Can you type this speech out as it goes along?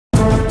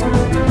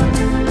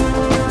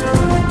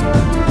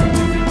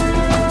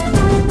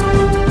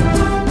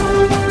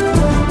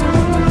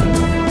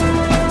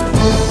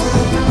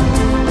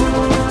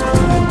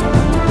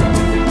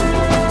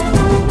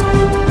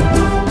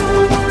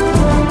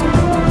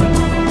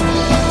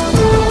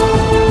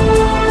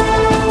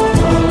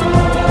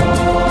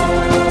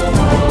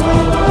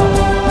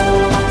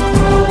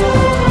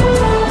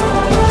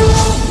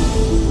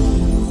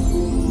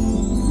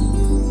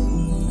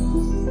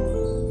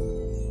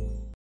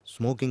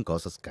Smoking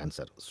causes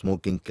cancer.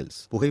 Smoking kills.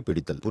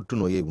 புகைப்பிடித்தல்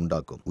புற்றுநோயை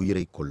உண்டாக்கும்,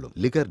 உயிரை கொல்லும்.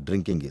 Liquor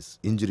drinking is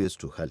injurious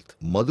to health.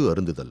 மது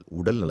அருந்துதல்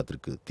உடல்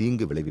நலத்திற்கு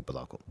தீங்கு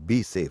விளைவிப்பதாகும். Be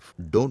safe.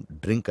 Don't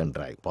drink and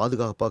drive.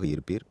 பாதுகாப்பாக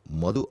இருப்பீர்.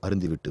 மது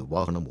அருந்திவிட்டு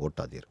வாகனம்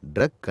ஓட்டாதீர்.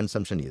 Drug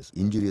consumption is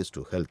injurious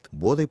to health.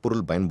 போதைப்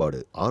பொருள்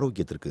பயன்பாடு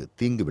ஆரோக்கியத்திற்கு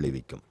தீங்கு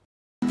விளைவிக்கும்.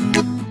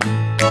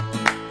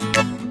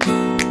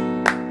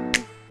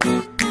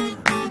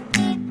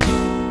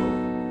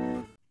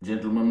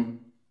 Gentlemen,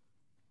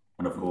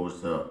 and of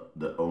course,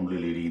 the only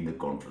lady in the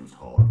conference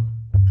hall.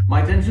 My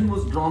attention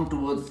was drawn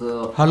towards.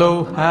 Hello,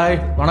 hi,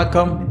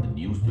 வணக்கம். In the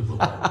newspaper,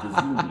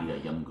 presumably a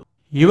young girl.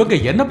 இவங்க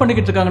என்ன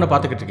பண்ணிக்கிட்டு இருக்காங்கன்னு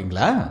பார்த்துக்கிட்டு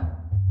இருக்கீங்களா?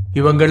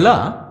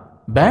 இவங்கெல்லாம்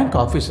பேங்க்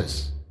ஆஃபீஸர்ஸ்.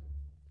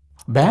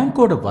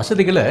 பேங்கோட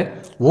வசதிகளை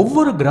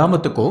ஒவ்வொரு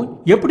கிராமத்துக்கும்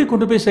எப்படி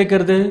கொண்டு போய்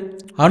சேர்க்கறது?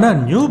 ஆனா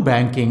நியூ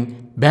பேங்கிங்,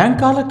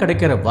 பேங்கால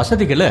கிடைக்கிற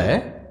வசதிகளை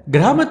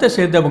கிராமத்தை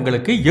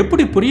சேர்ந்தவங்களுக்கு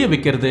எப்படி புரிய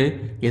வைக்கிறது?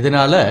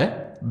 இதனால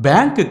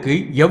பேங்க்குக்கு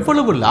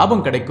எவ்வளவு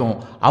லாபம் கிடைக்கும்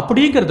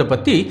அப்படிங்கறத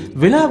பத்தி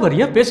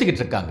விலாவரியா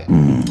பேசிக்கிட்டு இருக்காங்க.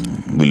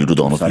 Will you do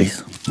the honors, please?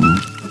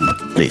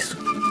 Please.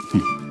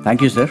 Thank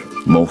you, sir.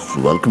 Most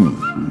welcome.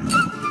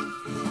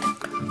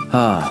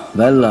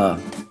 Well,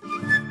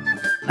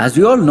 as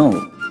you all know,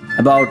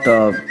 about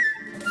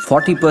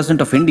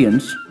 40% of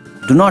Indians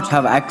do not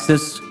have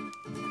access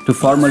to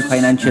formal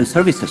financial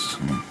services.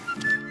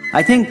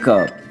 I think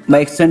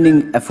by extending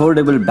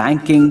affordable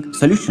banking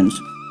solutions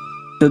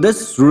to this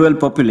rural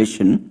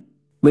population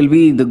will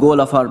be the goal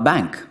of our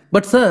bank.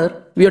 But sir,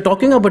 we are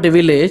talking about a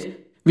village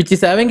which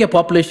is having a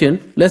population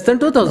less than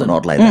 2,000.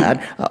 Not like that.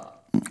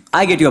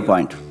 I get your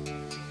point.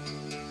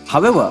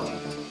 However,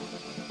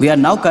 we are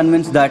now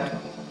convinced that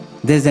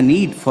there is a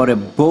need for a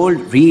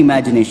bold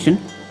reimagination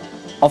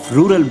of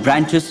rural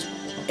branches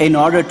in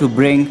order to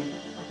bring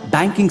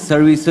banking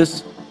services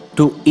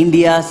to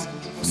India's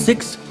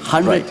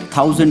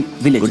 600,000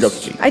 villages. Good job.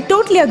 I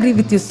totally agree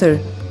with you, sir.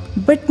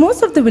 But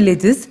most of the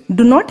villages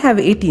do not have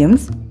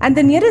ATMs, and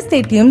the nearest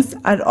ATMs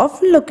are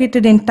often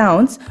located in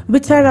towns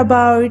which are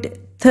about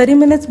 30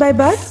 minutes by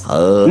bus.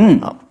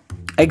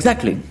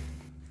 Exactly.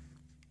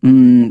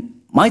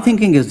 My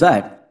thinking is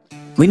that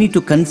we need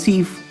to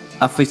conceive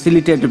a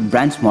facilitated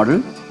branch model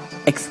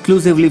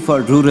exclusively for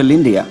rural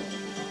India.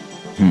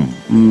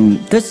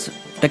 This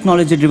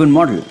technology-driven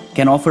model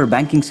can offer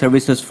banking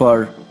services for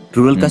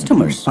rural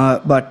customers.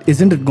 But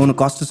isn't it going to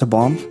cost us a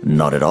bomb?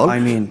 Not at all.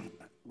 I mean,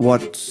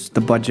 what's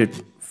the budget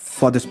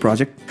for this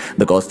project?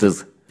 The cost is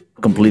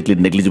completely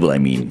negligible, I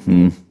mean.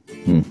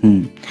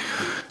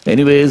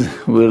 Anyways,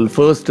 we'll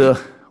first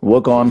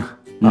work on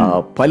a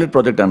pilot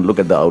project and look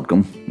at the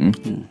outcome.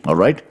 All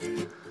right?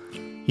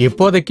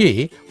 இப்போதைக்கு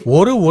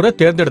ஒரு ஊரை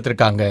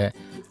தேர்ந்தெடுத்திருக்காங்க.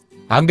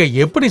 அங்க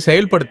எப்படி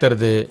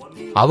செயல்படுத்துறது?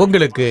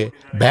 அவங்களுக்கு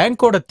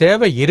பேங்கோட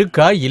தேவை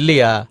இருக்கா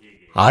இல்லையா?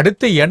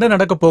 அடுத்து என்ன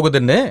நடக்க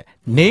போகுதுன்னு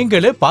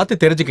நீங்களே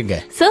பார்த்து தெரிஞ்சுக்குங்க.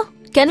 Sir,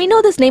 can we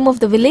know the name of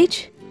the village?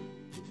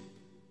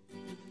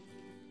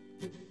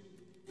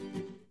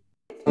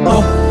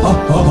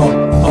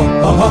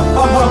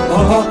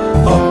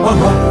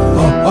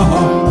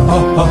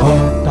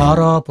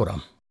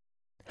 Dharapuram.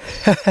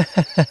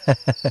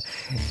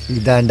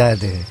 இதாண்டா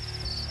அது.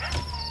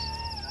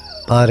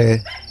 பாரு,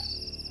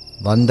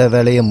 வந்த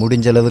வேலையை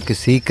முடிஞ்ச அளவுக்கு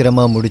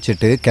சீக்கிரமா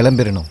முடிச்சிட்டு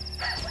கிளம்பிடணும்.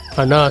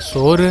 அண்ணா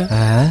சோறு.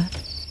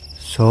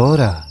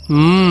 சோறா?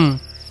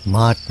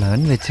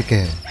 மாட்டினான்னு வச்சுக்க,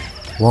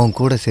 உன்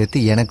கூட சேர்த்து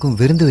எனக்கும்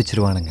விருந்து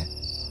வச்சிருவானுங்க.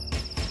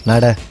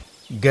 நட.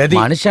 கதி.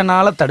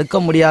 மனுஷனால தடுக்க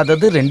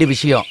முடியாதது ரெண்டு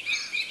விஷயம்.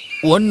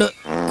 ஒன்னு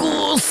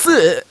கூசு,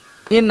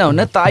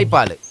 இன்னொன்னு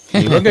தாய்ப்பால்.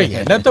 இவங்க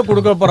என்னத்தை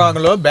கொடுக்க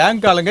போறாங்களோ,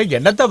 பேங்க் ஆளுங்க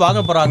என்னத்தை வாங்க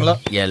போறாங்களோ,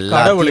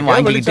 எல்லாத்தையும்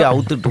வாங்கிட்டு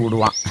அவுத்துட்டு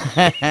விடுவான்.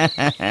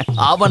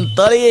 அவன்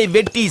தலையை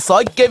வெட்டி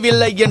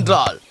சாய்க்கவில்லை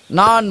என்றால்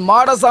நான்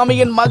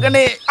மாடசாமியின்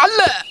மகனே அல்ல.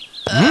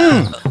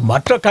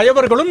 மற்ற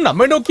கயவர்களும்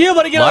நம்மை நோக்கியே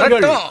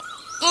வருகிறார்கள்.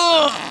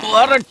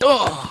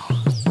 வரட்டும்.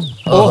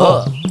 ஓஹோ,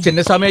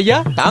 சின்னசாமி ஐயா,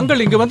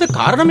 தாங்கள் இங்கு வந்து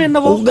காரணம்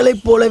என்னவோ?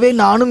 உங்களைப் போலவே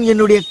நானும்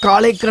என்னுடைய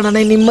காலை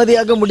கடனை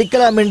நிம்மதியாக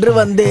முடிக்கலாம் என்று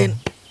வந்தேன்.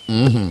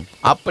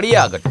 அப்படியே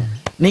ஆகட்டும்.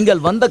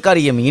 நீங்கள் வந்த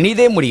காரியம்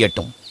இனிதே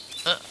முடியட்டும்.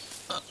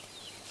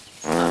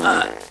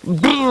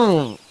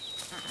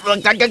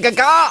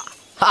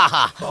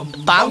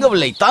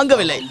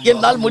 தாங்கவில்லை,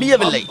 என்னால்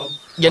முடியவில்லை.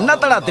 என்ன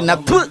தடா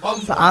தின்னப்பு?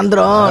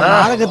 சாயந்தரம்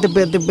நாடகத்தை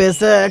பத்தி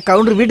பேச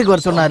கவுண்டர் வீட்டுக்கு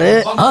வர சொன்னாரு.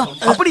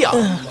 அப்படியா?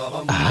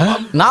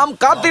 நாம்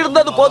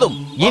காத்திருந்தது போதும்.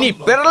 இனி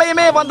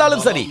பிரளயமே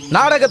வந்தாலும் சரி,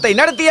 நாடகத்தை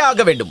நடத்தியே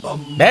ஆக வேண்டும்.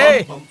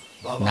 டேய்,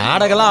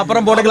 நாடகம்லாம்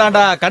அப்புறம்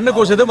போட்டுக்கலாம்டா. கண்ணு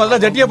கூசுது,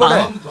 முதல்ல ஜட்டிய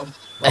போடு.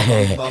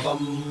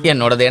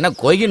 என்னோடது என்ன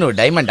கோயினூர்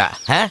டைமண்டா?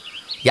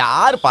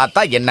 யார்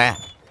பார்த்தா என்ன?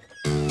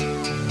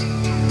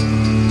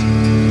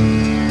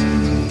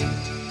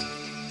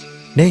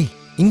 டேய்,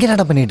 இங்க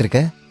என்னடா பண்ணிட்டு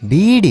இருக்க?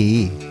 பீடி.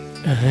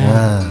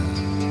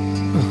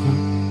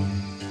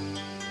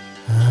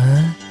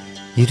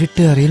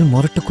 இருட்டு அறையில்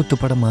முரட்டு குத்து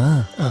படமா?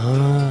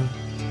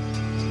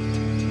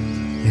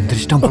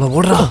 எந்திரிச்சிட்டான் போல,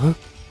 ஓடுறா.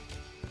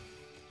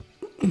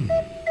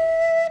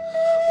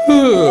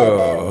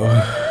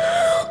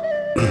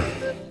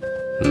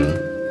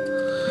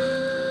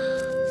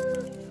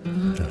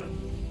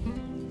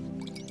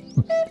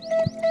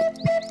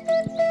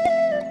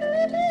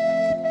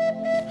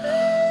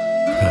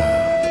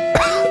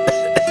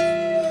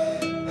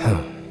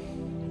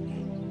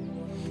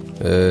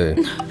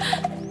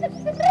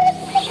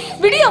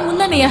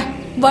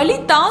 வலி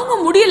தாங்க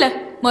முடியல.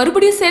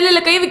 மறுபடியும்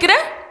சேலையில கை வைக்கிற?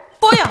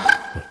 போயா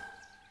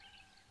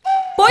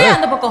போயா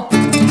அந்த பக்கம்.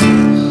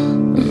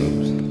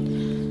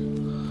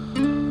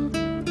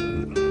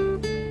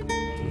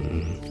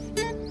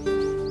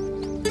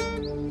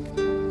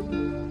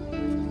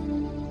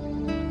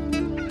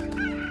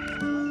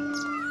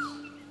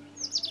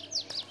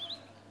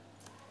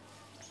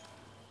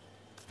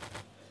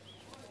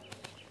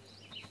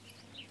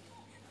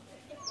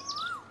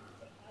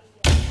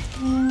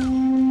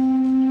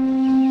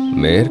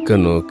 மேற்கு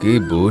நோக்கி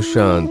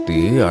பூஷாந்தி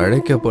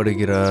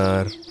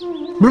அழைக்கப்படுகிறார்.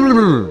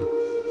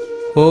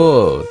 ஓ,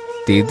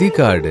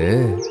 திதிகாடு.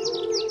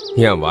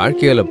 என்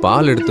வாழ்க்கையில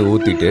பால் எடுத்து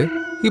ஊத்திட்டு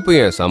இப்போ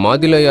என்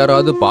சமாதியில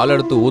யாராவது பால்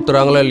எடுத்து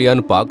ஊத்துறாங்களா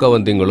இல்லையான்னு பார்க்க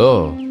வந்தீங்களோ?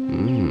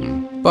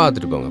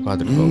 பார்த்துட்டு போங்க,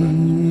 பார்த்துட்டு போங்க.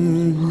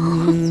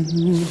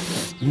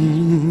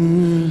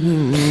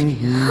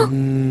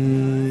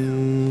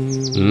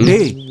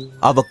 டேய்,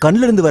 அவ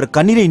கண்ணுல இருந்து வர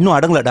கண்ணீரை இன்னும்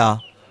அடங்கலடா.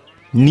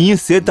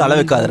 நீயும் சேர்த்து அள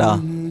வைக்காதடா.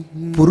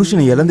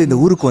 புருஷனை இழந்து இந்த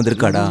ஊருக்கு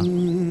வந்திருக்காடா.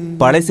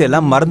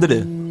 பழைசெல்லாம் மறந்துடு.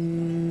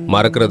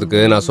 மறக்கிறதுக்கு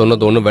நான்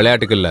சொன்னது ஒன்றும்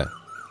விளையாட்டுக்கு இல்லை.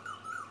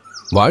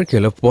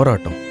 வாழ்க்கையில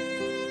போராட்டம்,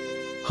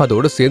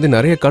 அதோட சேர்ந்து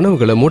நிறைய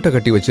கனவுகளை மூட்டை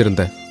கட்டி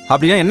வச்சிருந்தேன்.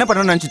 அப்படின்னா என்ன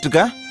பண்ணணும்னு நினைச்சிட்டு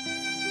இருக்க?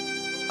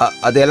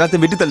 அது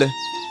எல்லாத்தையும் விட்டு தள்ளு.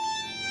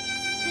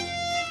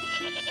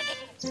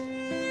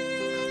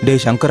 டே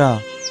சங்கரா,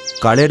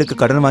 கடையெடுக்க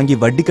கடன் வாங்கி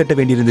வட்டி கட்ட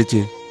வேண்டி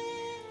இருந்துச்சு.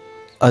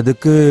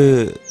 அதுக்கு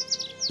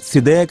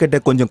சிதையா கிட்ட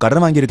கொஞ்சம்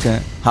கடன்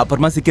வாங்கியிருக்கேன்.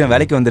 அப்புறமா சீக்கிரம்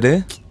வேலைக்கு வந்துடு.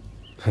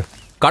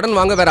 கடன்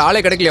வாங்க வேற ஆளே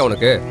கிடைக்கலையா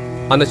உனக்கு?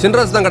 அந்த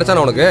சின்ராஸ் தான்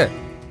கிடைச்சான உனக்கு?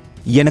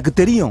 எனக்கு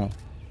தெரியும்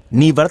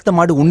நீ வளர்த்த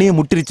மாடு உன்னையே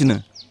முட்டிருச்சுன்னு.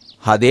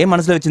 அதே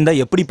மனசுல வச்சிருந்தா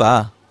எப்படிப்பா?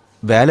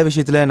 வேலை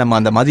விஷயத்துல நம்ம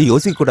அந்த மாதிரி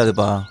யோசிக்க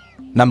கூடாதுப்பா.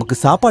 நமக்கு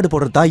சாப்பாடு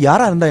போடுறதா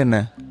யாரா இருந்தா என்ன?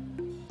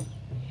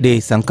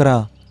 டேய் சங்கரா,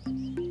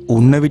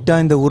 உன்னை விட்டா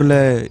இந்த ஊர்ல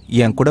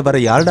என் கூட வர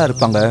யாருடா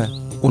இருப்பாங்க?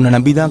 உன்னை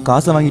நம்பிதான்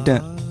காசை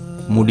வாங்கிட்டேன்.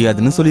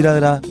 முடியாதுன்னு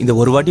சொல்லிடாதடா. இந்த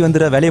ஒரு வாட்டி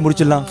வந்துட, வேலையை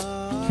முடிச்சிடலாம்.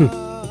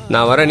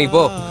 நான் வரேன், நீ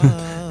போ.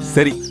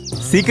 சரி,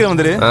 சீக்கிரம்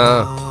வந்துடு.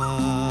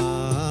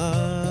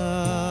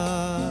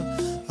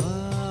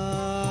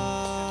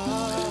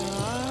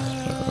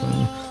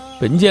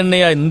 பெஞ்சு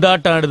என்னையா இந்த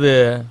ஆட்டம் ஆடுது?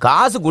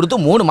 காசு கொடுத்து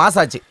 3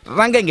 மாசம் ஆச்சு.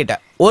 ரங்கன் கிட்ட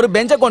ஒரு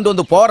பெஞ்சை கொண்டு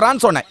வந்து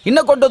போடுறான்னு சொன்னேன்.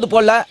 இன்னும் கொண்டு வந்து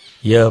போடல.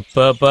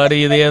 எப்ப பாரு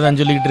இதையே தான்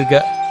சொல்லிக்கிட்டு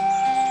இருக்க.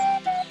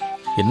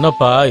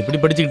 என்னப்பா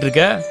இப்படி படிச்சுக்கிட்டு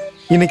இருக்க?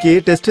 இன்னைக்கு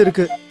டெஸ்ட்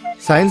இருக்கு.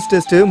 சயின்ஸ்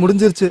டெஸ்ட்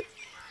முடிஞ்சிருச்சு.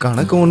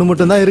 கணக்கு ஒண்ணு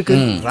மட்டும் தான் இருக்கு.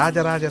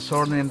 ராஜராஜ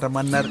சோழன் என்ற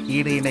மன்னர்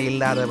ஈடு இணை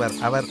இல்லாதவர்.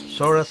 அவர்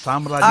சோழ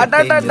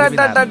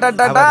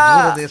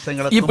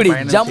இப்படி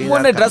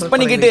ஜம்முன்னு ட்ரெஸ்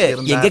பண்ணிக்கிட்டு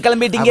எங்க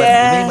கிளம்பிட்டீங்க?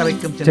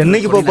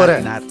 சென்னைக்கு போக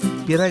போறேன்.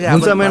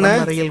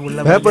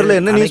 பேப்பர்ல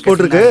என்ன நியூஸ்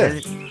போட்டிருக்கு?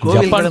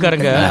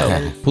 ஜப்பான்காரங்க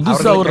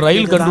புதுசா ஒரு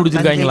ரயில்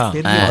கண்டுபிடிச்சிருக்காங்களா?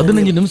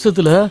 15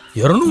 நிமிஷத்துல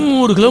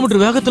 200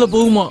 கிலோமீட்டர் வேகத்துல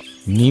போகுமா.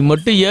 நீ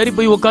மட்டும் ஏறி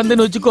போய்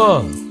உக்காந்துன்னு வச்சுக்கோ,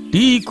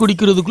 டீ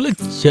குடிக்கிறதுக்குள்ள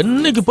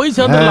சென்னைக்கு போய்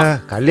சேர்ந்துடலாம்.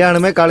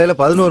 கல்யாணமே காலையில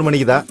 11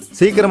 மணிக்கு தான்.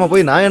 சீக்கிரமா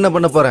போய் நான் என்ன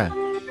பண்ண போறேன்?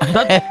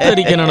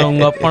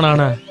 உங்க அப்பா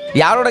நானா?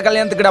 யாரோட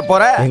கல்யாணத்துக்குடா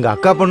போற? எங்க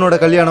அக்கா பொண்ணோட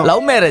கல்யாணம்.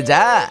 லவ்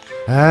மேரேஜா?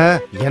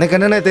 எனக்கு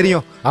என்னன்னு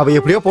தெரியும். அவ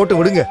எப்படியோ போட்டு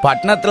விடுங்க.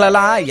 பட்டணத்துல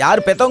எல்லாம்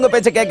யார் பெத்தவங்க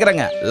பேச்ச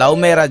கேக்குறாங்க? லவ்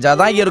மேரேஜா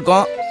தான்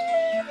இருக்கும்.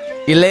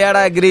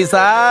 இல்லையாடா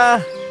கிரீஸா?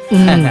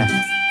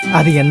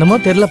 அது என்னமோ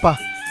தெரியலப்பா.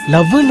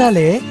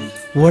 லவ்னாலே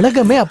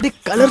உலகமே அப்படி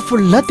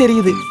கலர்ஃபுல்லா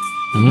தெரியுது.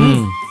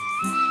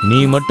 நீ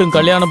மட்டும்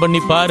கல்யாணம் பண்ணி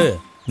பாரு,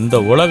 இந்த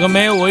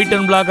உலகமே ஒயிட்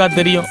அண்ட் பிளாக்கா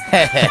தெரியும்.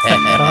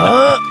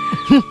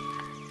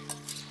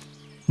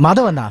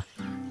 மாதவனா,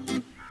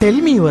 tell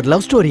me your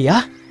love story-யா?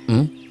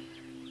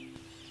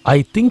 I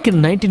think in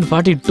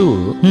 1942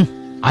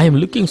 I am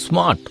looking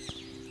smart.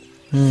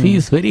 She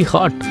is very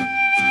hot.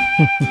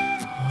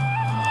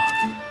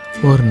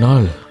 ஒரு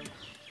நாள்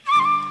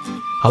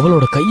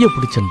அவளோட கைய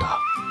பிடிச்சண்டா.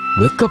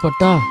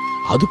 வெக்கப்பட்டா.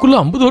 அதுக்குள்ள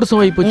 50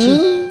 வருஷம் ஆயி போச்சு.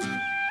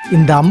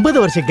 இந்த 50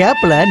 வருஷ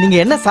கேப்ல நீங்க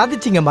என்ன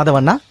சாதிச்சீங்க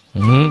மாதவண்ணா?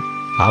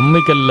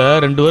 அம்மிக்கல்ல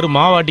 2 பேரும்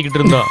மாவாட்டிக்கிட்டு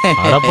இருந்தோம்.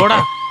 அட போடா.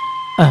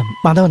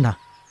 மாதவண்ணா,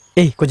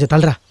 ஏய் கொஞ்சம்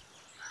தள்ளுறா.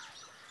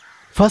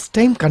 ஃபர்ஸ்ட்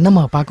டைம்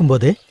கண்ணம்மா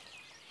பார்க்கும்போது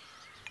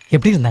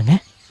எப்படி இருந்தாங்க?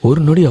 ஒரு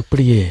நொடி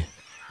அப்படியே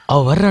அவ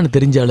வர்றான்னு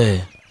தெரிஞ்சாலே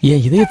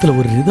என் இதயத்துல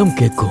ஒரு ரிதம்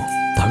கேட்கும்.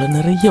 தலை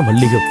நிறைய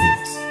மல்லிகைப்பூ,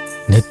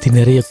 நெத்தி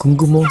நிறைய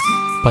குங்குமம்,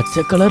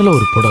 பச்சை கலர்ல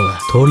ஒரு புடவை,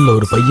 தோல்ல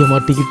ஒரு பைய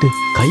மாட்டிக்கிட்டு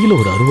கையில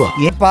ஒரு அருவா.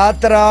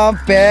 பாத்திரம்,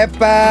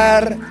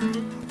 பேப்பர்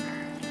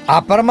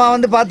அப்புறமா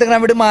வந்து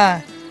பாத்துக்கிறேன், விடுமா.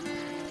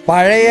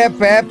 பழைய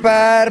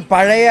பேப்பர்,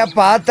 பழைய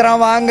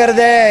பாத்திரம்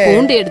வாங்குறதே.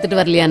 பூண்டு எடுத்துட்டு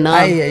வரலையா?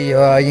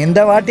 ஐயோ, இந்த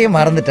வாட்டியும்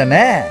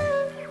மறந்துட்டேனே.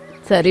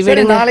 சரி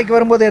விடுங்க, நாளைக்கு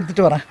வரும்போது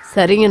எடுத்துட்டு வரேன்.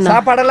 சரிங்க.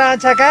 சாப்பாடெல்லாம்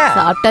ஆச்சாக்கா?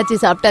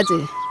 சாப்பிட்டாச்சு.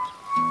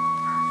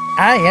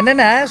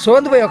 என்னென்ன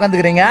சோர்ந்து போய்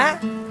உக்காந்துக்கிறீங்க?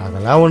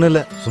 அதெல்லாம் ஒண்ணு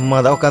இல்ல, சும்மா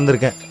தான்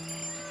உட்காந்துருக்கேன்.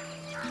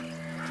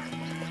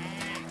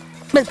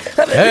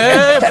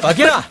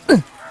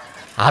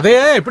 அதே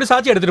எப்படி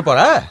சாட்சி எடுத்துட்டு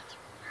போற?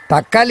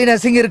 தக்காளி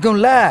நசுங்கி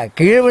இருக்கும்ல,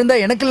 கீழே விழுந்தா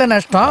எனக்கு இல்ல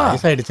நஷ்டம்.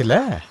 ஆயிடுச்சுல,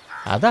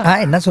 அதான்.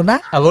 என்ன சொன்னா?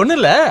 ஒண்ணு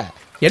இல்ல.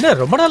 என்ன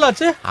ரொம்ப நாள்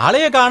ஆச்சு,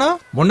 ஆளைய காணோம்.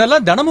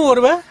 முன்னெல்லாம் தினமும்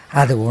வருவேன்.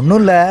 அது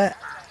ஒண்ணும் இல்ல,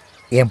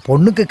 என்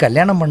பொண்ணுக்கு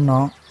கல்யாணம்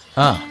பண்ணோம்.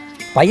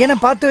 பையனை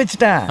பார்த்து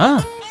வச்சுட்டேன்.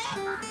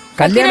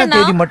 கல்யாண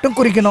தேதி மட்டும்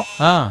குறிக்கணும்.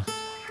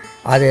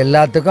 அது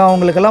எல்லாத்துக்கும்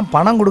அவங்களுக்கெல்லாம்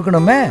பணம்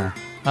கொடுக்கணுமே.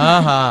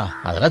 ஆஹா,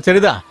 அதெல்லாம்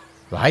சரிதான்.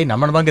 வாய்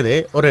நம்ம வாங்குது,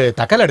 ஒரு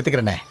தக்காளி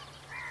எடுத்துக்கிறேனே.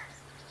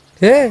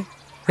 ஏ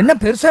என்ன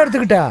பெருசா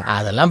எடுத்துக்கிட்டா?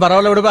 அதெல்லாம்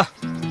பரவாயில்ல, விடுப்பா.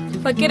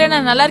 ஃபக்கீரண்ணா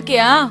நல்லா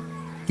இருக்கியா?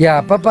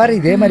 அப்ப பாரு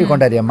இதே மாதிரி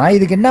கொண்டாடியம்மா.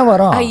 இதுக்கு என்ன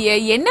வரும்? ஐயா,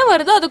 என்ன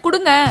வருதோ அதை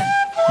கொடுங்க.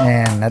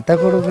 என்னத்த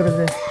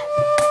கொடுக்கறது?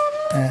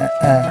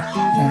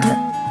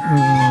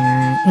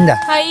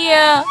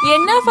 ஐயா,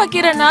 என்ன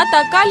ஃபக்கீரண்ணா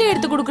தக்காளி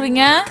எடுத்து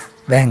கொடுக்குறீங்க?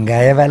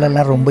 வெங்காய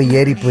விலைலாம் ரொம்ப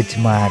ஏறி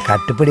போச்சுமா,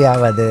 கட்டுப்படி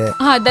ஆகாது.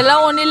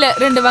 அதெல்லாம் ஒண்ணு இல்ல,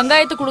 2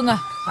 வெங்காயத்தை கொடுங்க.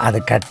 அது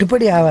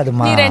கட்டுப்படி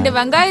ஆகாதுமா. நீ 2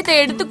 வெங்காயத்தை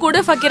எடுத்து கொடு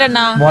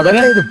ஃபக்கீரண்ணா.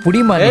 முதல்ல இது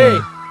புடிமா.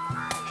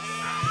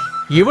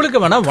 இவளுக்கு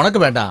வேணா உனக்கு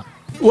வேண்டாம்,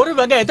 ஒரு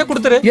வெங்காயத்தை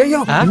கொடுத்துரு.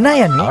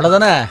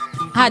 அவ்வளவுதானே.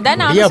 அதான்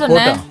நான்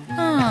சொன்னேன்.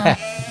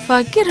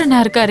 ஃபக்கீரண்ணா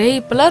இருக்காரு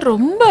இப்பெல்லாம்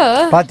ரொம்ப.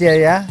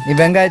 பாத்தியா, நீ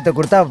வெங்காயத்தை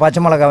கொடுத்தா பச்சை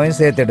மிளகாவையும்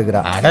சேர்த்து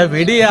எடுக்கிறா. அட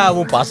விடியா,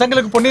 உன்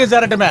பசங்களுக்கு புண்ணியம்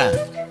சேரட்டுமே.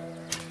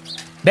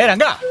 டேய்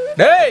ரங்கா,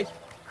 டேய்.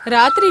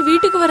 ராத்திரி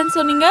வீட்டுக்கு வரேன்னு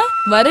சொன்னீங்க,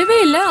 வரவே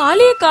இல்ல,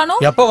 ஆளையே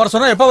காணோம். எப்ப வர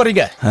சொன்னா எப்ப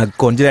வரீங்க?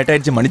 கொஞ்சம் லேட்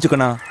ஆயிடுச்சு,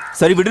 மன்னிச்சுக்கண்ணா.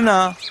 சரி விடுண்ணா,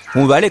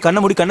 உன் வேலையை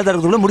கண்ணை மூடி கண்ணை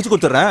தரதுக்குள்ள முடிச்சு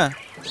கொடுத்துட்றேன்.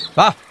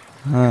 வா.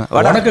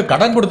 உனக்கு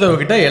கடன்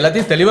கொடுத்தவகிட்ட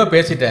எல்லாத்தையும் தெளிவா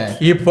பேசிட்டேன்.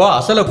 இப்போ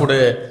அசலை கொடு,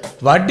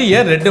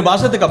 வட்டியை 2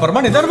 மாசத்துக்கு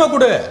அப்புறமா நிதானமா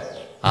கொடு.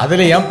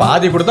 அதுல ஏன்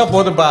பாதி கொடுத்தா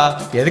போதும்பா,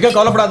 எதுக்க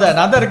கவலைப்படாத,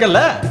 நான் தான்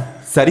இருக்கேன்ல.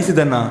 சரி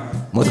சிதண்ணா,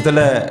 மொத்தத்துல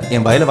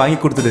என் வயலை வாங்கி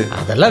கொடுத்துடு.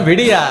 அதெல்லாம்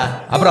விடியா.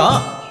 அப்புறம்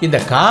இந்த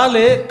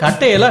காலு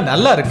கட்டையெல்லாம்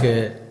நல்லா இருக்கு.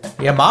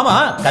 என் மாமா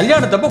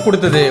கல்யாணத்தப்ப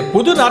கொடுத்தது,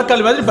 புது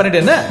நாற்காலி மாதிரி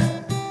பண்ணிட்டேன்னு.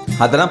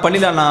 அதெல்லாம்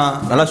பண்ணிடலாம்ண்ணா,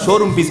 நல்லா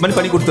ஷோரூம் பீஸ் மாதிரி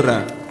பண்ணி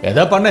கொடுத்துட்றேன்.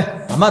 எதோ பண்ணு.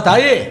 அம்மா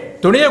தாயே,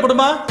 துணியை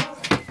கொடுமா.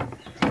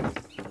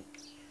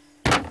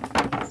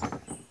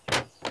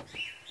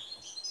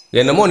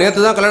 என்னமோ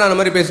நேத்து தான் கல்யாணம்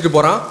மாதிரி பேசிட்டு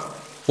போறான்.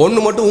 பொண்ணு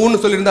மட்டும்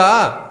ஊன்னு சொல்லியிருந்தா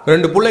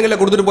 2 பிள்ளைங்களை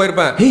கொடுத்துட்டு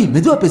போயிருப்பேன். ஏய்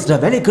மெதுவா பேசுடா,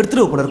 வேலையை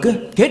கெடுத்துருவ போல இருக்கு.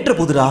 கேட்டுற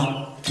போதுடா,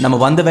 நம்ம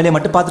வந்த வேலையை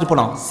மட்டும் பார்த்துட்டு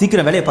போலாம்.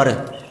 சீக்கிரம் வேலையை பாரு.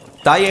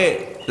 தாயே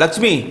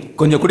லட்சுமி,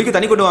 கொஞ்சம் குடிக்க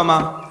தண்ணி கொண்டு வாமா.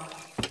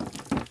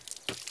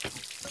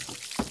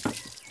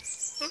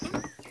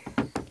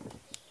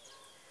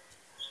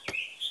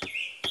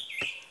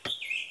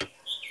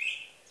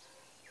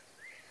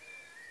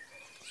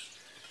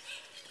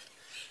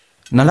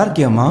 நல்லா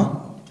இருக்கியாம்மா?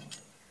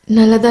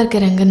 நல்லதா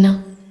இருக்கேன் ரங்கண்ணா.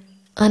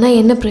 ஆனா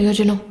என்ன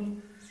பிரயோஜனம்?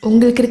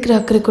 உங்களுக்கு இருக்கிற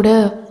அக்கறை கூட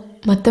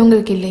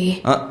மற்றவங்களுக்கு இல்லையே.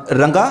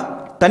 ரங்கா,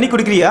 தண்ணி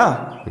குடிக்கிறியா?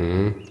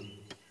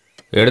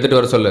 எடுத்துட்டு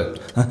வர சொல்லு.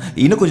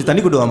 இன்னும் கொஞ்சம்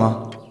தண்ணி கொண்டு வாமா.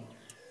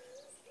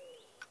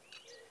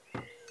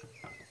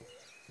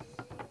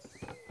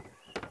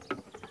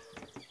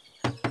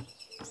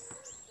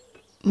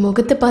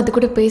 முகத்தை பார்த்து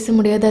கூட பேச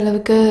முடியாத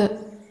அளவுக்கு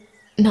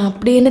நான்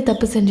அப்படி என்ன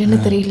தப்பு செஞ்சேன்னு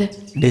தெரியல.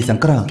 டேய்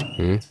சங்கரா,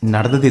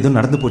 நடந்தது ஏதோ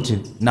நடந்து போச்சு,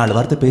 4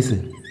 வார்த்தை பேசு.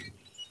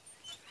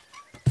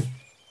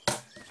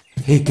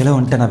 ஏய் கிளை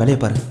வந்துட்டேன், நான் வேலையை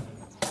பாரு.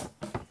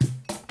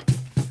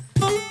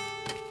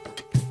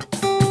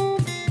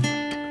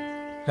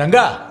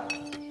 ரங்கா,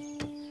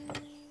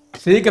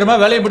 சீக்கிரமா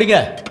வேலையை முடிங்க.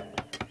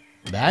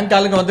 பேங்க்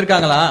ஆளுங்க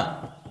வந்திருக்காங்களா,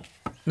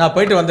 நான்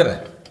போயிட்டு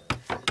வந்துடுறேன்.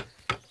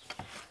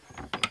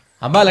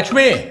 அம்மா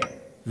லக்ஷ்மி,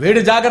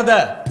 வீடு ஜாக்கிரதை,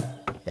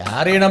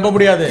 யாரையும் நம்ப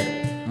முடியாது.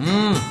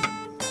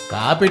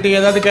 காப்பி டீ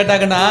ஏதாவது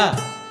கேட்டாங்கன்னா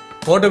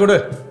போட்டு கொடு.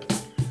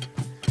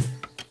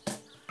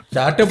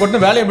 சட்டு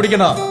போட்டு வேலையை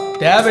முடிக்கணும்,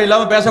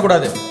 தேவையில்லாம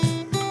பேசக்கூடாது.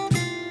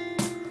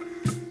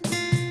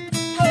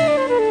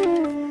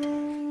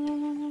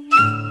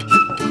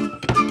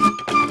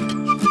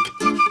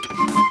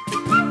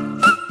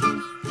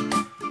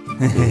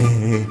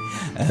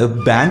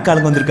 பேங்க்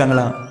ஆளுங்க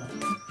வந்திருக்காங்களா,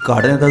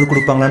 கடன் ஏதாவது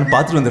கொடுப்பாங்களான்னு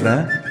பார்த்துட்டு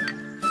வந்துடுறேன்.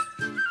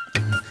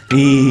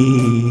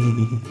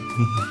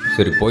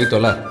 சரி போய்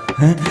தொலை.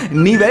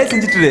 நீ வேலை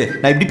செஞ்சுட்டு,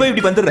 நான் இப்படி போய்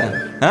இப்படி வந்துடுறேன்.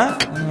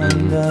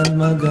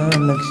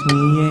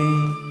 மகாலட்சுமியே,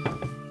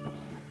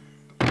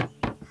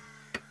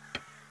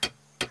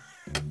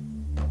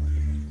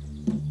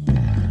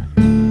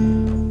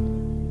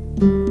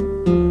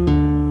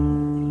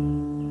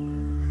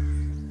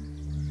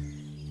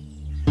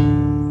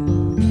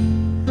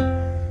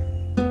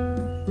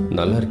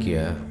 நல்லா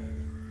இருக்கியா?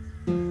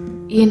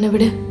 என்னை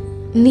விட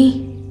நீ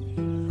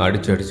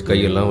அடிச்சு அடிச்சு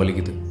கையெல்லாம்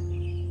வலிக்குது.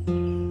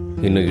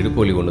 இன்னும்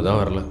இடுப்பொலி ஒன்று தான்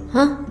வரல.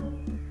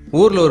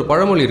 ஊரில் ஒரு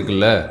பழமொழி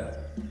இருக்குல்ல,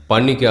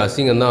 பண்ணிக்கு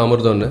அசிங்கம் தான்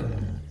அமிர்தம்னு.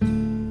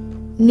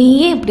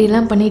 நீயே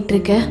இப்படிலாம் பண்ணிட்டு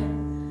இருக்க.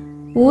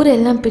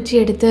 ஊரெல்லாம் பிச்சு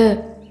எடுத்து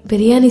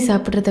பிரியாணி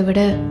சாப்பிட்றத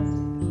விட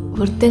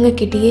ஒருத்தங்க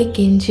கிட்டேயே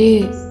கெஞ்சி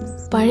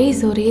பழைய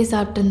சோறையே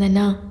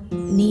சாப்பிட்ருந்தேன்னா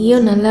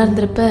நீயும் நல்லா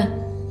இருந்திருப்ப,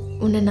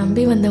 உன்னை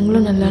நம்பி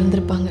வந்தவங்களும் நல்லா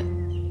இருந்திருப்பாங்க.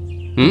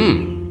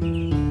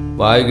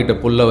 வாய்கிட்ட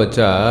புல்லை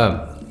வச்சா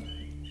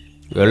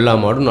எல்லா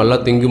மாடும் நல்லா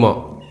திங்குமா.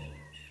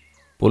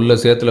 புல்லை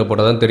சேத்துல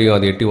போட்டால் தான் தெரியும்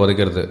அது எட்டி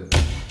உதைக்கிறது.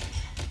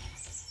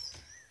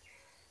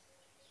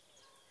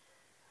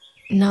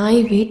 நாய்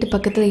வீட்டு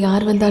பக்கத்தில்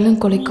யார் வந்தாலும்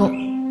குலைக்கும்.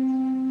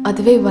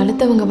 அதுவே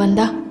வளர்த்தவங்க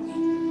வந்தா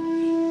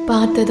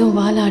பார்த்ததும்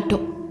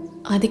வாலாட்டும்.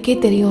 அதுக்கே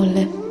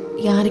தெரியும்ல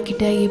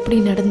யாருக்கிட்ட எப்படி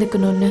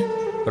நடந்துக்கணும்னு.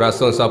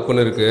 ரசம்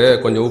சப்புன்னு இருக்கு,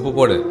 கொஞ்சம் உப்பு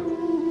போடு.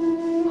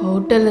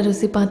 ஹோட்டலில்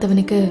ருசி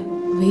பார்த்தவனுக்கு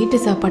வீட்டு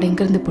சாப்பாடு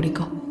எங்கேருந்து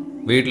பிடிக்கும்?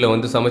 வீட்டில்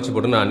வந்து சமைச்சு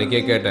போட்டு நான் அன்றைக்கே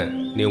கேட்டேன்.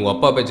 நீ உங்கள்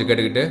அப்பா பேச்சு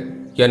கேட்டுக்கிட்டு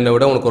என்னை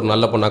விட உனக்கு ஒரு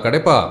நல்ல பொண்ணா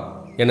கிடைப்பா,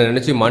 என்னை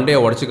நினச்சி மண்டையை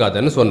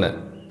உடச்சிக்காதன்னு சொன்னேன்.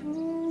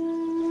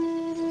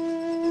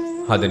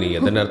 அதை நீ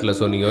எந்த நேரத்தில்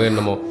சொன்னியோ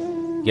என்னமோ,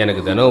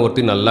 எனக்கு தினம்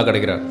ஒருத்தி நல்லா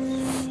கிடைக்கிறா.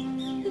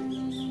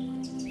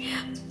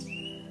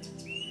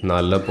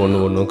 நல்ல பொண்ணு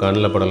ஒன்றும்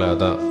கண்ணில் படலை.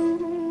 அதான்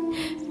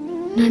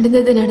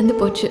நடந்தது நடந்து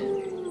போச்சு.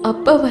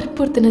 அப்பா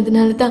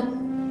வற்புறுத்தினதுனால தான்.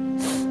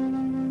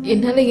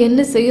 என்னால என்ன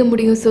செய்ய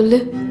முடியும் சொல்லு?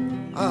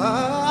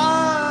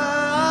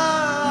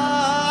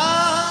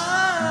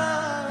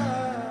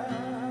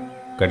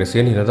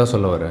 கடைசியாக நீ என்னதான்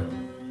சொல்ல வர?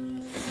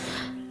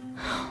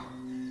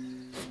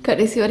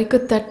 கடைசி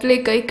வரைக்கும் தட்டிலே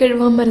கை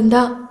கழுவாம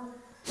இருந்தா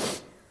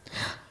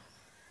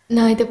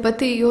நான் இதை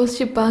பத்தி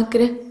யோசிச்சு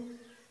பார்க்கிறேன்.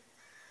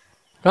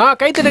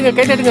 கை தட்டுங்க,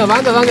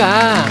 வாங்க வாங்க.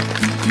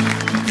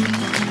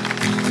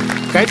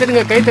 கை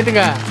தட்டுங்க.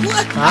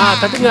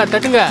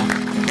 தட்டுங்க.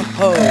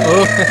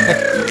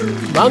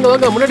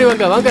 வாங்க முன்னாடி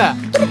வாங்க. வாங்க.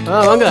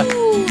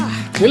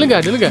 நில்லுங்க.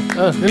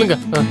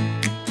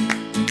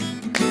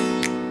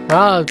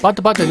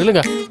 பார்த்து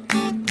நில்லுங்க.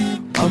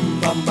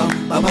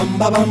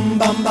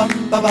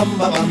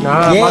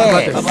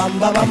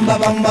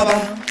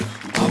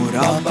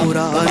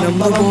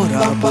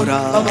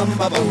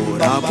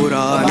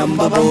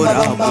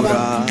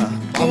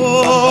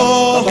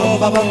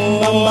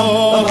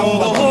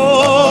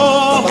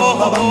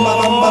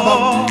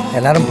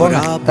 எல்லாரும் போங்க.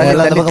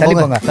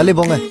 தள்ளி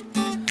போங்க.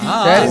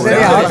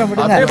 சரி ஆட்டம்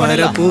விடுங்க.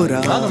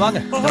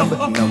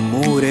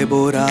 நம்மூரே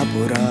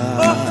போராபுரா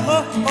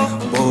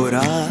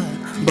போரா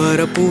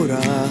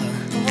பரபுரா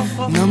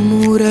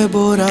நம்மூரே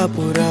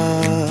போராபுரா.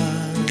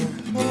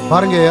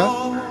 பாருங்கய்யா,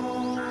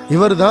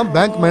 இவர் தான்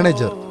பேங்க்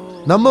மேனேஜர்.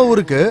 நம்ம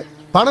ஊருக்கு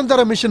பணம் தர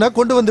மிஷினை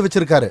கொண்டு வந்து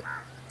வச்சிருக்காரு.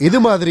 இது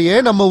மாதிரியே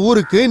நம்ம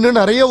ஊருக்கு இன்னும்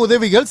நிறைய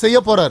உதவிகள் செய்ய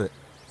போறாரு.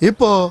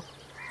 இப்போ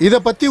இத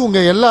பத்தி உங்க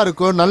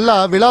எல்லாருக்கும் நல்லா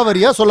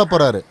விலாவரியா சொல்ல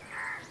போறாரு.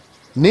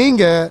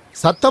 நீங்க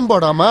சத்தம்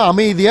போடாம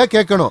அமைதியா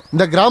கேட்கணும்.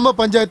 இந்த கிராம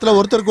பஞ்சாயத்துல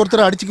ஒருத்தருக்கு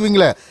ஒருத்தர்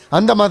அடிச்சுக்குவீங்களே,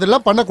 அந்த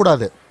மாதிரிலாம்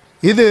பண்ணக்கூடாது.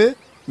 இது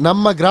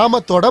நம்ம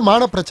கிராமத்தோட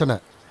மான பிரச்சனை.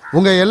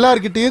 உங்க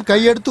எல்லார்கிட்டையும்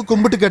கையெடுத்து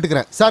கும்பிட்டு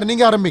கேட்டுக்கிறேன். சார்,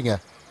 நீங்க ஆரம்பிங்க.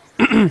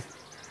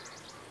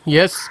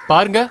 எஸ்,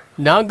 பாருங்க,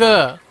 நாங்க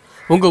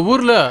உங்க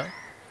ஊர்ல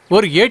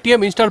ஒரு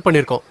ஏடிஎம் இன்ஸ்டால்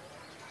பண்ணியிருக்கோம்.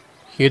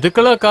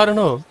 இதுக்கெல்லாம்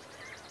காரணம்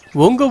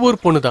உங்க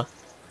ஊர் பொண்ணு தான்.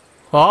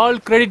 All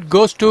credit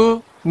goes to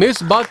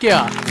miss பாக்கியா.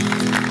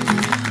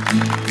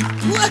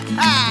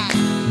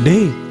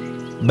 டேய்,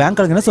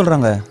 பேங்க்ல என்ன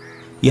சொல்றாங்க?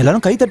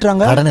 எல்லாரும் கை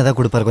தட்டுறாங்க. கடன் ஏதாவது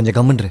கொடுப்பாரு, கொஞ்சம்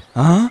கம்முன்று.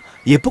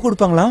 எப்போ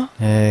கொடுப்பாங்களா?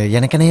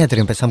 எனக்கு என்னையா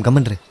தெரியும், பேசாம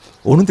கம்முன்று.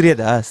 ஒன்றும்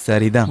தெரியாதா?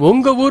 சரிதான்.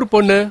 உங்க ஊர்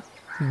பொண்ணு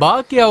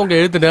பாக்கியா அவங்க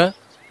எழுதின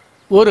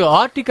ஒரு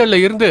ஆர்டிக்கல்ல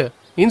இருந்து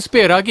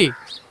இன்ஸ்பயர் ஆகி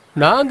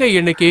நாங்க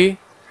இன்னைக்கு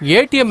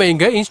ஏடிஎம்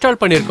இங்க இன்ஸ்டால்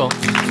பண்ணியிருக்கோம்.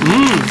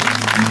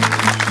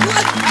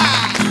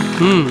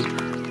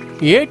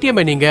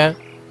 ஏடிஎம் நீங்க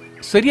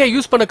சரியா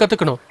யூஸ் பண்ண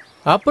கத்துக்கணும்.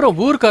 அப்புறம்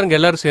ஊர்க்காரங்க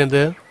எல்லாரும்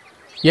சேர்ந்து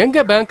எங்க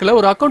பேங்க்ல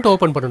ஒரு அக்கவுண்ட்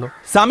ஓபன் பண்ணணும்.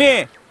 சாமி,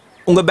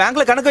 உங்க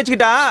பேங்க்ல கணக்கு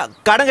வச்சுக்கிட்டா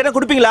கடன் கிட்ட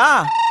கொடுப்பீங்களா?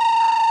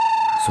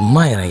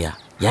 சும்மா ஐயா,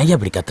 ஏன்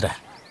இப்படி கத்துற?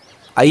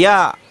 ஐயா,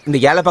 இந்த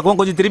ஏழை பக்கமும்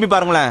கொஞ்சம் திரும்பி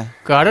பாருங்களேன்.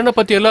 கடனை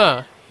பத்தி எல்லாம்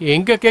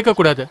எங்க கேட்க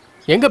கூடாது.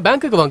 எங்க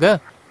பேங்க்குக்கு வாங்க.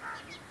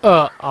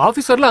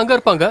 ஆபீசர்லாம் அங்க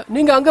இருப்பாங்க,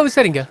 நீங்க அங்க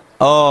விசாரிங்க.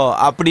 ஓ,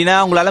 அப்படின்னா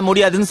உங்களால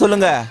முடியாதுன்னு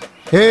சொல்லுங்க.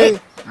 ஏய்,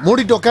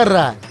 மூடிட்டு உட்கார்ற.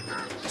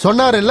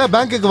 சொன்னாரு இல்ல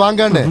பேங்க்குக்கு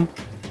வாங்கன்னு.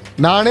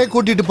 நானே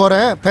கூட்டிட்டு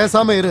போறேன்,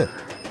 பேசாம இரு.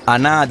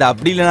 அண்ணா, அது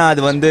அப்படி இல்லைனா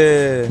அது வந்து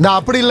நான்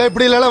அப்படி இல்லை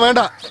இப்படி இல்ல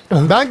வேண்டாம்.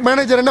 பேங்க்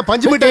மேனேஜர் என்ன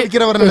பஞ்சு மிட்டாய்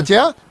விற்கிறவர்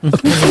நினைச்சியா?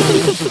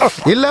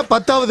 இல்ல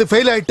 10வது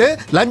ஃபெயில் ஆயிட்டு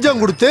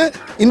லஞ்சம் கொடுத்து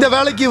இந்த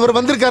வேலைக்கு இவர்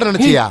வந்திருக்காரு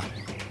நினைச்சியா?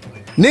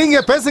 நீங்க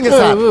பேசுங்க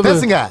சார்,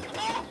 பேசுங்க.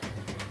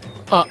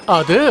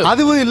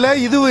 அதுவும் இல்ல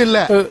இதுவும் இல்ல.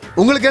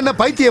 உங்களுக்கு என்ன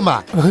பைத்தியமா?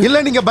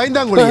 இல்ல நீங்க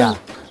பயந்தாங்குழியா?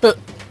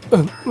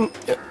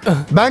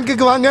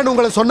 பேங்க்குக்கு வாங்கன்னு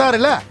உங்களை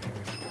சொன்னாருல்ல,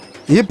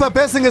 இப்ப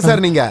பேசுங்க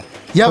சார். நீங்க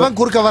எவன்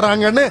குறுக்க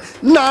வராங்கன்னு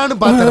நானும்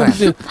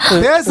பாத்துறேன்.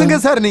 பேசுங்க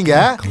சார் நீங்க.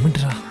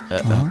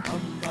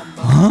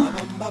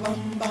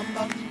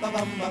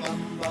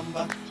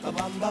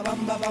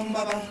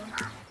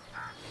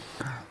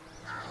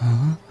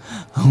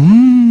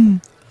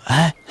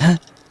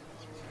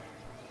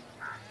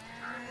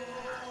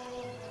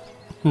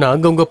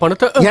 நாங்க உங்க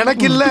பணத்தை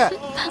எனக்கு இல்ல,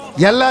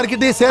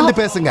 எல்லார்கிட்டயும் சேர்ந்து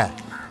பேசுங்க.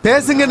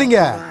 பேசுங்க நீங்க.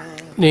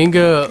 நீங்க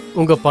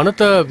உங்க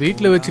பணத்தை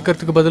வீட்ல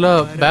வச்சுக்கிறதுக்கு பதிலா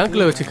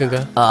பேங்க்ல வச்சுக்கோங்க.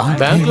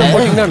 பேங்க்ல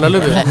போட்டீங்கன்னா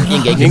நல்லது.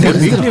 நீங்க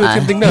வீட்ல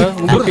வச்சிருந்தீங்கன்னா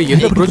உங்களுக்கு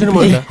எந்த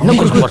பிரயோஜனமும் இல்ல.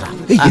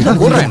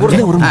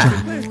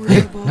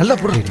 நல்லா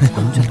போடு.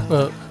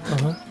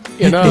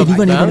 ஏன்னா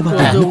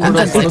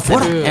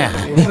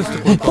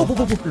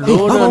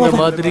லோன் அந்த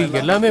மாதிரி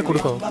எல்லாமே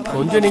கொடுக்கும்.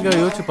 கொஞ்சம் நீங்க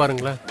யோசிச்சு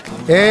பாருங்களேன்.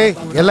 ஏய்,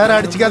 எல்லாரும்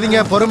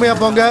அடிச்சுக்காதீங்க, பொறுமையா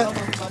போங்க.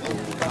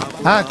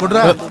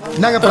 குடுறா,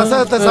 நாங்க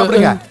பிரசாதத்தை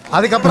சாப்பிடுங்க,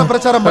 அதுக்கப்புறம்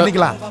பிரச்சாரம்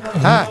பண்ணிக்கலாம்.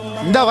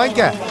 இந்த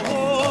வாங்கிக்க.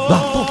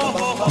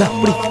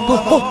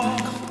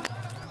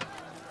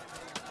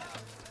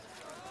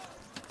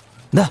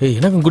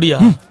 எனக்கும் குடியா?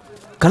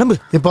 கிளம்பு.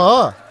 இப்போ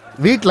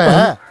வீட்டுல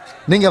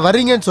நீங்க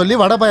வர்றீங்கன்னு சொல்லி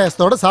வடை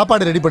பாயாசத்தோட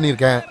சாப்பாடு ரெடி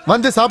பண்ணிருக்கேன்,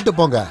 வந்து சாப்பிட்டு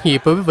போங்க.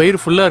 இப்பவே வயிறு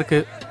ஃபுல்லா இருக்கு.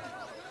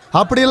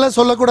 அப்படியெல்லாம்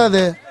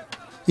சொல்லக்கூடாது.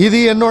 இது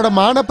என்னோட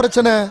மான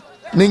பிரச்சனை.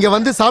 நீங்க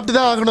வந்து சாப்பிட்டு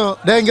தான் ஆகணும்.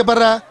 டேய், இங்க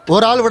பாரு,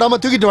 ஒரு ஆள் விடாம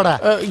தூக்கிட்டு வாடா.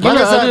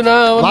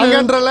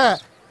 வாங்கன்றல.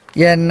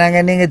 என்னங்க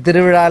நீங்க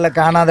திருவிழால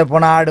காணாத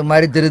போன ஆடு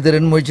மாதிரி திரு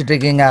திருன்னு முடிச்சிட்டு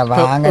இருக்கீங்க.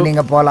 வாங்க,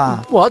 நீங்க போலாம்.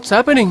 What's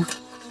happening?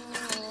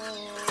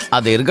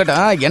 அது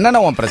இருக்கட்டும்,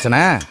 என்னென்ன உன் பிரச்சனை?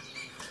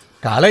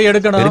 களை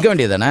எடுக்கணும். இருக்க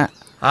வேண்டியதானே?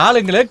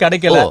 ஆளுங்களே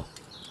கிடைக்கல.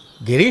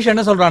 கிரீஷ்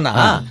என்ன சொல்றான்னா,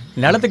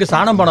 நிலத்துக்கு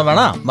சாணம் போட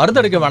வேணாம்,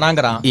 மருந்தடிக்க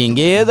வேணாங்கிறான்.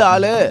 இங்கே ஏது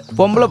ஆளு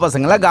பொம்பளை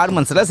பசங்களா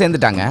கார்மெண்ட்ஸ்ல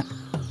சேர்ந்துட்டாங்க.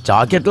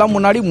 ஜாக்கெட்லாம்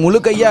முன்னாடி முழு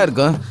கையா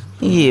இருக்கும்,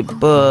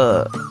 இப்போ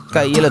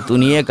கையில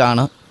துணியே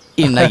காணும்.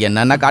 இன்னும்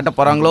என்னென்ன காட்ட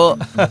போறாங்களோ.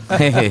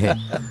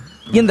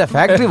 இந்த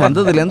ஃபேக்டரி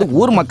வந்ததுல இருந்து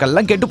ஊர்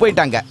மக்கள்லாம் கெட்டு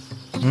போயிட்டாங்க.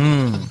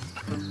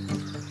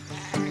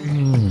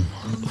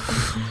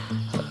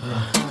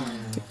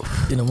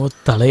 என்னமோ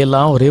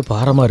தலையெல்லாம் ஒரே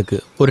பாரமா இருக்கு.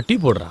 ஒரு டீ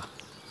போடுறா.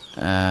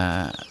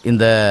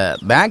 இந்த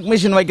பேங்க்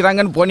மிஷின்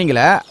வைக்கிறாங்கன்னு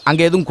போனீங்களே,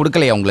 அங்க எதுவும்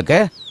கொடுக்கலையா உங்களுக்கு?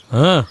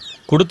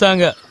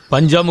 கொடுத்தாங்க.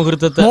 பஞ்சா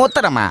முகூர்த்தத்தை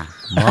மூத்தரமா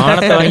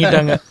மானத்தை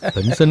வாங்கிட்டாங்க.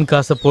 பென்ஷன்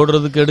காசை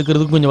போடுறதுக்கு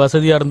எடுக்கிறதுக்கு கொஞ்சம்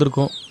வசதியா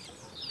இருந்திருக்கும்.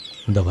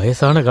 இந்த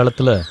வயசான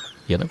காலத்துல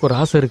எனக்கு ஒரு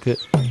ஆசை இருக்கு.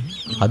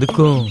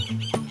 அதுக்கும்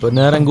இப்போ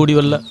நேரம் கூடி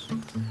வரல.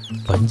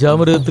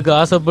 பஞ்சாமிரதத்துக்கு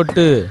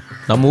ஆசைப்பட்டு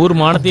நம்ம ஊர்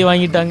மானத்தையே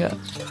வாங்கிட்டாங்க.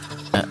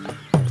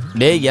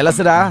 டேய்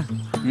எலசுடா,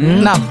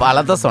 நான்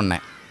பலத்தை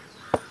சொன்னேன்.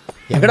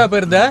 எங்கடா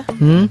போயிருந்த?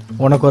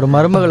 உனக்கு ஒரு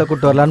மருமகளை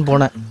கூட்டு வரலான்னு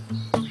போனேன்.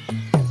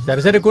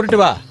 சரி சரி, கூட்டிட்டு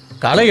வா.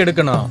 களை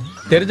எடுக்கணும்,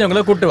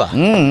 தெரிஞ்சவங்கள கூட்டு வா.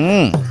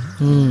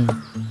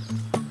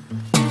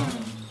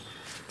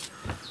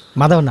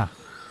 மாதவண்ணா,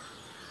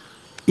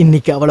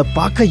 இன்னைக்கு அவளை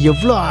பார்க்க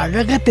எவ்வளோ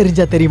அழகா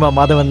தெரிஞ்சா தெரியுமா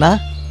மாதவண்ணா?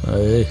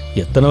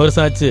 எத்தனை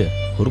வருஷம் ஆச்சு,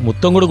 ஒரு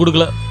முத்தம் கூட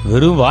கொடுக்கல,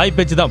 வெறும் வாய்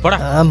பேச்சு தான். படா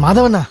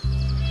மாதவண்ணா,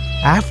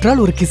 ஆஃப்டர்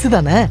ஆல் ஒரு கிஸ்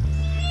தானே.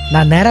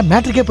 நான் நேரா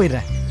மேட்ருக்கே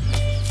போயிடுறேன்.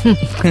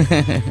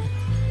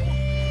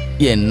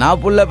 என்ன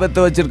புள்ள பெத்து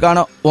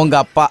வச்சிருக்கானோ உங்க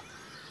அப்பா.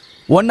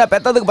 உன்னை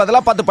பெத்ததுக்கு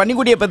பதிலாக 10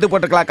 பன்னிக்குட்டியை பெத்து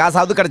போட்டுக்கலாம்,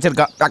 காசாவது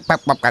கிடைச்சிருக்கான்.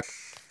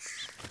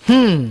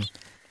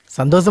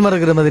 சந்தோஷமா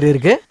இருக்கிற மாதிரி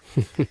இருக்கு.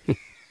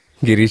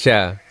 கிரீஷா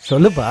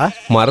சொல்லுப்பா.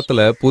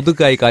 மரத்துல புது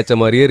காய் காய்ச்ச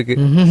மாதிரியே இருக்கு.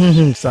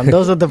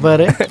 சந்தோஷத்தை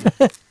பாரு.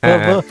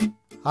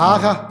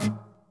 ஆஹா,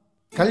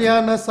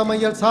 கல்யாண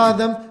சமையல்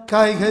சாதம்,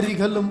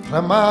 காய்கறிகளும்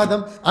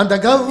பிரமாதம், அந்த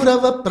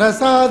கௌரவ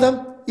பிரசாதம்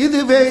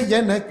இதுவே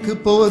எனக்கு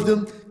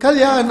போதும்.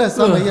 கல்யாண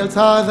சமையல்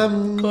சாதம்.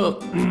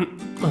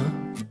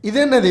 இது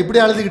என்னது இப்படி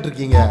அழுதுகிட்டு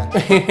இருக்கீங்க?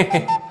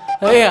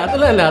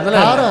 அதெல்லாம் இல்ல,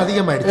 அதெல்லாம் காரம்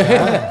அதிகமாயிடுச்சு.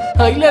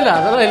 இல்ல இல்ல,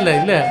 அதெல்லாம் இல்ல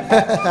இல்ல.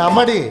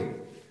 அம்மாடி,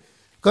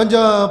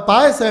 கொஞ்சம்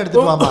பாயசம்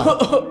எடுத்துட்டு வாமா.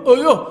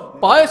 ஐயோ,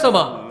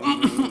 பாயசமா?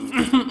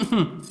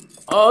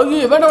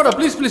 ஐயோ வேணாம்,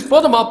 ப்ளீஸ் ப்ளீஸ்,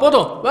 போதுமா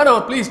போதும்,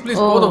 வேணாம் ப்ளீஸ்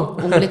ப்ளீஸ், போதும்.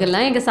 உங்களுக்கு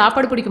எல்லாம் எங்க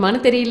சாப்பாடு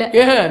பிடிக்குமான்னு தெரியல.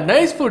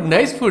 Nice food,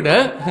 nice food.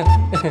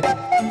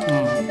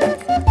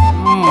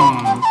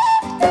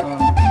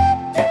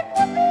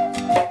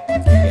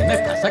 என்ன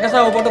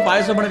கசகசாவை போட்டு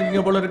பாயசம்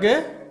பண்ணிருக்கீங்க போல இருக்கு.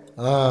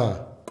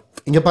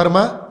 இங்க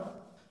பாருமா,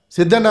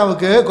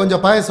 சித்தண்ணாவுக்கு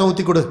கொஞ்சம் பாயசம்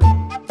ஊத்தி கொடு.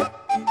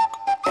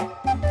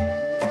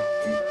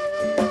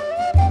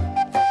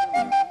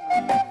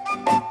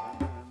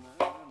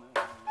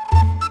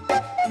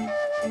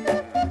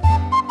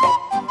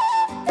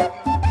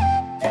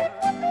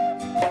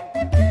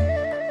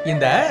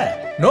 இந்த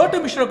நோட்டு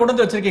மிஷினை கொண்டு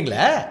வந்து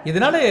வச்சிருக்கீங்களே,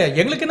 இதனால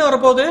எங்களுக்கு என்ன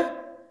வரப்போகுது?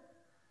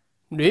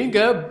 நீங்க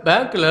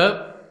பேங்க்ல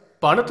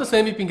பணத்தை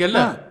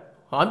சேமிப்பீங்கல்ல,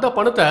 அந்த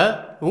பணத்தை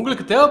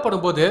உங்களுக்கு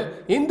தேவைப்படும் போது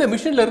இந்த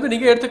மிஷின்ல இருந்து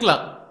நீங்க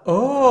எடுத்துக்கலாம். ஓ,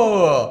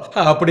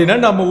 அப்படின்னா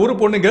நம்ம ஊரு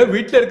பொண்ணுங்க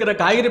வீட்டுல இருக்கிற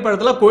காய்கறி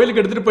பழத்தெல்லாம்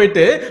கோயிலுக்கு எடுத்துட்டு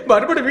போயிட்டு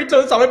மறுபடியும் வீட்டுல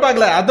வந்து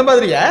சமைப்பாங்களே, அந்த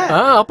மாதிரியா?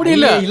 அப்படி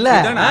இல்ல இல்ல,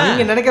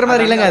 நீங்க நினைக்கிற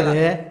மாதிரி இல்லங்க. அது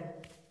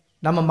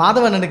நம்ம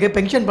மாதவண்ணனுக்கு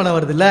பென்ஷன் பணம்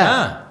வருது இல்ல,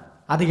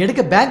 அதை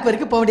எடுக்க பேங்க்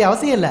வரைக்கும் போக வேண்டிய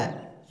அவசியம் இல்ல,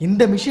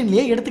 இந்த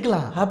மிஷின்லயே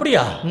எடுத்துக்கலாம்.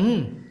 அப்படியா?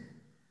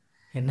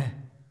 என்ன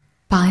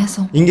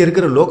பாயசம்? இங்க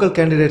இருக்கிற லோக்கல்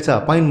கேண்டிடேட்ஸை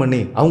அப்பாயிண்ட்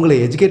பண்ணி அவங்களை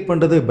எஜுகேட்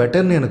பண்றது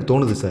பெட்டர்னு எனக்கு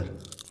தோணுது சார்.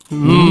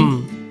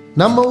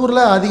 நம்ம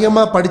ஊர்ல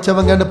அதிகமா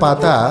படிச்சவங்கன்னு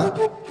பார்த்தா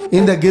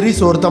இந்த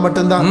கிரீஷ் ஒருத்த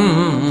மட்டும்தான்.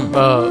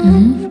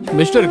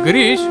 Mister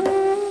Girish,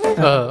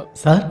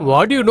 sir,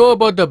 what to you know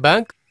about the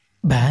bank?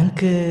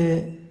 Bank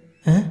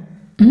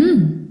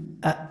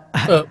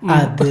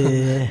அது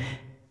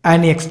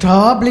an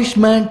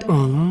establishment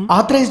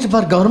authorized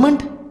for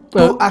government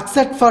to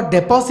accept for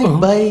deposit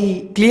by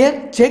clear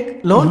check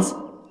loans,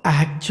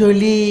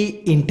 actually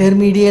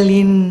intermediate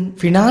in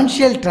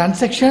financial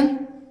transaction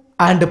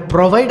and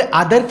provide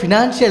other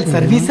financial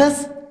services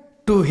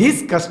to his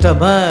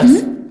customers.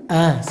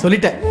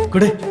 சொல்லிட்டேன்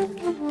குடு.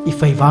 If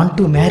I want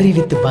to marry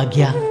with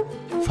Bhagya,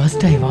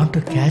 first I want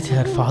to catch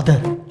her father.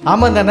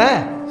 ஆமா தானே?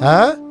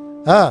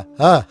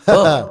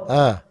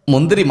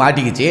 முந்திரி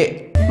மாட்டிக்கிச்சு.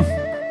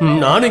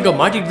 நானும் இங்க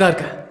மாட்டிட்டு தான்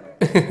இருக்கேன்.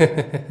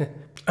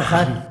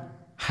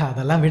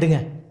 அதெல்லாம் விடுங்க.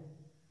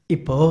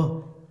 இப்போ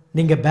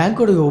நீங்க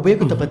பேங்கோட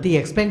உபயோகத்தை பத்தி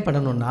எக்ஸ்பிளைன்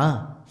பண்ணணும்னா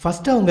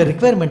ஃபர்ஸ்ட் அவங்க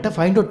ரிக்வயர்மெண்ட்டை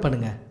ஃபைண்ட் அவுட்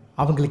பண்ணுங்க.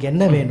 அவங்களுக்கு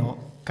என்ன வேணும்,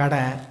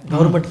 கடன்,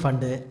 கவர்மெண்ட்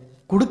ஃபண்டு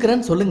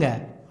கொடுக்குறேன்னு சொல்லுங்க.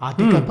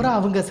 அதுக்கப்புறம்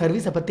அவங்க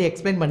சர்வீஸை பத்தி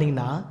எக்ஸ்பிளைன்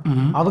பண்ணீங்கன்னா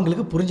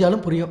அவங்களுக்கு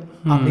புரிஞ்சாலும் புரியும்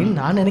அப்படின்னு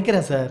நான்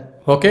நினைக்கிறேன் சார்.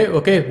 ஓகே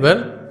ஓகே,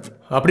 வெல்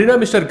அப்படின்னா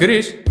மிஸ்டர்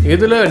கிரீஷ்,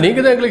 இதுல நீங்க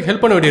தான் எங்களுக்கு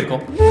ஹெல்ப் பண்ண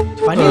வேண்டியிருக்கும்.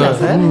 பண்ணிடலாம்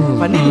சார்,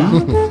 பண்ணிடலாம்.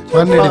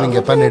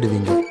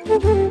 பண்ணிடுவீங்க.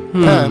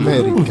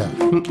 America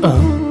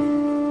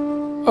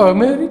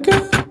America.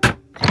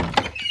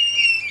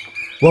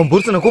 உன்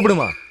புருஷனை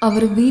கூப்பிடுமா?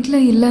 அவர் வீட்ல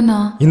இல்லனா.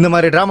 இந்த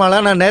மாதிரி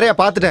டிராமாலாம் நான் நிறைய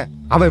பார்த்துட்டேன்.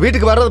 அவன்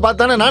வீட்டுக்கு வர்றதை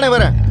பார்த்தானே நானே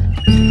வரேன்.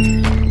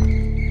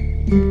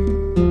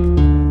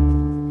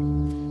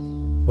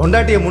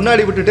 பொண்டாட்டியை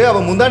முன்னாடி விட்டுட்டு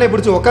அவன் முந்தானே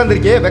பிடிச்சி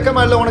உக்காந்துருக்கே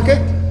வெக்கமா இல்லை உனக்கு?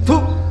 தூ,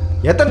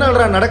 எத்தனை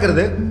நாள்ரா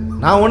நடக்கிறது?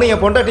 நான் ஒன்னும்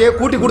என் பொண்டாட்டியை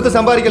கூட்டி கொடுத்து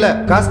சம்பாதிக்கல,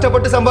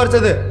 கஷ்டப்பட்டு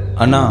சம்பாரிச்சது.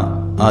 அண்ணா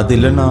அது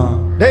இல்லைண்ணா.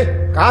 டேய்,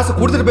 காசு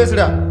கொடுத்துட்டு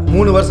பேசுடா.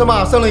 3 வருஷமா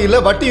அசலும் இல்ல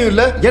வட்டியும்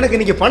இல்ல, எனக்கு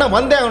இன்னைக்கு பணம்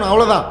வந்தே ஆகணும்,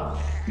 அவ்வளவுதான்.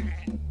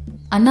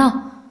 அண்ணா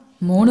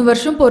 3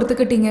 வருஷம்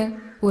பொறுத்துக்கிட்டீங்க,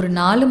 ஒரு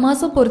 4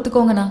 மாசம்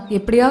பொறுத்துக்கோங்கண்ணா,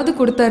 எப்படியாவது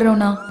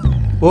கொடுத்துட்றோண்ணா.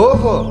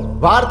 ஓஹோ,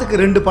 வாரத்துக்கு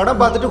 2 படம்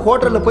பார்த்துட்டு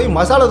ஹோட்டல்ல போய்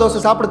மசாலா தோசை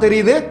சாப்பிட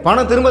தெரியுது,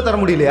 பணம் திரும்ப தர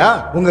முடியலையா?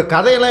 உங்க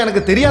கதையெல்லாம்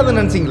எனக்கு தெரியாதுன்னு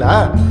நினைச்சீங்களா?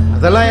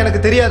 அதெல்லாம் எனக்கு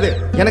தெரியாது.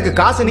 எனக்கு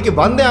காசு இன்னைக்கு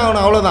வந்தே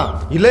ஆகணும், அவ்வளவுதான்.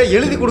 இல்ல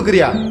எழுதி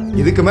கொடுக்குறியா?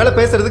 இதுக்கு மேல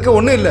பேசுறதுக்கு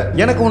ஒண்ணும் இல்ல.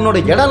 எனக்கு உன்னோட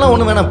இடம்லாம்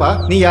ஒண்ணு வேணாம்ப்பா.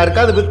 நீ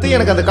யாருக்காவது வித்து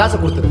எனக்கு அந்த காசை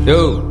கொடுத்துரு. யோ,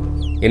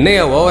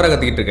 என்னையா ஓவரா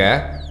கத்திக்கிட்டு இருக்க?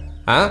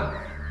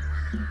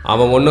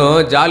 அவன் ஒன்றும்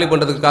ஜாலி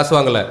பண்றதுக்கு காசு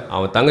வாங்கல,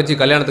 அவன் தங்கச்சி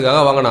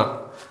கல்யாணத்துக்காக வாங்கினான்.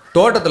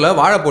 தோட்டத்தில்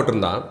வாழை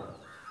போட்டிருந்தான்,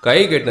 கை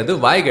கட்டினது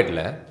வாய்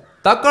கட்டல,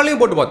 தக்காளியும்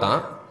போட்டு பார்த்தான்,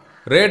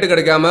 ரேட்டு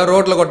கிடைக்காம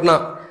ரோட்டில்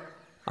கொட்டினான்.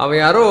 அவன்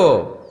யாரோ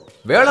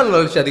வேளாண்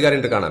வளர்ச்சி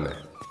அதிகாரின்னு இருக்கானாமே,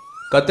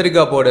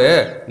 கத்திரிக்காய் போடு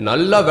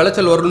நல்லா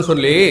விளைச்சல் வரும்னு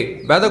சொல்லி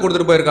விதை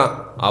கொடுத்துட்டு போயிருக்கான்.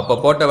 அப்போ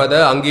போட்ட விதை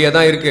அங்கேயே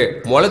தான் இருக்கு,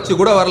 முளைச்சி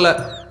கூட வரல.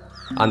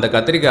 அந்த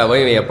கத்திரிக்காவை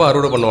இவன் எப்போ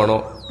அறுவடை பண்ணுவானோ?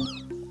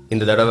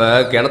 இந்த தடவை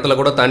கிணத்துல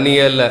கூட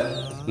தண்ணியே இல்லை,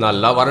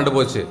 நல்லா வறண்டு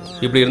போச்சு.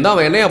 இப்படி இருந்தா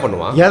அவன் என்னையா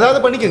பண்ணுவான்? ஏதாவது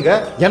பண்ணிக்கங்க,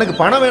 எனக்கு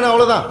பணம் வேணும்,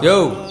 அவ்வளவுதான். யோ,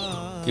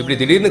 இப்படி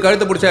திடீர்னு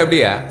கழுத்தை பிடிச்சா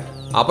எப்படியா?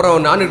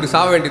 அப்புறம் நானுக்கு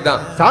சாக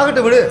வேண்டியதுதான்.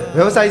 சாகட்டு விடு,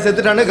 விவசாயி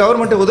செத்துட்டானு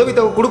கவர்மெண்ட் உதவி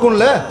தொகை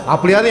கொடுக்கும்ல,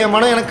 அப்படியாவது என்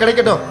மனம் எனக்கு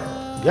கிடைக்கட்டும்.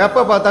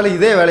 எப்ப பார்த்தாலும்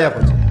இதே வேலையா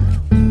போச்சு.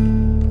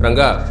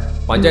 ரங்கா,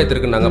 பஞ்சாயத்து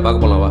இருக்குன்னு நாங்க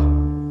பார்க்க போலாம், வா.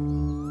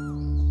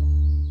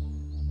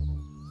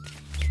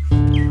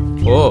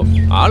 ஓ,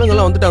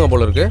 ஆளுங்கெல்லாம் வந்துட்டாங்க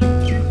போல இருக்கு.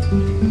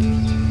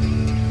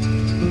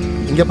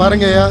 இங்க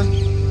பாருங்கய்யா,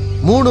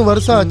 3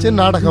 வருஷம் ஆச்சு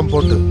நாடகம்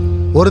போட்டு.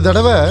 ஒரு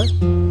தடவை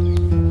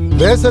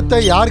வேஷத்தை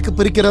யாருக்கு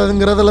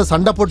பிரிக்கிறதுங்கிறதுல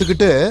சண்டை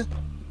போட்டுக்கிட்டு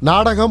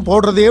நாடகம்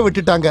போடுறதையே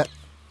விட்டுட்டாங்க.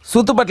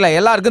 சுத்துப்பட்டில்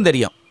எல்லாருக்கும்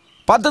தெரியும்,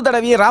 10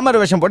 தடவையே ராமர்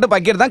வேஷம் போட்டு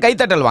பக்கீர் தான்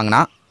கைத்தட்டல்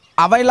வாங்கினா.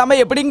 அவன் இல்லாம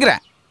எப்படிங்கிற?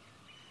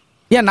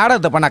 ஏன்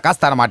நாடகத்தை பண்ண காசு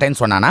தர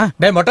மாட்டேன்னு சொன்னானா?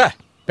 டேய் மொட்டை,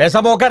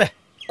 பேசாம உட்காரு.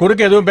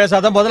 குறுக்கு எதுவும்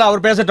பேசாத, முதல்ல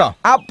அவர் பேசட்டும்.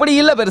 அப்படி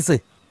இல்ல பெருசு,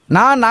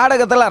 நான்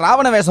நாடகத்துல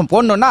ராவண வேஷம்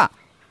போடணும்னா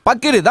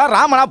பக்கீர் தான்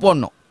ராமனா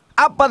போடணும்,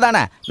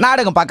 அப்பதானே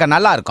நாடகம் பார்க்க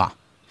நல்லா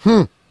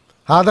இருக்கும்.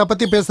 அதை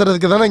பத்தி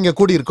பேசுறதுக்கு தானே இங்க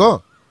கூடி இருக்கோம்.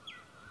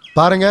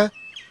 பாருங்க,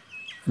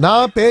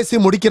 நான் பேசி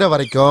முடிக்கிற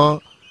வரைக்கும்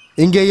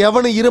இங்க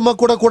எவனும் இரும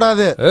கூட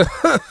கூடாது.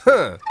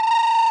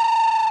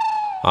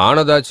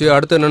 ஆனதாச்சு,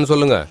 அடுத்து என்னன்னு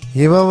சொல்லுங்க.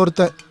 இவன்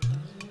ஒருத்தன்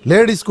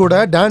லேடிஸ் கூட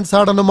டான்ஸ்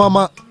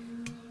ஆடணுமாமா,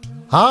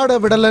 ஆட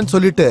விடலன்னு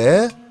சொல்லிட்டு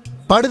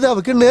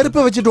படுதாவுக்கு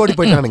நெருப்பை வச்சுட்டு ஓடி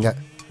போயிட்டானுங்க.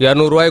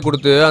 200 ரூபாய்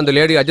கொடுத்து அந்த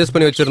லேடி அட்ஜஸ்ட்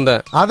பண்ணி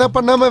வச்சிருந்தேன். அதை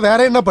பண்ணாம வேற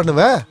என்ன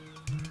பண்ணுவ?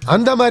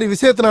 அந்த மாதிரி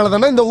விஷயத்தினால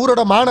தானே இந்த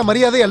ஊரோட மான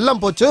மரியாதை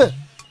எல்லாம் போச்சு.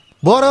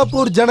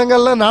 போராப்பூர்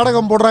ஜனங்கள்லாம்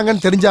நாடகம்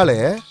போடுறாங்கன்னு தெரிஞ்சாலே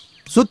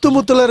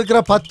சுத்துமுத்துல இருக்கிற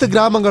 10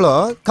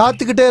 கிராமங்களும்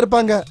காத்துக்கிட்டே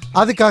இருப்பாங்க.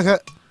 அதுக்காக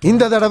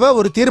இந்த தடவை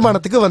ஒரு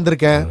தீர்மானத்துக்கு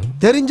வந்திருக்கேன்.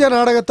 தெரிஞ்ச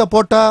நாடகத்தை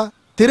போட்டா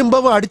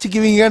திரும்பவும்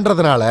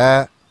அடிச்சுக்குவீங்கன்றதுனால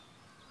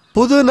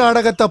புது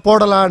நாடகத்தை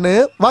போடலான்னு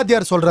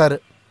வாத்தியார் சொல்றாரு.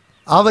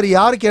 அவர்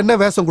யாருக்கு என்ன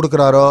வேஷம்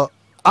கொடுக்குறாரோ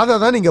அதை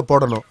தான் நீங்க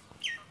போடணும்.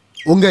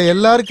 உங்க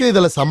எல்லாருக்கும்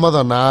இதுல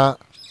சம்மதம்னா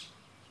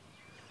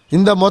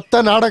இந்த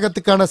மொத்த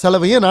நாடகத்துக்கான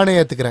செலவையும் நானே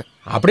ஏத்துக்கிறேன்.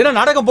 அப்படின்னா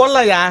நாடகம்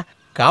போடலாம்யா,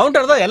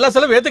 கவுண்டர் தான் எல்லா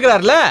செலவும்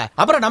ஏத்துக்கிறாருல,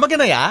 அப்புறம் நமக்கு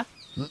என்னையா?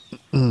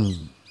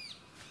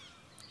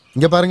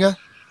 இங்க பாருங்க,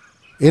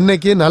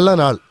 இன்னைக்கு நல்ல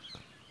நாள்.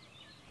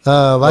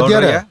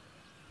 வாத்தியார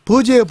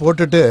பூஜையை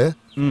போட்டுட்டு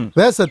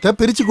வேஷத்தை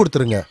பிரிச்சு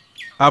கொடுத்துருங்க.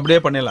 அப்படியே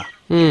பண்ணிடலாம்.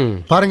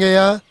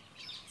 பாருங்கய்யா,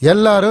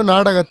 எல்லாரும்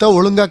நாடகத்தை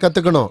ஒழுங்கா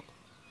கத்துக்கணும்.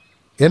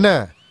 என்ன?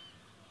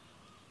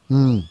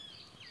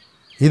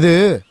 இது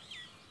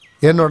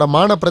என்னோட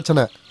மான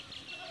பிரச்சனை.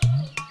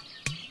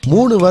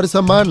 3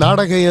 வருஷமா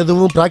நாடகம்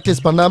எதுவும்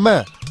பிராக்டிஸ் பண்ணாம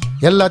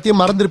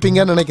எல்லாத்தையும்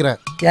மறந்துருப்பீங்கன்னு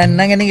நினைக்கிறேன்.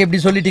 என்னங்க நீங்க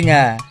எப்படி சொல்லிட்டீங்க?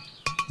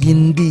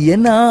 இந்திய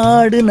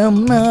நாடு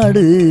நம்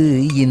நாடு,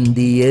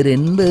 இந்தியர்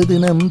என்பது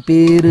நம்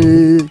பேரு,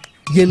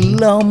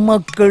 எல்லா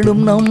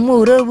மக்களும் நம்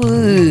உறவு,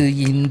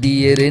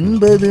 இந்தியர்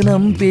என்பது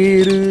நம்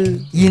பேரு,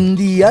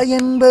 இந்தியா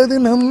என்பது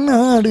நம்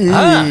நாடு,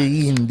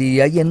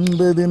 இந்தியா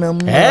என்பது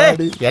நம்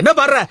நாடு. என்ன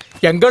பாடுற?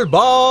 எங்கள்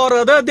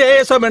பாரத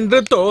தேசம்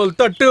என்று தோல்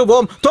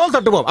தட்டுவோம், தோல்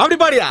தட்டுவோம், அப்படி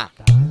பாடியா?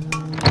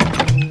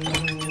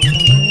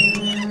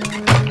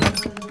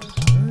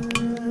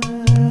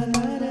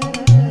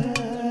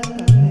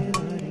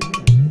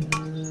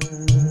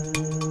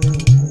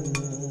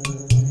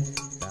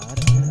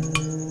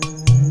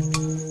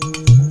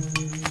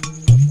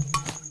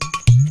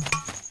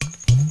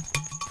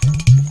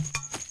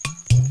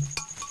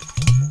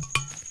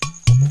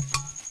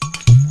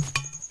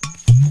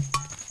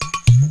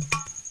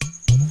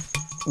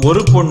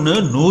 ஒரு பொண்ணு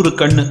 100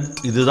 கண்ணு,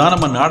 இதுதான்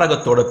நம்ம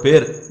நாடகத்தோட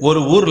பேர். ஒரு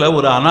ஊர்ல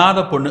ஒரு அனாத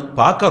பொண்ணு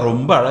பார்க்க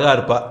ரொம்ப அழகா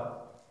இருப்பா.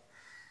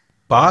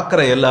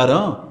 பார்க்குற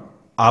எல்லாரும்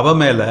அவ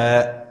மேல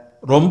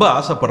ரொம்ப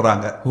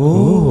ஆசைப்படுறாங்க.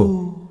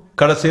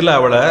 கடைசியில்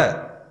அவளை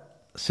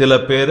சில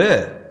பேரு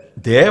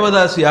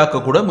தேவதாசி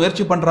ஆக்க கூட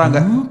முயற்சி பண்றாங்க.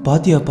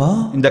 பாத்தியாப்பா?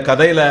 இந்த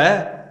கதையில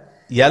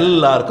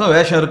எல்லாருக்கும்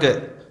வேஷம் இருக்கு.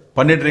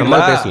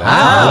 பண்ணிடுறீங்களா?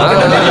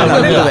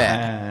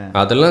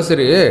 அதெல்லாம்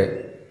சரி,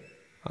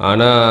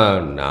 ஆனா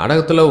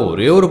நாடகத்துல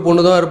ஒரே ஒரு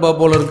பொண்ணு தான் இருப்பா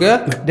போல இருக்கு.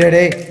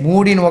 டேய்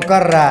மூடின்னு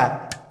உட்கார்றா.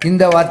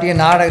 இந்த வார்த்தையை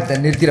நாடகத்தை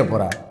நிறுத்திட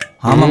போறா.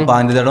 ஆமாப்பா,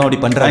 இந்த தடவை அப்படி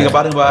பண்றாங்க.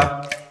 பாருங்கப்பா,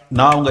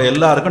 நான் உங்க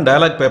எல்லாருக்கும்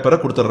டயலாக் பேப்பரை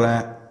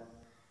கொடுத்துட்றேன்.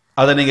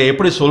 அதை நீங்க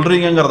எப்படி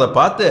சொல்றீங்கிறத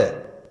பார்த்து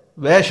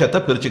வேஷத்தை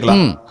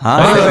பிரிச்சுக்கலாம்.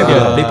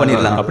 அப்படியே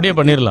பண்ணிடலாம். அப்படியே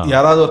பண்ணிடலாம்.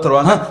 யாராவது ஒருத்தர்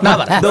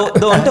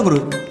வாங்க. குரு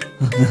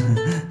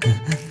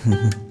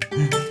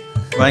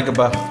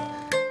வாங்கிக்கப்பா.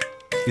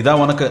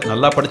 இதான் உனக்கு,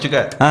 நல்லா படிச்சுக்க.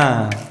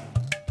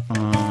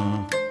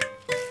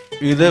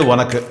 இது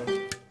உனக்கு.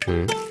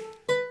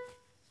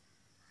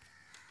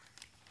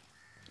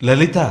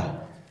 லலிதா,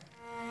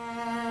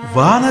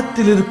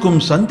 வானத்தில் இருக்கும்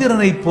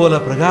சந்திரனைப் போல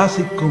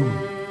பிரகாசிக்கும்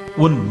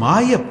உன்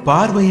மாய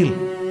பார்வையில்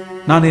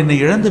நான் என்னை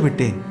இழந்து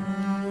விட்டேன்.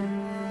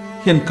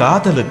 என்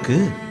காதலுக்கு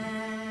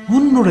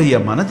உன்னுடைய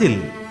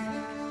மனதில்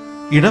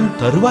இடம்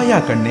தருவாயா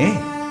கண்ணே?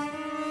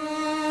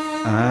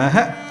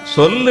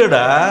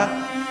 சொல்லுடா.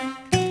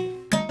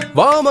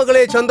 வா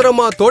மகளே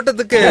சந்திரம்மா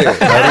தோட்டத்துக்கு.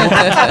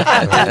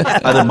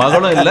 அது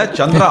மகளும் இல்ல,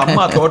 சந்திர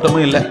அம்மா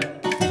தோட்டமும் இல்ல.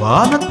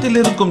 வானத்தில்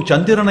இருக்கும்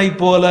சந்திரனை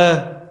போல.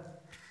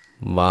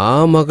 வா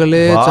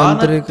மகளே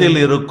வானத்தில்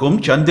இருக்கும்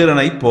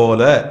சந்திரனை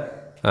போல.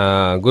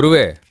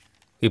 குருவே,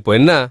 இப்போ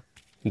என்ன,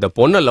 இந்த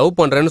பொண்ணை லவ்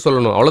பண்றேன்னு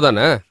சொல்லணும்,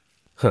 அவ்வளவுதானே?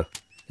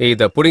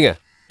 இத புடிங்க,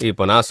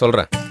 இப்போ நான்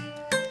சொல்றேன்.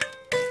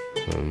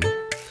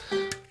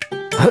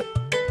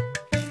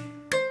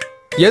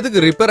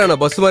 எதுக்கு ரிப்பேர் ஆன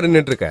பஸ் மாதிரி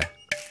நின்று இருக்க?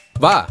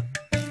 வா,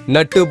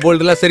 நட்டு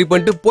போல்டெல்லாம் சரி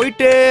பண்ணிட்டு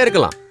போயிட்டே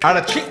இருக்கலாம்.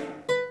 அடச்சி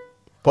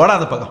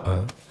போடாத பக்கம்.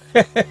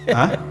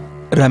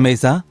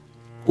 ரமேஷா,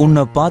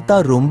 உன்னை பார்த்தா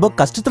ரொம்ப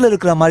கஷ்டத்துல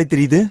இருக்கிற மாதிரி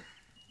தெரியுது.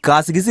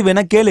 காசு கீசு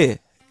வேணா கேளு,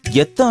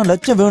 எத்தனை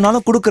லட்சம்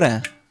வேணாலும் கொடுக்குறேன்.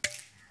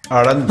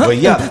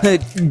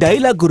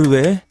 டைலாக்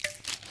குருவே.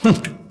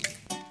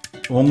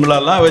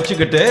 உங்களெல்லாம்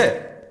வச்சுக்கிட்டு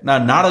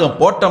நான் நாடகம்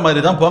போட்ட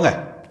மாதிரி தான். போங்க,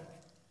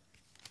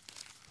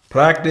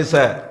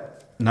 பிராக்டிஸ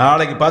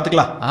நாளைக்கு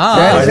பாத்துக்கலாம்.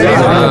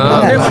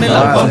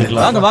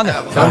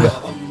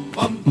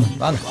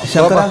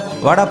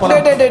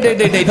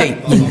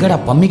 எங்கடா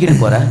பம்மிக்கிட்டு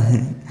போற?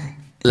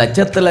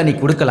 லட்சத்துல நீ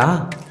கொடுக்கலாம்,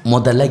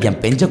 முதல்ல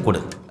என் பெஞ்ச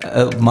கொடு.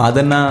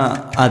 மாதன்னா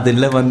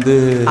அதுல வந்து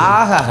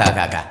ஆஹா,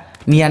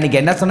 நீ அன்னைக்கு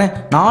என்ன சொன்ன?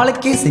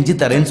 நாளைக்கே செஞ்சு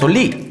தரேன்னு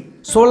சொல்லி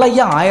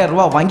சொல்லையா 1000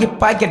 ரூபாய் வாங்கி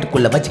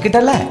பாக்கெட்டுக்குள்ள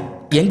வச்சுக்கிட்டல.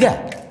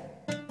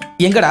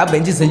 எங்கடா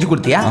பெஞ்சு செஞ்சு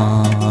கொடுத்தியா?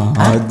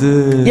 அது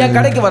என்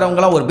கடைக்கு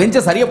வரவங்களாம் ஒரு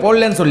பெஞ்சை சரியா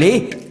போடலன்னு சொல்லி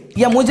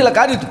என் மூஞ்சில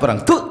காரி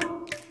துப்புறாங்க.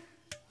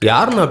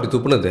 யாருன்னு அப்படி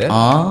துப்புனது?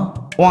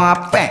 உன்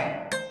அப்பன்.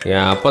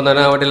 என் அப்பன்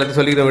தானே அவன் எல்லாத்தையும்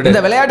சொல்லிக்கிற விட.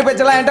 இந்த விளையாட்டு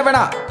பேச்செல்லாம் என்கிட்ட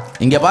வேணாம்.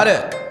 இங்க பாரு,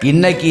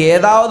 இன்னைக்கு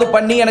ஏதாவது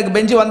பண்ணி எனக்கு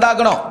பெஞ்சு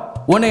வந்தாக்கணும்.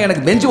 ஒண்ணு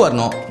எனக்கு பெஞ்சு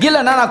வரணும்,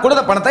 இல்லைன்னா நான்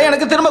கொடுத்த பணத்தை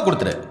எனக்கு திரும்ப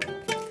கொடுத்துரு.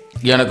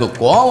 எனக்கு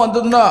கோவம்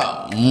வந்ததுன்னா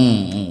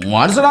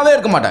மனுஷனாவே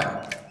இருக்க மாட்டேன்.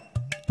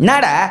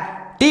 என்னடா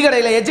டீ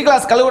கடையில எச்சு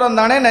கிளாஸ் கழுவுறம்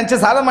தானே நினைச்சு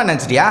சாதமா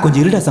நினைச்சிட்டியா?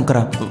 கொஞ்சம் இருடா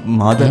சங்கரா.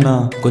 மாதண்ணா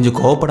கொஞ்சம்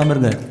கோவப்படாம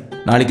இருங்க.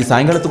 நாளைக்கு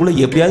சாயங்காலத்துக்குள்ள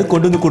எப்படியாவது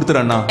கொண்டு வந்து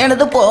கொடுத்துறண்ணா.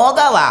 எனது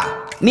போகாவா?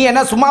 நீ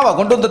என்ன சும்மாவா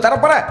கொண்டு வந்து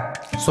தரப்போற?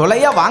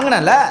 சொல்லையா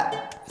வாங்கினல.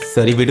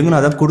 சரி விடுங்க,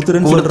 நான் தான்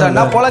கொடுத்துறேன்னு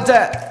சொல்றேன். பொழைச்ச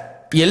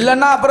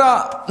இல்லைன்னா அப்புறம்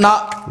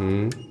நான்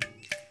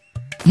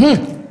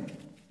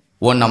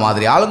உன்ன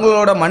மாதிரி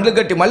ஆளுங்களோட மல்லு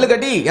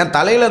கட்டி என்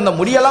தலையில இருந்த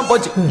முடியெல்லாம்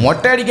போச்சு.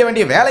 மொட்டை அடிக்க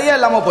வேண்டிய வேலையே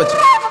இல்லாம போச்சு.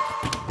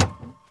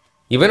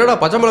 இவனோட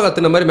பச்சை மிளகா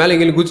தின்ன மாதிரி மேலே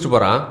எங்கேயும் குதிச்சுட்டு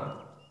போறான்.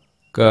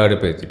 காடு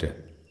பேத்திட்டு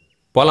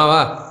போலாம்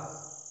வா.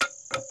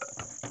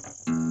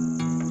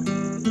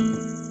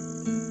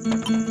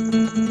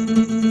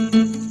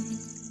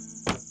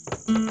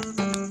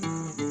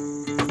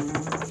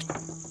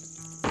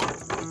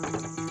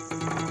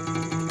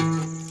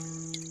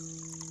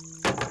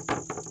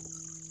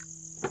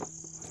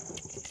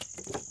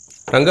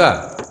 ரங்கா,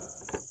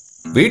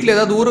 வீட்டில்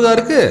ஏதாவது ஊருகா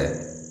இருக்கு?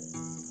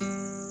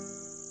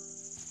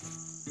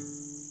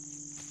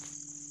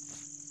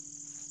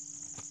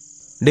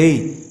 டேய்,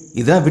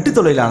 இதான் விட்டு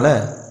தொலைலாம்ல.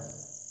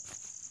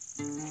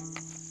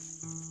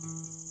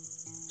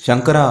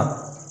 சங்கரா,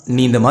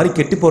 நீ இந்த மாதிரி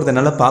கெட்டு போறத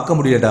என்னால பார்க்க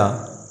முடியலடா.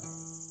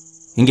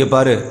 இங்க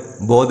பாரு,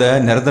 போதை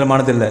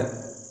நிரந்தரமானது இல்லை.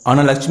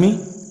 ஆனா லட்சுமி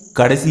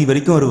கடைசி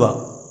வரைக்கும் வருவா.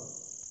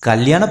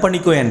 கல்யாணம்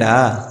பண்ணிக்கோ. ஏண்டா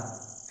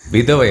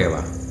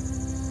விதவையவா?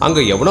 அங்க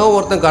எவனோ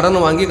ஒருத்தன் கடனை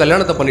வாங்கி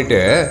கல்யாணத்தை பண்ணிட்டு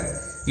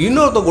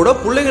இன்னொருத்த கூட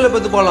பிள்ளைங்களை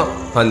பத்து போலாம்.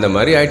 அந்த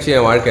மாதிரி ஆயிடுச்சு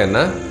என் வாழ்க்கை.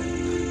 என்ன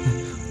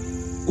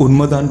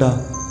உண்மைதான்டா.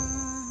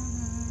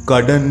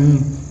 கடன்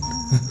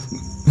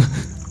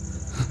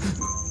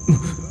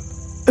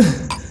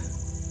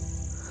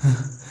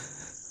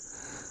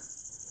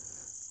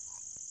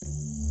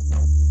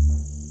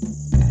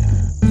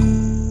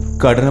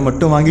கடனை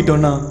மட்டும்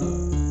வாங்கிட்டோன்னா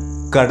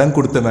கடன்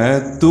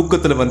கொடுத்தவன்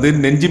தூக்கத்துல வந்து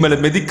நெஞ்சி மேல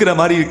மிதிக்கிற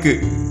மாதிரி இருக்கு.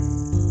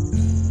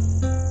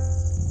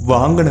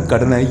 வாங்கின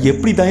கடனை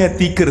எப்படி தான்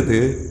தீக்கிறது?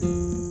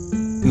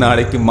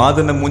 நாளைக்கு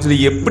மாதன மூஞ்சில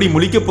எப்படி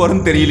முழிக்க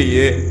போறேன்னு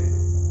தெரியலையே.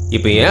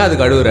 இப்ப ஏன்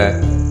அதுக்கு அழுகுற?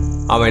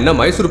 அவன் என்ன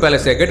மைசூர்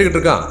பேலஸ கேட்டுக்கிட்டு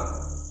இருக்கான்?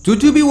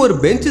 ஜுஜுபி ஒரு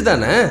பெஞ்சு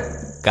தானே,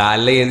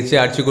 காலைல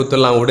எழுந்துச்சு அடிச்சு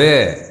குத்துடலாம். விடு,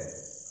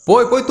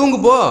 போய் போய் தூங்கு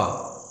போ.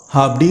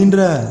 அப்படின்ற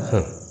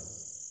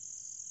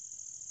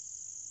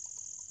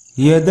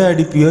எதை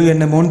அடிப்பியோ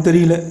என்னமோன்னு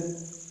தெரியல.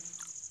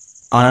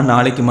 ஆனா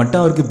நாளைக்கு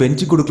மட்டும் அவருக்கு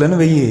பெஞ்சு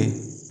கொடுக்கலன்னு வையே,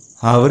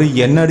 அவரு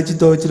என்ன அடிச்சு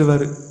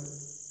துவைச்சிருவாரு.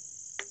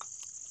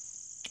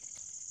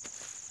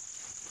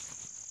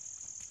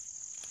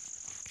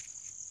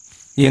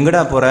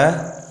 எங்கடா போற?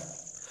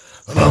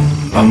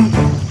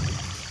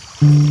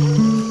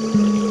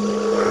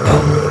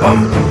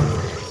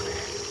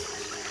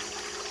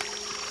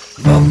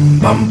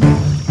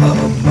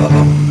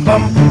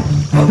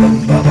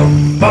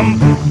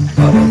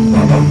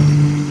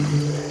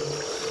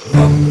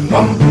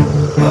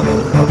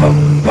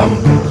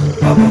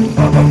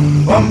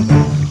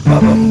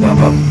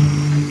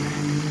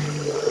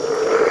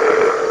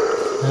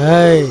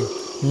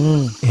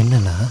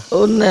 என்னண்ணா?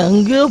 உன்னை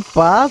அங்கேயோ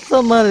பார்த்த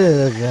மாதிரி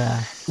இருக்கா?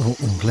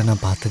 உங்களை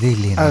நான் பார்த்ததே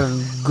இல்லையா?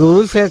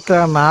 குருசேத்திர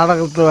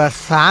நாடகத்துல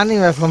சாணி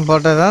வேஷம்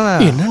போட்டதானே?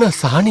 என்னடா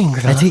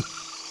சாணிங்கிற?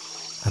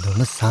 அது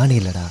ஒன்றும் சாணி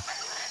இல்லடா,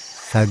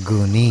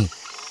 சகுனி.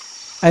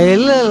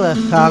 இல்ல இல்ல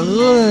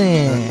சகுனி.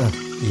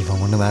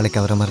 இவன் ஒன்றும்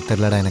வேலைக்கு வர மாதிரி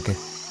தெரியலடா எனக்கு.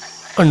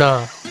 அண்ணா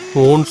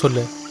ஓன்னு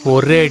சொல்லு,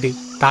 ஒரே அடி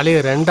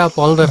தலையை ரெண்டா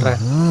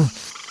பொழந்துடுறேன்.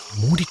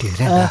 மூடிட்டு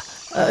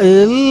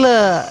இல்ல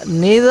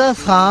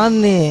நீதான்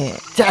சாணி.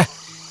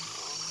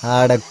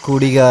 ஆட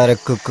குடிகார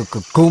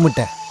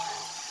கூமுட்ட.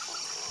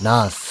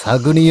 நான்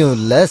சகுனியும்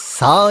இல்ல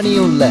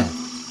சாணியும் இல்ல,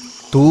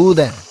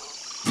 தூதன்.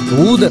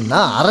 தூதன்னா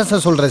அரச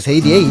சொல்ற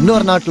செய்தியை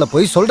இன்னொரு நாட்டுல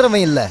போய்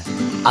சொல்றவன் இல்ல,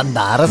 அந்த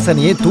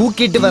அரசனையே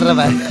தூக்கிட்டு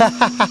வர்றவன்.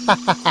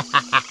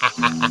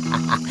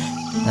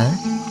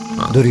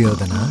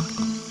 துரியோதனா,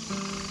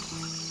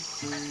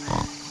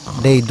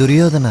 டேய்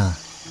துரியோதனா,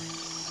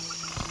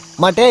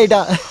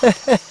 மாட்டேடா.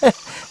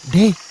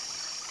 டேய்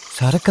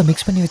சரக்க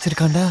மிக்ஸ் பண்ணி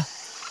வச்சிருக்காண்டா.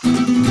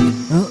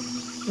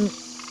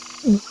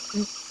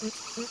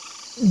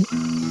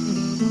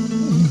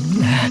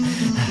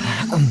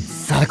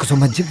 சரக்கு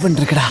சும்மா ஜிப்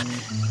இருக்குடா.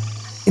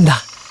 இந்தா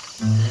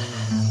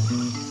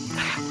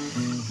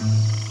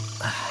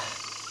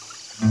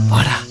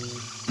வாடா.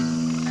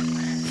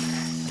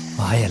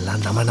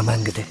 வாயெல்லாம்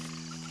நமங்குது.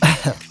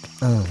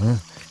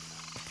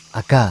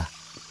 அக்கா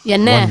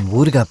என்ன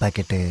ஊறுகாய்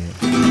பாக்கெட்டு?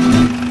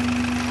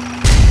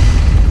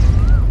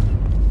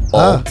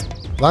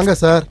 வாங்க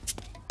சார்.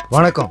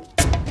 வணக்கம்.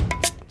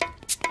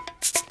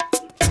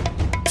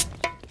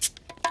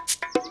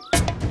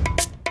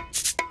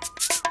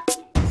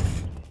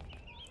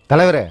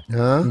 தலைவரே,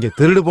 இங்க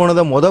திருடு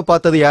போனதை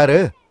பார்த்தது யாரு?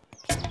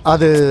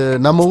 அது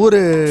நம்ம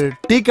ஊரு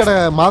டீ கடை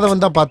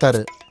மாதவன் தான்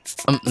பார்த்தாரு.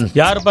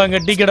 யாருப்பா இங்க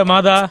டீ கடை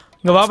மாதா?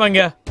 இங்க வாப்பாங்க.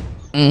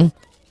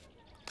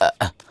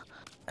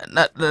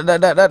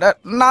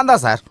 நான்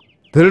தான் சார்.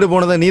 திருடு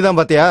போனதை நீ தான்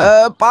பாத்தியா?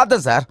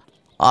 பார்த்தேன் சார்.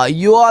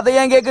 ஐயோ அதை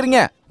ஏன்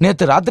கேக்குறீங்க?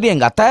 நேத்து ராத்திரி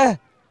எங்க அத்தை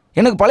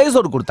எனக்கு பழைய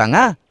சோறு கொடுத்தாங்க.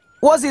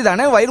 ஓசி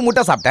தானே, வயிறு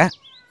முட்டை சாப்பிட்டேன்.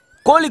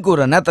 கோழி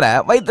கூற நேரத்துல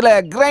வயிற்றுல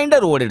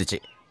கிரைண்டர் ஓடிடுச்சு.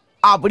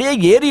 அப்படியே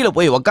ஏரியில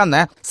போய்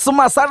உக்காந்தேன்.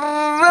 சும்மா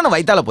சர்றன்னு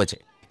வயித்தால போச்சு.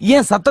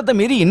 ஏன் சத்தத்தை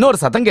மீறி இன்னொரு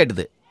சத்தம்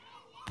கேட்டுது.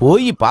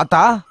 போய்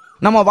பார்த்தா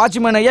நம்ம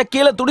வாட்ச்மேன் ஐயா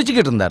கீழே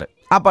துடிச்சுக்கிட்டு இருந்தாரு.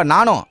 அப்ப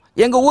நானும்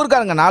எங்க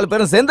ஊருக்காரங்க 4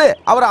 பேரும் சேர்ந்து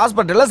அவரை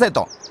ஹாஸ்பிட்டல்ல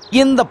சேர்த்தோம்.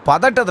 இந்த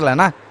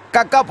பதட்டத்துலனா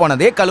கக்கா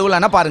போனதே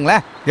கழுவலன்னா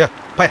பாருங்களேன்.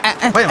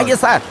 ஐயா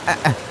சார்.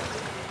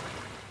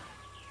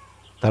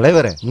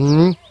 தலைவரே,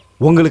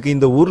 உங்களுக்கு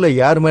இந்த ஊர்ல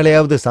யார்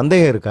மேலேயாவது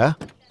சந்தேகம் இருக்கா?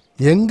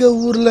 எங்க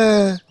ஊர்ல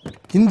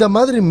இந்த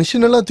மாதிரி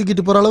மிஷின் எல்லாம்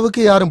தூக்கிட்டு போற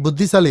அளவுக்கு யாரும்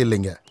புத்திசாலி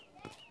இல்லைங்க.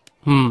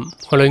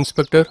 ஹலோ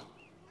இன்ஸ்பெக்டர்,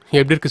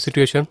 எப்படி இருக்கு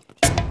சிச்சுவேஷன்?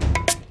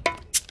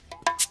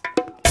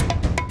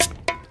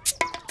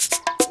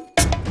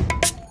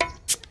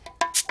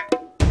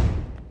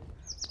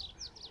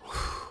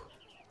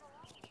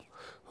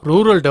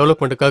 ரூரல்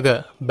டெவலப்மெண்ட்டுக்காக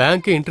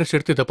பேங்க்கே இன்ட்ரெஸ்ட்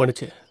எடுத்து இதை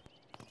பண்ணுச்சு.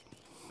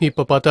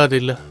 இப்போ பார்த்தா அது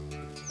இல்லை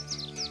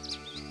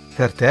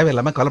சார்.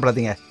 தேவையில்லாம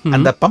கவலைப்படாதீங்க.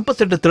 அந்த பம்பு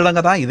செட்டு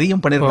திருடங்க தான்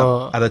இதையும் பண்ணிருக்கோம்.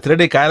 அதை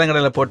திருடி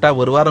காயலங்கடையில போட்டா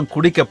ஒரு வாரம்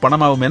குடிக்க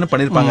பணமாகுமேனு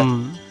பண்ணிருப்பாங்க.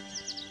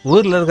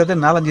 ஊர்ல இருக்கிறது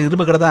 4-5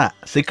 இரும்பு கடை தான்,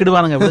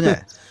 சிக்கிடுவானுங்க. விடுங்க.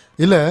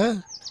 இல்ல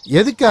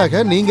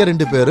எதுக்காக நீங்க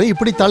 2 பேரும்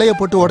இப்படி தலைய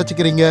போட்டு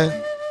உடைச்சுக்கிறீங்க?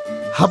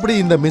 அப்படி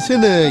இந்த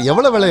மிஷின்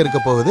எவ்வளவு விலை இருக்க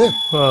போகுது?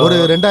 ஒரு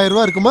 2000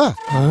 ரூபாய் இருக்குமா?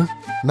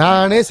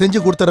 நானே செஞ்சு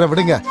கொடுத்துறேன்,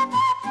 விடுங்க.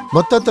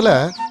 மொத்தத்துல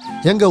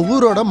எங்க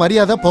ஊரோட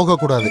மரியாதை போக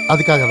கூடாது,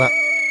 அதுக்காக தான்.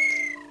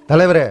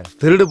 தலைவரே,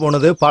 திருடு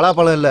போனது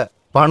பலாப்பழம் இல்ல,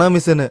 பண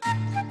மிஷின்.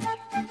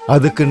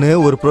 அதுக்குன்னு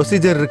ஒரு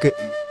ப்ரொசீஜர் இருக்கு.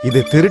 இது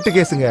திருட்டு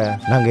கேஸுங்க.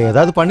 நாங்க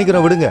ஏதாவது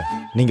பண்ணிக்கிறோம், விடுங்க.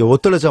 நீங்க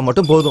ஒத்துழைச்சா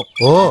மட்டும் போதும்.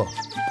 ஓ,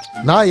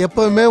 நான்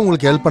எப்பவுமே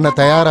உங்களுக்கு ஹெல்ப் பண்ண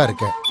தயாரா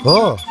இருக்கேன். ஓ,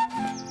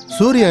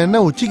 சூர்யா என்ன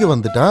உச்சிக்கு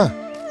வந்துட்டான்?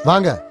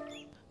 வாங்க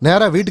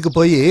நேரா வீட்டுக்கு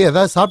போய்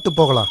ஏதாவது சாப்பிட்டு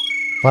போகலாம்.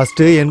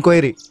 ஃபர்ஸ்ட்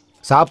என்கொயரி,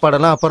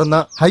 சாப்பாடெல்லாம் அப்புறம்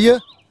தான். ஐயோ,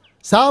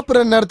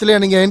 சாப்பிட்ற நேரத்துல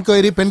நீங்க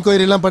என்கொயரி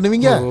பென்கொயரி எல்லாம்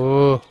பண்ணுவீங்க?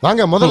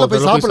 வாங்க முதல்ல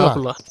போய்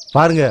சாப்பிடலாம்.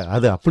 பாருங்க,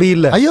 அது அப்படி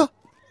இல்ல. ஐயோ,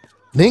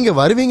 நீங்க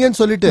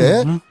வருவீங்கன்னு சொல்லிட்டு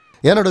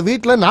என்னோட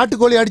வீட்டுல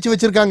நாட்டுக்கோழி அடிச்சு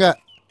வச்சிருக்காங்க.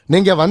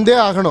 நீங்க வந்தே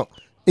ஆகணும்.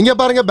 இங்க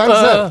பாருங்க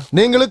பேங்க் சார்,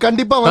 நீங்களும்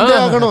கண்டிப்பா வந்தே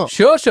ஆகணும்.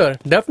 Sure sure,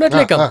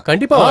 definitely come.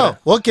 கண்டிப்பா வரேன்.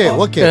 Okay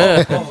okay.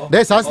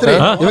 டேய் சாஸ்திரி,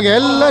 இவங்க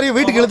எல்லாரையும்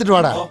வீட்டுக்கு இழுத்துட்டு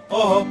வாடா.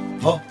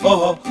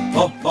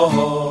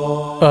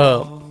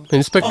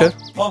 இன்ஸ்பெக்டர்,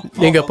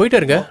 நீங்க போயிட்டு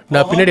இருங்க,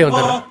 நான் பின்னாடி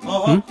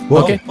வந்துடுறேன்.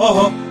 ஓகே.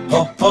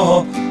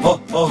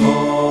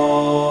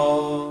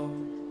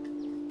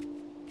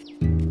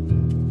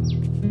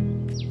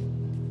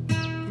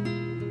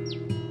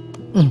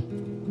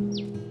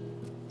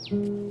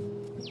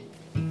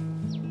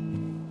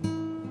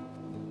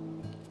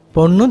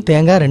 பொண்ணும்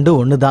தேங்காய் 2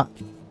 ஒன்று தான்.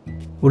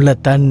 உள்ள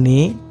தண்ணி,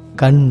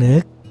 கண்ணு,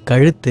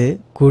 கழுத்து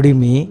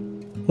குடிமி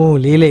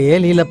லீலையே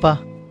லீலப்பா.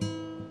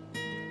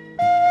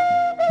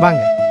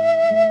 வாங்க.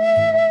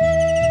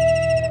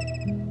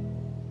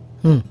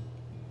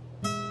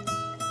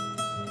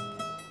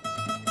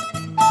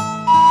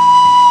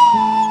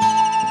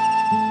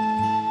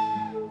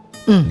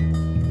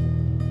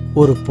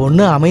 ஒரு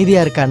பொண்ணு அமைதியா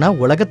இருக்கானா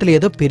உலகத்துல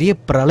ஏதோ பெரிய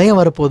பிரளயம்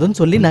வரப்போகுதுன்னு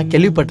சொல்லி நான்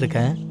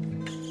கேள்விப்பட்டிருக்கேன்.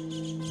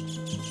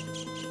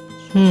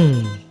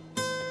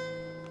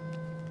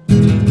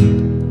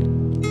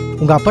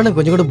 உங்க அப்பனுக்கு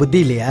கொஞ்சம் கூட புத்தி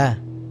இல்லையா?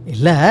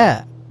 இல்ல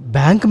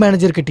பேங்க்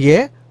மேனேஜர் கிட்டயே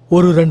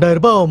ஒரு 2000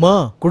 ரூபாய் ஆகுமா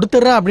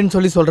கொடுத்துட்றேன் அப்படின்னு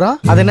சொல்லி சொல்றான்.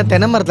 அது என்ன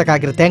தென்னை மரத்துல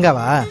காய்க்கிற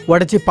தேங்காவா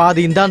உடைச்சு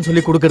பாதி இந்தான்னு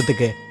சொல்லி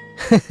கொடுக்கறதுக்கு?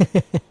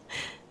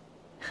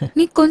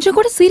 நீ கொஞ்சம்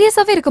கூட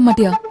சீரியஸாவே இருக்க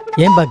மாட்டியா?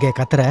 ஏன் பாக்கியா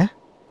கத்துற?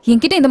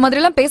 என்கிட்ட இந்த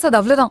மாதிரி எல்லாம் பேசாத,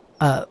 அவ்வளவுதான்.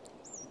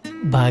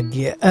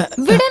 பாக்கியா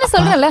விடுன்னு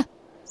சொல்றல.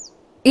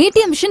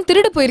 ஏடிஎம் மிஷின்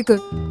திருடு போயிருக்கு,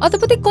 அத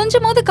பத்தி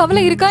கொஞ்சமாவது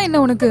கவலை இருக்கா என்ன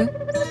உனக்கு?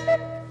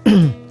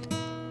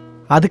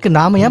 அதுக்கு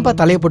நாம ஏன்பா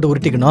தலையை போட்டு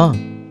உருட்டிக்கணும்?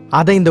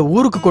 அதை இந்த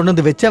ஊருக்கு கொண்டு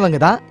வந்து வச்சவங்க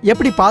தான்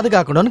எப்படி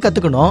பாதுகாக்கணும்னு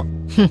கத்துக்கணும்.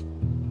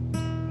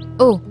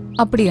 ஓ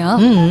அப்படியா?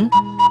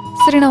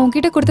 சரி, நான்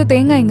உன்கிட்ட கொடுத்த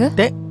தேங்காய் எங்க?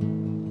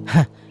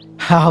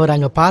 அவர்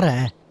அங்க பாரு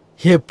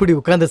எப்படி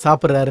உட்கார்ந்து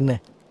சாப்பிடுறாருன்னு.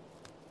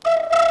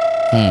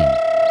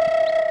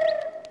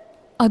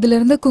 அதுல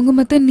இருந்த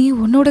குங்குமத்தை நீ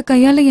உன்னோட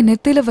கையால என்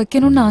நெத்தியில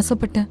வைக்கணும்னு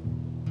ஆசைப்பட்டேன்.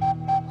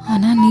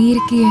 ஆனா நீ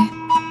இருக்கியே.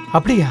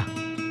 அப்படியா?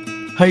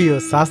 ஐயோ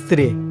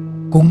சாஸ்திரி,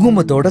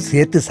 குங்குமத்தோட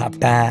சேர்த்து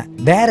சாப்பிட்டா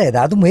வேற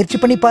ஏதாவது முயற்சி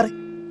பண்ணி பாரு.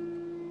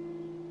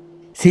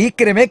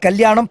 சீக்கிரமே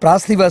கல்யாணம்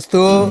பிராஸ்தி வஸ்து.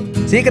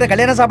 சீக்கிரம்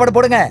கல்யாண சாப்பாடு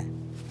போடுங்க.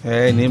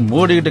 நீ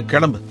மூடிக்கிட்டு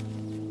கிளம்பு.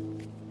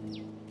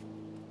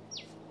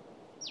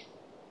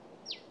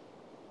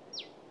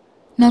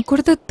 நான்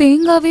கொடுத்த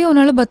தேங்காவே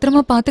உன்னால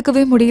பத்திரமா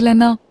பாத்துக்கவே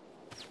முடியலன்னா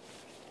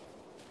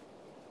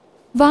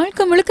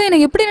வாழ்க்கை முழுக்க என்ன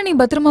எப்படி நீ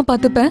பத்திரமா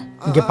பாத்துப்ப?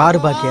 இங்க பாரு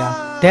பாக்கியா,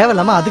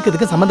 தேவையில்லாம அதுக்கு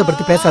இதுக்கு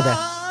சம்பந்தப்படுத்தி பேசாத.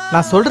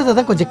 நான்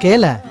சொல்றதான் கொஞ்சம்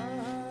கேள.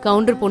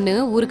 கவுண்டர் பொண்ணு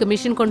ஊருக்கு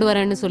மிஷின் கொண்டு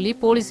வரேன்னு சொல்லி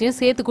போலீஸையும்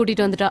சேர்த்து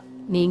கூட்டிட்டு வந்துட்டா.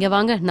 நீங்க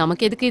வாங்க,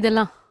 நமக்கு எதுக்கு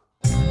இதெல்லாம்?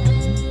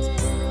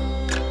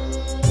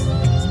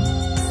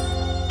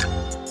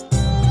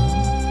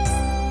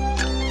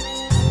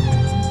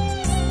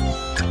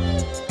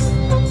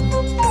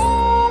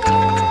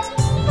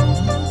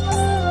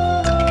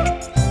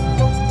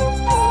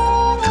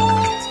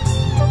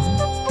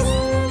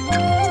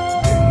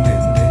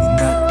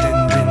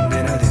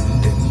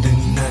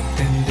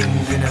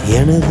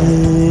 எனது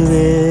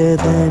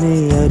வேதனை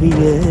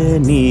அறிய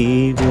நீ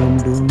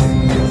வேண்டும்,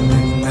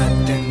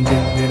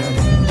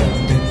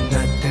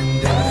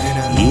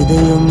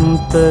 இதயம்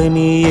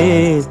தனியே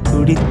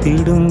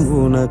துடித்திடும்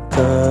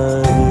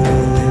உனக்காக.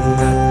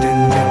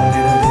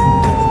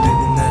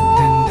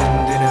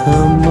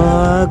 அம்மா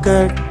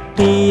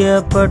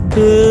கட்டிய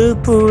பட்டு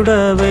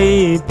புடவை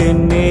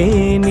பெண்ணே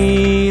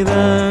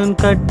நீதான்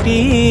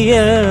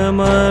கட்டிய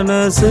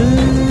மனசு.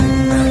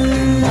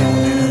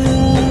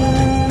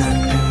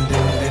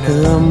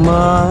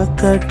 அம்மா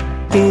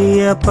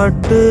கட்டிய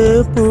பட்டு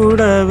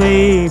புடவை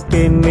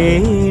பெண்ணே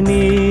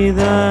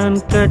நீதான்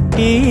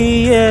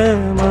கட்டிய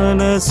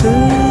மனசு.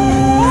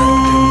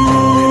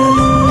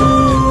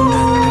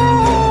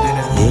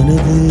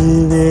 எனது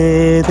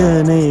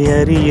வேதனை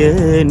அறிய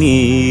நீ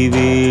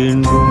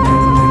வேண்டும்,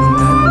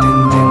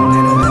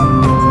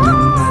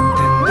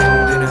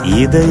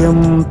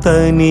 இதயம்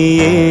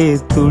தனியே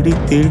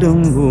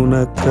துடித்திடும்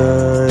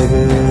உனக்காக.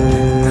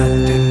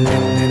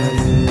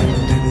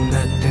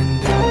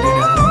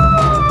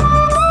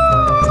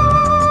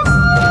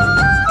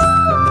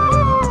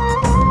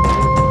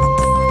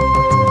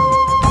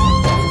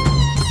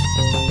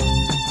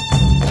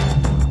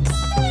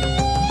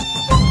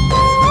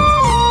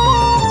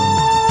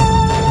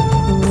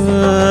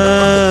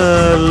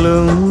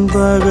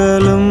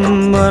 பகலும்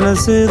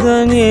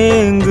மனசுதான்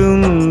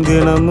ஏங்கும்,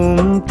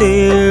 தினமும்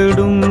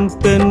தேடும்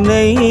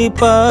பெண்ணை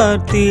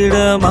பார்த்திட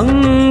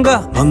மங்க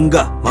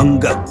மங்க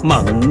மங்க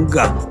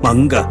மங்க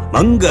மங்க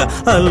மங்க.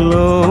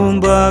 அல்லும்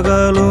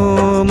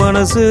பகலும்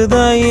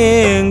மனசுதான்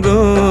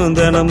ஏங்கும்,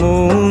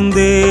 தினமும்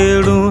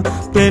தேடும்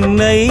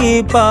பெண்ணை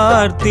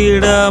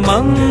பார்த்திட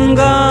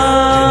மங்கா.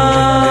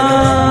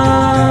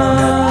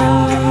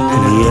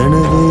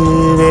 எனது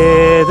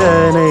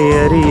வேதனை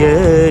அறிய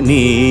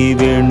நீ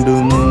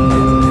வேண்டும்,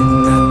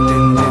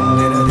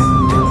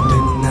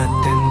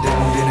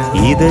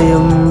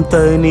 இதயம்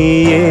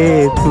தனியே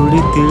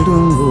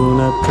துடித்திடும்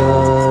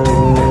உனக்காக.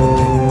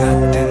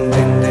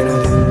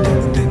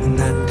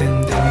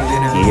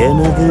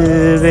 எனது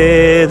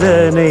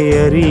வேதனை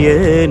அறிய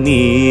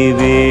நீ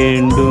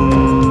வேண்டும்.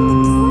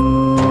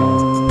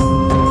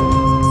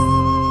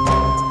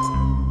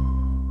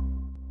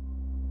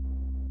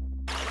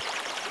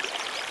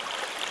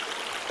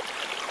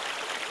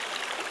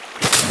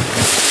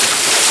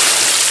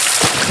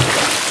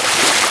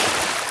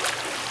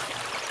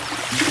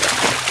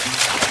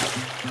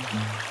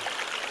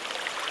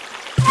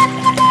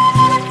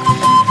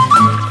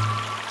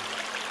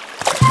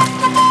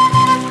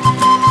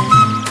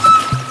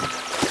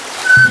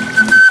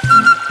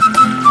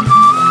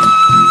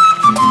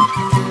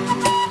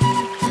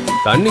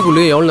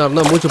 தண்ணிக்குள்ளேயே எவ்வளோ நேரம்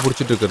தான் மூச்சு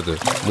பிடிச்சிட்டு இருக்கிறது.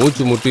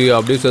 மூச்சு முட்டி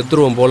அப்படியே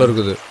செத்துருவோம் போல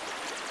இருக்குது.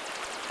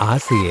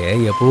 ஆசையை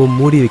எப்பவும்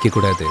மூடி வைக்க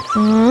கூடாது.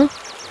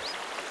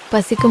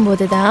 பசிக்கும்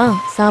போதுதான்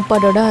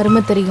சாப்பாடோட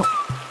அருமை தெரியும்.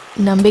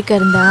 நம்பிக்கை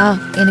இருந்தா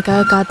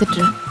எனக்காக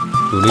காத்துட்டு.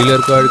 துணியில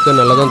இருக்க அழுக்க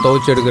நல்லா தான்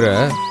துவைச்சு எடுக்கிற.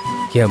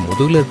 என்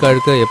முதுகுல இருக்க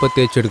அழுக்க எப்ப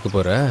தேய்ச்சி எடுக்க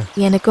போற?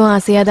 எனக்கும்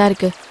ஆசையா தான்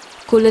இருக்கு.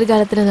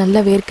 குளிர்காலத்துல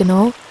நல்லா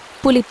வேர்க்கணும்,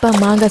 புளிப்பா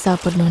மாங்காய்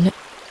சாப்பிடணும்னு.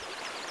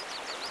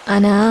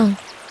 ஆனா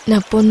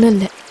நான் பொண்ணு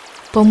இல்லை,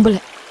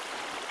 பொம்பளை.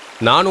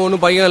 நானும்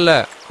ஒன்றும் பையன் இல்லை,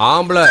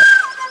 ஆம்பளை.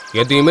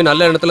 எதையுமே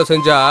நல்ல இடத்துல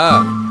செஞ்சா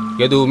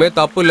எதுவுமே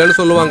தப்பு இல்லைன்னு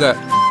சொல்லுவாங்க.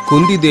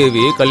 குந்தி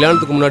தேவி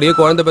கல்யாணத்துக்கு முன்னாடியே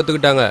குழந்தை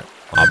பெற்றுக்கிட்டாங்க.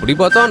 அப்படி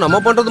பார்த்தா நம்ம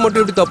பண்றது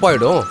மட்டும் எப்படி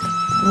தப்பாயிடும்?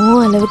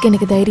 அளவுக்கு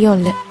எனக்கு தைரியம்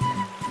இல்லை.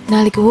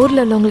 நாளைக்கு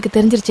ஊர்ல உள்ளவங்களுக்கு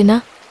தெரிஞ்சிருச்சுன்னா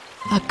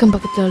அக்கம்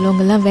பக்கத்துல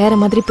உள்ளவங்க எல்லாம் வேற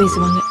மாதிரி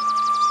பேசுவாங்க.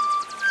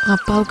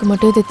 அப்பாவுக்கு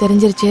மட்டும் இது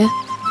தெரிஞ்சிருச்சு,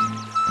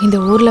 இந்த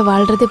ஊர்ல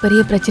வாழ்றது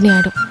பெரிய பிரச்சனை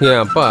ஆயிடும்.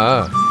 என் அப்பா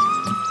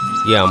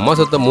என் அம்மா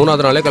சத்த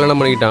 3ஆவது நாளே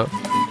கல்யாணம் பண்ணிக்கிட்டான்.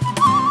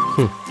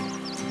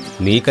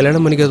 நீ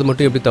கல்யாணம் பண்ணிக்கிறது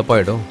மட்டும் எப்படி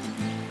தப்பாயிடும்?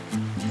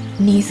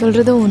 நீ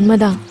சொல்றதும்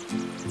உண்மைதான்.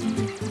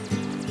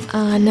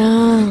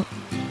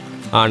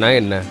 ஆனா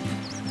என்ன,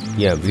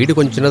 என் வீடு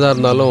கொஞ்சம் சின்னதா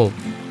இருந்தாலும்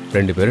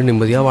 2 பேரும்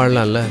நிம்மதியா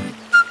வாழலாம்ல.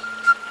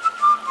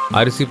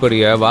 அரிசி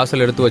படிய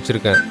வாசல் எடுத்து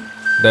வச்சிருக்கேன்.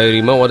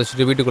 தைரியமா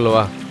உதச்சிட்டு வீட்டுக்குள்ள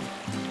வா.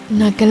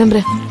 நான்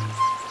கிளம்புறேன்.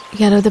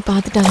 யாராவது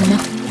பார்த்துட்டாங்கன்னா?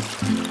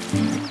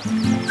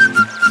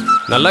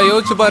 நல்லா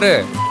யோசிச்சு பாரு.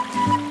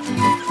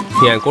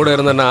 என் கூட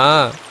இருந்தனா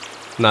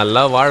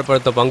நல்லா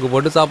வாழைப்பழத்தை பங்கு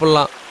போட்டு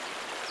சாப்பிடலாம்.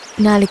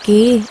 நாளைக்கு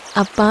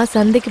அப்பா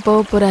சந்தைக்கு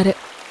போக போறாரு.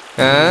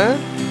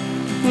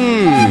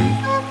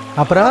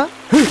 அப்புறம்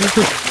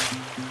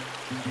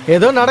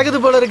ஏதோ நடக்குது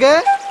போல இருக்கு.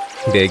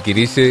 டே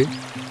கிரீஷ்,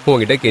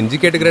 உன்கிட்ட கெஞ்சி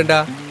கேட்டுக்கிறேன்டா,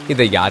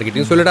 இதை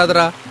யார்கிட்டயும்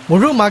சொல்லிடாதடா.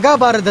 முழு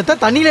மகாபாரதத்தை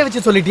தண்ணியில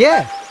வச்சு சொல்லிட்டியே.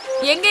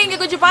 எங்க இங்க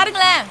கொஞ்சம்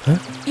பாருங்களேன்,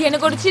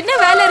 எனக்கு ஒரு சின்ன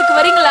வேலை இருக்கு,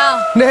 வரீங்களா?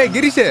 டே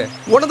கிரீஷ்,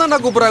 உன்னதான்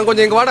நான் கூப்பிடுறேன்,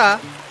 கொஞ்சம் இங்க வாடா.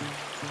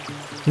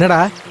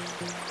 என்னடா?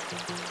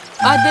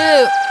 அது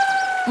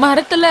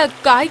மரத்துல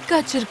காய்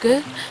காய்ச்சிருக்கு,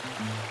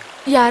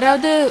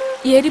 யாராவது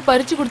ஏறி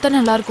பறிச்சு கொடுத்தா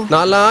நல்லா இருக்கும்.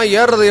 நான்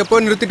ஏறதை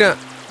எப்போ நிறுத்திட்டேன்.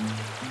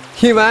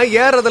 இவன்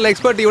ஏறதுல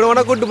எக்ஸ்பர்ட், இவனை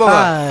வேணா கூட்டு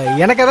போவா.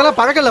 எனக்கு அதெல்லாம்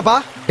பழக்கம் இல்லப்பா.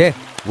 டே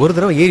ஒரு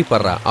தடவை ஏறி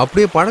பாடுறா,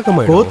 அப்படியே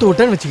பழக்கமா கோத்து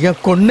விட்டேன்னு வச்சுக்க,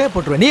 கொன்னே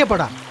போட்டுருவேன். நீயே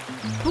போடா.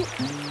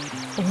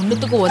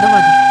 ஒண்ணுத்துக்கு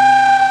உதவாது.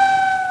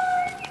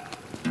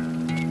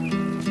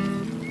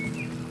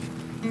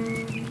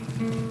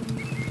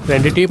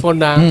 ரெண்டு டீ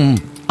போண்டா.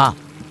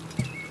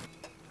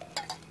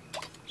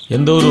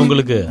 எந்த ஊர்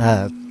உங்களுக்கு?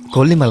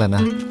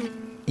 கொல்லிமலைண்ணா.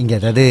 இங்க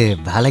ஏதாவது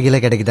வேலைகளை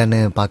கிடைக்குதான்னு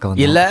பார்க்க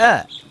வந்து. இல்ல,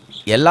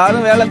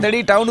 எல்லாரும் வேலை தேடி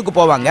டவுனுக்கு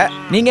போவாங்க.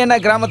 நீங்க என்ன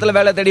கிராமத்துல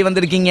வேலை தேடி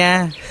வந்திருக்கீங்க?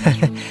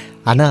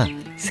 ஆனா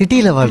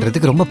சிட்டியில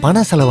வாழ்றதுக்கு ரொம்ப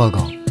பணம்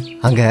செலவாகும்.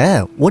 அங்க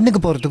ஒண்ணுக்கு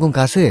போறதுக்கும்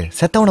காசு,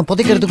 செத்தவனை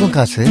புதைக்கிறதுக்கும்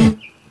காசு.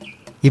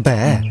 இப்ப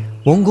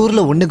உங்க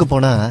ஊர்ல ஒண்ணுக்கு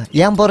போனா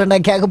ஏன் போறேன்னா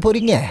கேட்க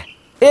போறீங்க?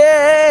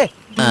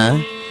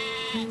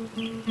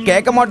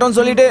 கேட்க மாட்டோம்னு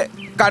சொல்லிட்டு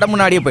கடை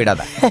முன்னாடியே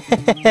போயிடாத.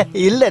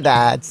 இல்லடா,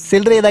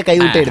 சில்லறையதான் கை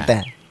விட்டு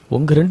எடுத்தேன்.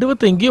 உங்க 2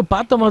 பேர்த்த எங்கேயோ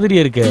பார்த்த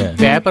மாதிரியே இருக்கு.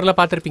 பேப்பர்ல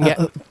பாத்திருப்பீங்க.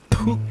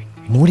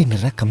 மூடி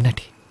நிற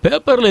கம்னாட்டி.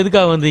 பேப்பர்ல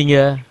எதுக்காக வந்தீங்க?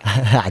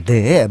 அது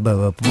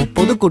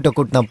பொதுக்கூட்டம்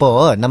கூட்டினப்போ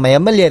நம்ம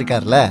எம்எல்ஏ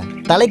இருக்கார்ல,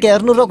 தலைக்கு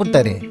 200 ரூபா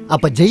கொடுத்தாரு.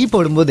 அப்ப ஜெய்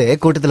போடும்போது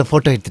கூட்டத்துல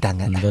போட்டோ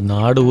எடுத்துட்டாங்க. இந்த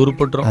நாடு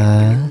உருப்பட்டுரும்.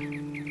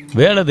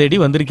 வேலை தேடி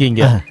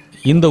வந்திருக்கீங்க.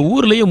 இந்த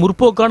ஊர்லயே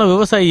முற்போக்கான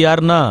விவசாயி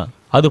யாருன்னா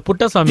அது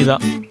புட்டசாமி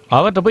தான்.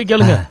 அவர்கிட்ட போய்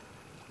கேளுங்க.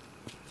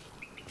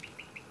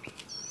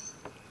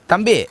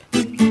 தம்பி,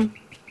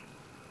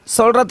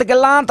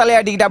 சொல்றதுக்கெல்லாம்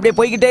தலையாட்டிக்கிட்டு அப்படியே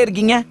போய்கிட்டே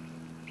இருக்கீங்க.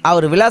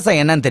 அவர் விலாசம்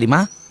என்னன்னு தெரியுமா?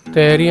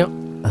 தெரியும்.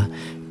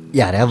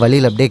 யாரா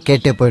வழியில் அப்படியே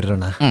கேட்டே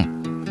போயிடுறோண்ணா.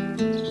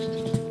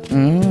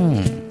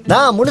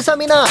 நான்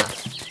முனுசாமினா.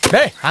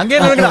 டேய்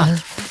அங்கே நின்னுடா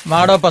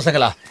மாடோ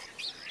பசங்களா.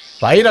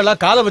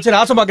 பயிரெல்லாம் காலை வச்சு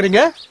நாசம்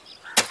பாக்குறீங்க.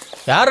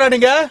 யாரா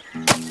நீங்க?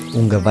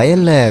 உங்க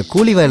வயல்ல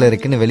கூலி வேலை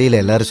இருக்குன்னு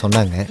வெளியில எல்லாரும்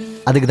சொன்னாங்க,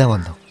 அதுக்கு தான்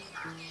வந்தோம்.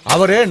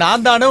 அவரு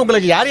நான் தானே.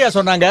 உங்களுக்கு யாரையா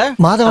சொன்னாங்க?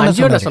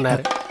 மாதவன்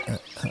சொன்னாரு.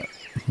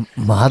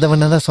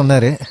 மாதவன் தான்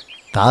சொன்னாரு.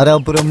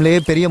 தாராபுரம்லயே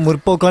பெரிய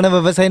முற்போக்கான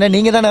விவசாயினா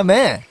நீங்க தானாமே.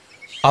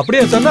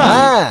 அப்படியே சொன்னா?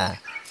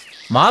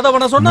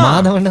 மாதவன சொன்னா?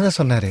 மாதவன் தான்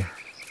சொன்னாரு.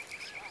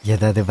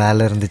 ஏதாவது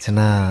வேலை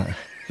இருந்துச்சுன்னா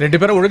 2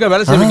 பேரும் ஒழுங்கா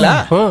வேலை செய்வீங்களா?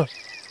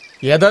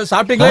 ஏதாவது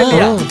சாப்பிட்டீங்களா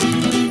இல்லையா?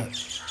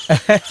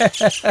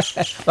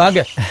 வாங்க.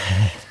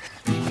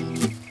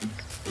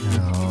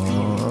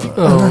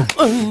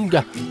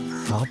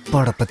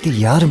 சாப்பாட பத்தி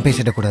யாரும்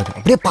பேசிட கூடாது.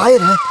 அப்படியே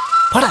பாயிர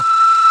பட.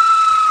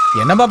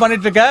 என்னம்மா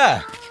பண்ணிட்டு இருக்க?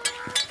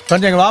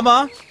 கொஞ்சம் இங்க வாமா.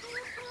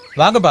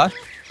 வாங்கப்பா.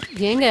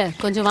 ஏங்க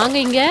கொஞ்சம் வாங்க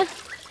இங்க.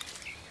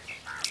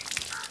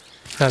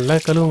 நல்லா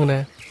கழுவுங்கண்ணே.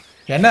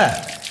 என்ன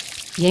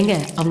ஏங்க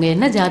அவங்க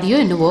என்ன ஜாதியோ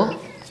என்னவோ?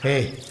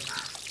 ஏய்,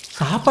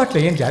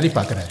 சாப்பாட்டுல ஏன் ஜாதி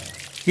பார்க்குற?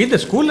 இந்த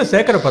ஸ்கூல்ல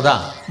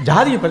சேர்க்கறப்பதான்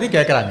ஜாதியை பத்தி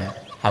கேட்கறாங்க.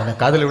 அவங்க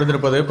காதல்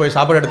விழுந்திருப்பது. போய்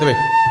சாப்பாடு எடுத்து வை.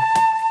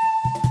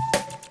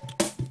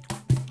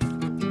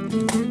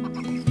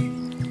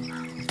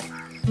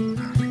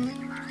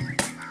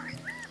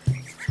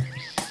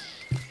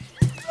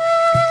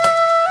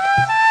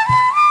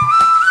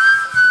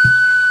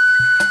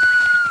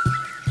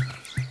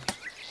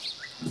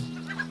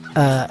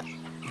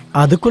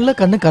 அதுக்குள்ள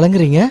கண்ணு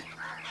கலங்குறீங்க.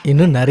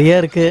 இன்னும் நிறைய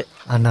இருக்கு.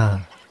 அண்ணா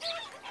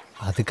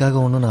அதுக்காக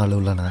ஒன்றும் நான்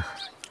அழுவலண்ணா.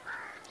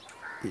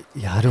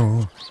 யாரும்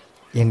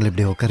எங்களை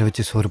இப்படி உட்கார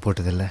வச்சு சோறு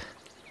போட்டதில்லை.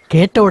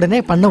 கேட்ட உடனே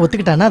பண்ண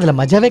ஒத்துக்கிட்டானா அதுல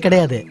மஜாவே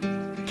கிடையாது.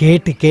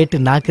 கேட்டு கேட்டு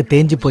நாக்கு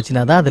தேஞ்சு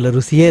போச்சுன்னா தான் அதுல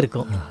ருசியே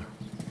இருக்கும்.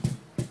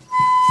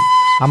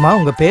 ஆமா,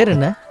 உங்க பேர்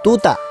என்ன?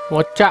 தூத்தா.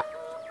 ஒச்சா.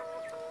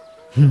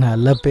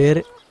 நல்ல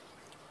பேரு.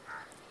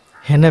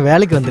 என்ன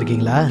வேலைக்கு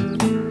வந்திருக்கீங்களா?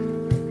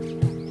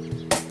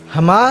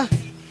 அம்மா,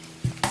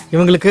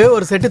 இவங்களுக்கு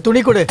ஒரு செட்டு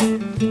துணி கொடு.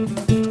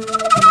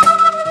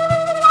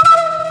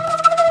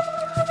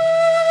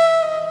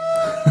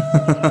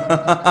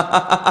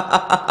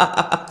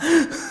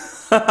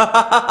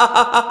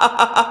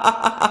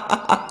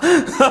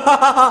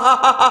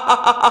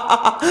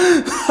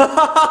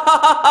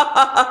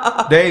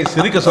 டேய்,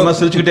 சிரிக்க சொன்னா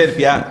சிரிச்சுக்கிட்டே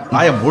இருப்பியா?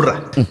 ஆய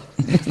மூடுறேன்.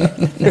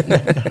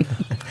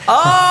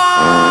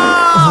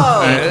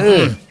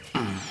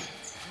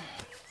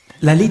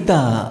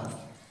 லலிதா,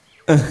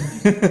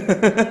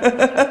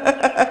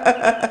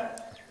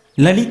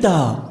 லலிதா,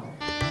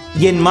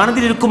 என்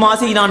மனதில் இருக்கும்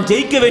ஆசையை நான்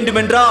ஜெயிக்க வேண்டும்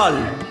என்றால்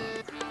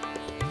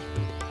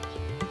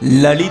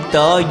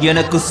லலிதா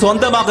எனக்கு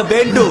சொந்தமாக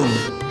வேண்டும்.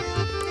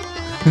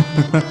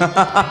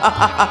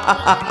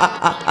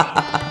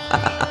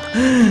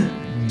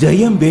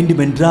 ஜெயம்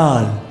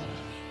வேண்டுமென்றால்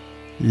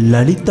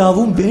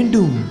லலிதாவும்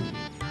வேண்டும்.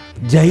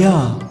 ஜெயா,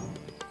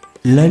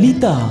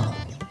 லலிதா,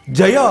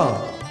 ஜெயா,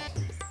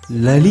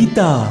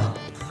 லலிதா.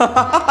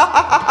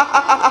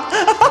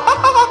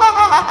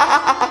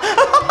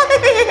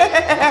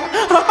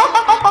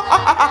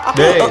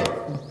 டேய்,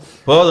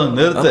 போதும்,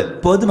 நிறுத்து.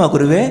 போதுமா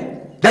குருவே?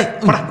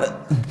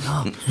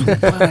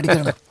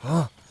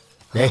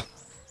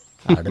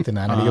 அடுத்து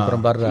நான் நடிக்க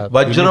போறேன் பாரு.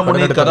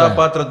 வஜ்ரமுனி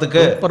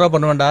கதாபாத்திரத்துக்கு சூப்பரா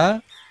பண்ணுவேன்டா.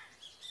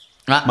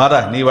 மாதா,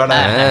 நீ வாடா.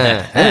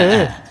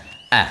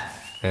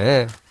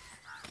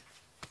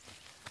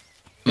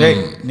 ஏய்,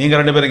 நீங்க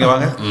 2 பேரும் இங்க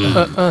வாங்க.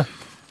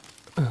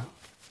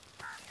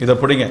 இத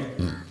பிடிங்க.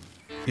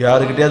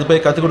 யாருக்கிட்டயாவது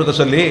போய் கத்து கொடுக்க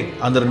சொல்லி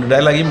அந்த 2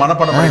 டயலாகையும்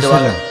மனப்பாடம் பண்ணிட்டு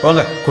வாங்க.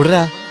 போங்க.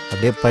 குடுறா,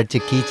 அப்படியே படிச்சு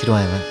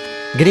கீச்சிருவான் இவன்.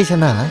 கிரீஷ்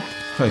அண்ணா.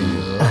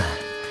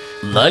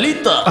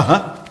 லலிதா,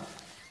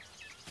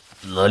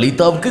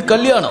 லலிதாவுக்கு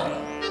கல்யாணம்,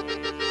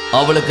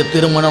 அவளுக்கு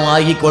திருமணம்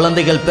ஆகி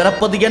குழந்தைகள்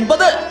பிறப்பது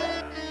என்பது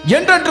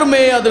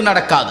என்றென்றுமே அது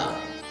நடக்காது.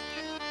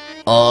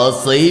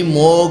 ஆசை,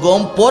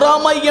 மோகம்,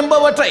 பொறாமை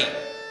என்பவற்றை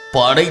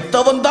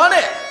படைத்தவன்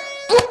தானே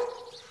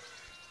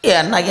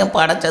என்னையும்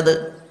படைச்சது.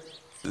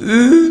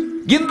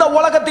 இந்த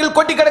உலகத்தில்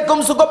கொட்டி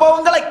கிடக்கும்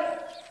சுகபோகங்களை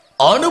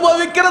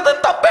அனுபவிக்கிறது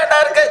தப்பேன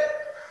இருக்கு.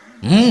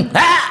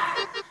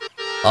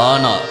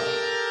 ஆனால்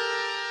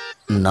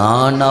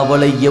நான்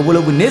அவளை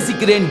எவ்வளவு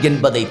நேசிக்கிறேன்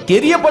என்பதை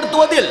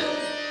தெரியப்படுத்துவதில்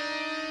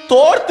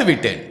தோர்த்து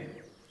விட்டேன்.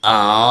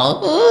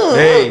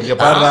 டேய், இங்க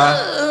பாருடா.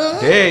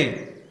 டேய்,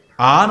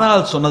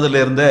 ஆனால்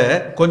சொன்னதுல இருந்து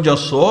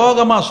கொஞ்சம்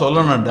சோகமா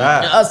சொல்லணும்டா.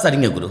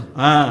 சரிங்க குரு.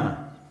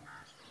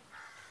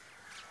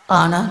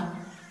 ஆனா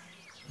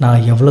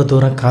நான் எவ்வளவு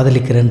தூரம்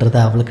காதலிக்கிறேன்றத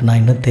அவளுக்கு நான்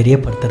இன்னும்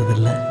தெரியப்படுத்துறது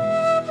இல்லை.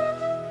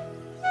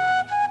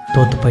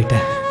 தோத்து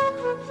போயிட்டேன்.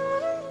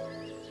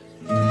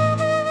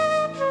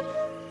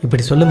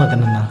 இப்படி சொல்லு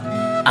மகனா.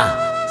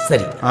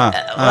 சரி,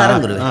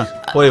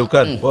 போய்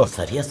உட்கார். போ.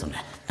 சரியா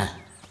சொன்னேன்.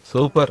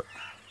 சூப்பர்.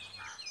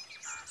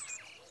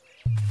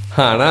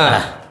 ஆனா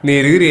நீ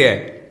இருக்கிறிய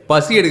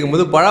பசி எடுக்கும்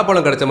போது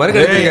பழாப்பழம் கிடைச்ச மாதிரி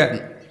கிடைச்சிருக்க.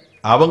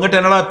 அவங்கிட்ட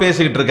என்னடா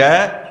பேசிக்கிட்டு இருக்க?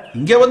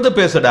 இங்க வந்து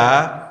பேசுடா.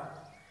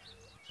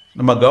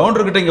 நம்ம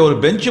கவுண்டர்கிட்ட இங்க ஒரு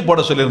பெஞ்சு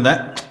போட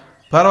சொல்லியிருந்தேன்.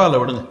 பரவாயில்ல,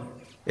 விடுங்க.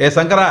 ஏ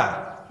சங்கரா,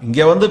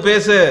 இங்க வந்து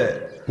பேசு.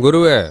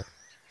 குருவே,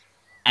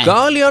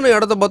 காலியான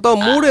இடத்த பார்த்தா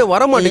மூடே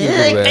வர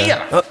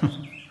மாட்டேங்குது.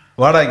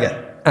 வாடா இங்க.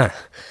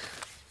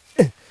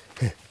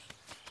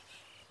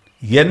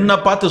 என்ன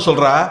பார்த்து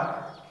சொல்றா?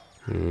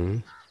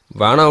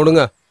 வேணா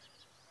விடுங்க.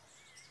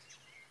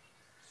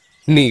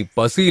 நீ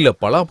பசியில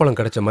பலாப்பழம்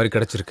கிடைச்ச மாதிரி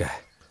கிடைச்சிருக்க.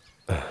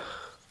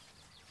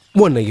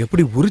 உன்னை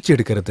எப்படி உரிச்சு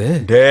எடுக்கிறது?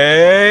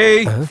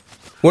 டேய்,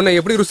 உன்னை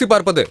எப்படி ருசி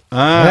பார்ப்பது?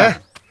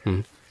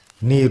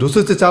 நீ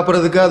ருசிச்சு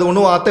சாப்பிடுறதுக்கு அது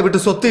ஒன்றும் அத்தை விட்டு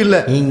சொத்து இல்ல.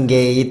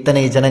 இங்கே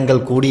இத்தனை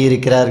ஜனங்கள்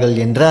கூடியிருக்கிறார்கள்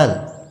என்றால்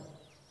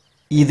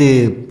இது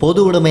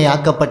பொது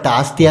உடைமையாக்கப்பட்ட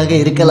ஆஸ்தியாக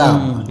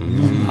இருக்கலாம்.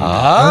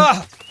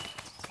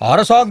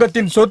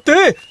 அரசாங்கத்தின் சொத்து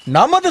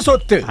நமது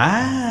சொத்து.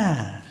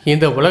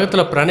 இந்த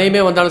உலகத்துல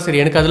பிரணயமே வந்தாலும் சரி,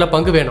 எனக்கு அதுல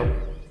பங்கு வேணும்.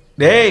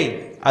 டேய்,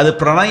 அது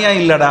பிரணயம்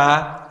இல்லடா,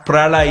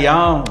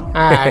 பிரளயம்.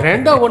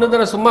 ரெண்டும் ஒண்ணு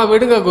தானே, சும்மா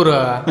விடுங்க குரு.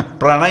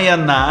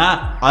 பிரணயம்னா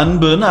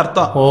அன்புன்னு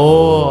அர்த்தம். ஓ,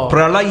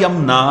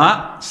 பிரளயம்னா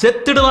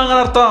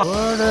செத்துடுவாங்கன்னு அர்த்தம்.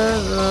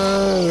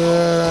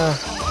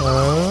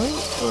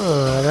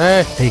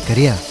 டேய்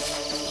கரியா,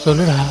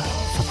 சொல்லுடா.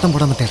 சத்தம்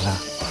போடாம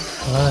தேடலாம்.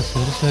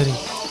 சரி சரி.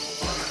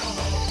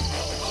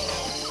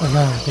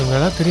 அண்ணா,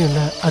 எங்கெல்லாம்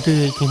தெரியும்ல, அது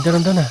இந்த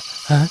இடம் தானே?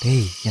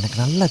 டேய், எனக்கு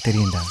நல்லா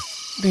தெரியும்டா.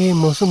 டேய்,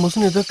 மொசு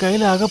மொசுன்னு ஏதோ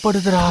கையில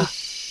அகப்படுதுடா.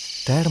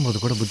 தேடும் போது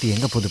கூட புத்தி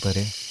எங்க போது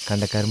பாரு.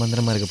 கண்ட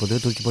கருமந்திரமா இருக்க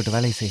போது தூக்கி போட்டு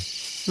வேலையை செய்.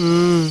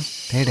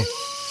 தேடு,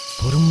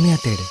 பொறுமையா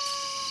தேடு.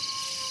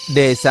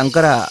 டே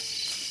சங்கரா,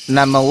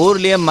 நம்ம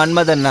ஊர்லயே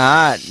மன்மதன்னா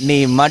நீ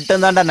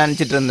மட்டும் தான்டா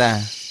நினைச்சிட்டு இருந்தேன்.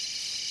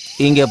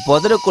 இங்க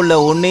புதருக்குள்ள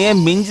உன்னையே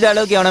மிஞ்சிற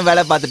அளவுக்கு எவனும்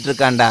வேலை பார்த்துட்டு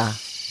இருக்கான்டா.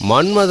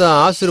 மன்மத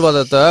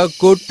ஆசீர்வாதத்தை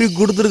கொட்டி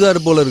கொடுத்துருக்காரு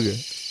போல இருக்கு.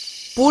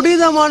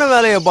 புனிதமான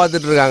வேலையை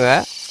பார்த்துட்டு இருக்காங்க.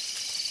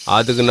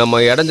 அதுக்கு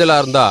நம்ம இடைஞ்சலா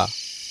இருந்தா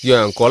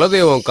என்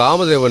குலதெய்வம்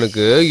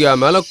காமதேவனுக்கு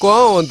என் மேல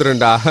கோவம்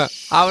வந்துருண்டா.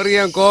 அவருக்கு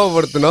ஏன்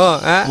கோவப்படுத்தணும்?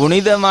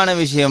 புனிதமான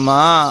விஷயமா?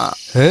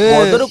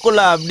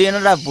 முதருக்குள்ள அப்படி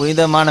என்னடா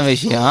புனிதமான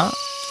விஷயம்?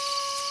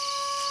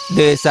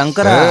 டே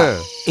சங்கரா,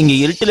 இங்க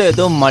இருட்டுல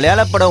ஏதோ மலையாள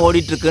படம்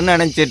ஓடிட்டு இருக்குன்னு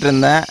நினைச்சிட்டு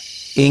இருந்தேன்.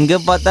 இங்க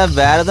பார்த்தா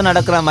வேற எதுவும்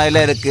நடக்கிற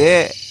மாதிரில இருக்கு.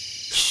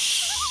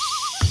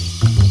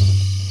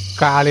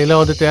 காலையில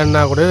வந்து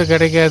தேடினா கூட இது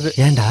கிடைக்காது.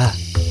 ஏண்டா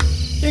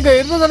இங்க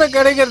இருந்ததானே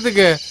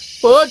கிடைக்கிறதுக்கு?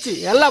 போச்சு,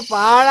 எல்லாம்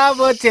பாழா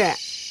போச்சு.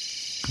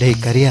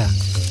 டேய் கரியா,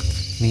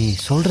 நீ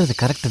சொல்றது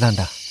கரெக்ட்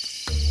தான்டா.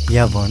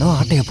 எவனோ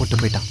ஆட்டைய போட்டு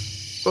போயிட்டான்.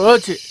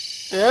 போச்சு,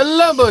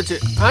 எல்லாம் போச்சு.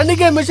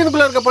 அன்னைக்கே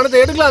மிஷினுக்குள்ள இருக்க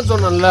பணத்தை எடுக்கலாம்னு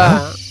சொன்னல.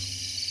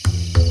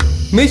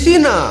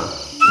 மிஷினா?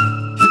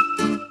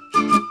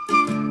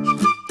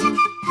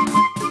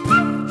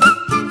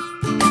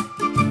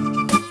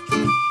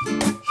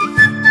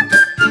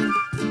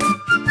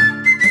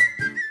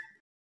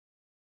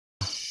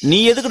 நீ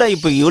எதுக்குடா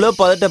இப்ப இவ்வளவு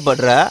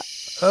பதட்டப்படுற?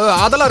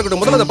 அதெல்லாம்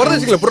இருக்கட்டும், முதல்ல அந்த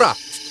பரதேசிகளை புடுறா.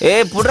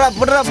 ஏய் புடுறா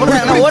புடுறா புடுறா.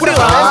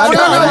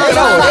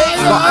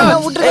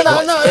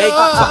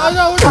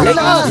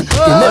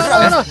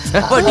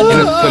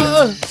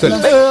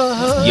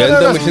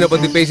 எந்த மிஷினை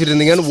பத்தி பேசிட்டு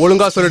இருந்தீங்கன்னு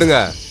ஒழுங்கா சொல்லிடுங்க.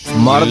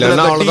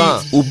 அவ்வளவுதான்.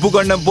 உப்பு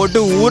கண்ணம்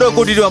போட்டு ஊரை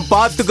கூட்டிடுவான்,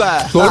 பாத்துக்க.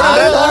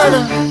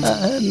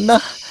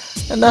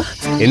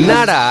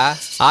 என்னடா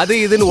அது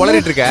இதுன்னு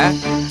உளறிட்டு இருக்க?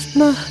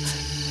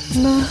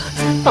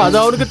 அது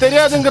அவனுக்கு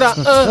தெரியாதுங்கிறான்.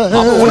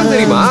 உனக்கு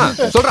தெரியுமா?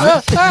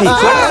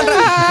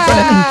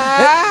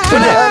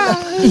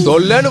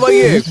 சொல்லன்னு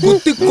வையே,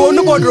 குத்தி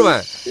கொண்டு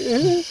போட்டுருவேன்.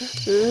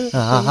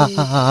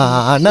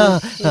 அண்ணா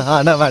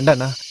அண்ணா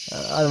வேண்டாண்ணா,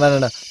 அது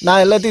வேண்டாண்ணா.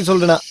 நான் எல்லாத்தையும்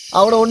சொல்றேண்ணா.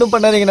 அவனை ஒன்றும்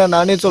பண்ணாதீங்கண்ணா,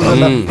 நானே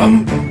சொல்றேன்.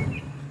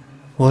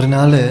 ஒரு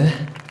நாள்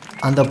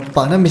அந்த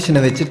பண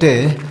மிஷினை வச்சுட்டு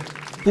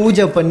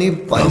பூஜை பண்ணி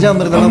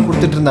பஞ்சாமிர்தம்லாம்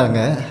கொடுத்துட்டு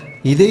இருந்தாங்க.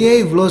 இதையே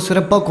இவ்வளோ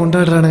சிறப்பாக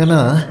கொண்டாடுறானுங்கன்னா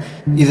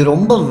இது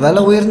ரொம்ப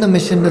விலை உயர்ந்த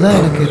மிஷின்னு தான்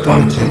எனக்கு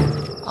தோணுச்சு.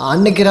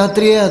 அன்னைக்கு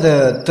ராத்திரியே அதை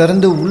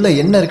திறந்து உள்ள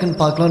என்ன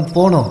இருக்குன்னு பார்க்கலான்னு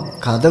போனோம்.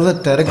 கதவை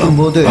திறக்கும்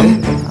போது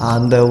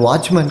அந்த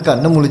வாட்ச்மேன்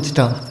கண்ணை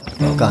முழிச்சிட்டான்.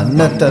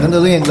 கண்ணை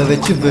திறந்ததும் எங்களை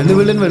வச்சு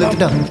வெளுன்னு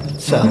வெளுத்துட்டான்.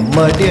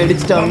 செம்மாட்டி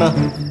அடிச்சிட்டான்னா.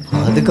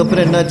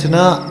 அதுக்கப்புறம்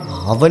என்னாச்சுன்னா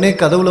அவனே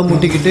கதவுல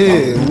முட்டிக்கிட்டு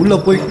உள்ள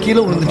போய்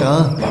கீழே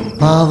விழுந்துட்டான்.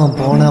 பாவம்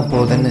போனா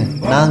போதுன்னு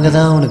நாங்கள்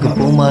தான் அவனுக்கு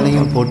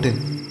பூமாலையும் போட்டு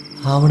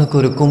அவனுக்கு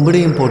ஒரு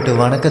கும்பிடையும் போட்டு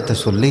வணக்கத்தை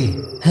சொல்லி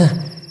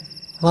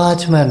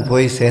வாட்ச்மேன்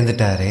போய்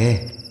சேர்ந்துட்டாரே,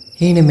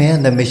 இனிமே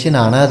அந்த மிஷின்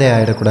அனாதை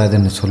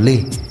ஆகிடக்கூடாதுன்னு சொல்லி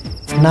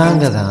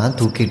நாங்கள் தான்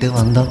தூக்கிட்டு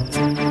வந்தோம்.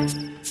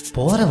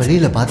 போகிற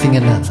வழியில்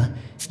பார்த்தீங்கன்னா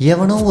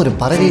எவனோ ஒரு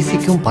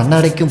பரதேசிக்கும்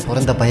பன்னாடைக்கும்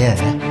பிறந்த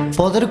பையன்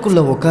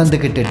புதருக்குள்ளே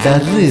உட்காந்துக்கிட்டு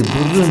டர்ரு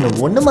புர்ருன்னு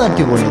ஒன்று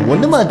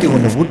மாற்றி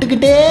ஒன்று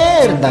விட்டுக்கிட்டே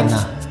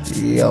இருந்தாண்ணா.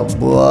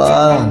 அப்பா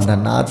அந்த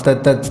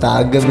நாத்தத்தை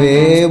தாங்கவே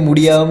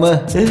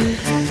முடியாமல்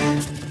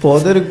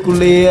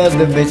புதருக்குள்ளேயே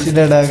அந்த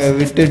மெஷினை நாங்கள்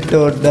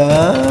விட்டுட்டோம்டா.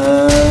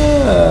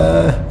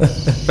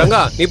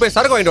 ரங்கா, நீ போய்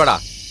சரக்கு வாங்கிட்டு வாடா.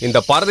 இந்த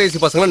பரதேசி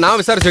பசங்களை நான்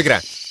விசாரிச்சு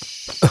வைக்கிறேன்.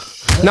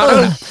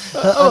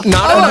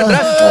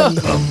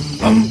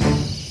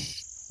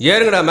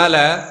 ஏறுங்கடா மேல.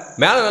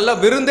 மேல நல்லா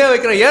விருந்தே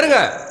வைக்கிறேன், ஏறுங்க.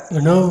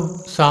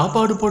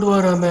 சாப்பாடு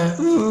போடுவாராமே.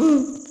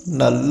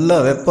 நல்லா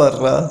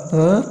வைப்பாடுறா,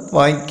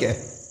 வாங்கிக்க.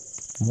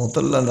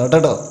 முதல்ல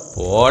நடடா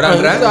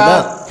போடாங்க.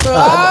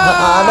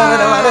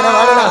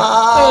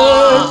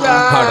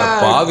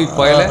 பாவி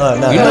பயல,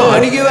 இன்னும்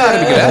அடிக்கவே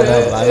ஆரம்பிக்கல,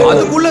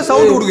 அதுக்குள்ள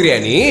சவுண்ட் கொடுக்குறியா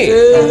நீ?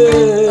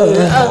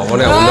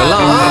 அவனை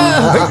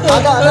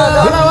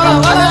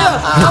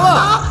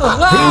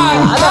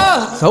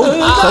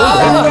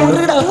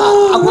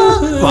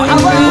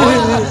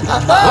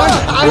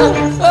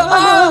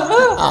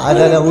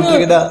அதான்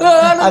விட்டுக்கிட்டா.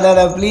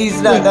 அதான்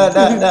ப்ளீஸ்டா,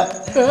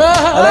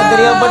 அதான்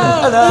தெரியாம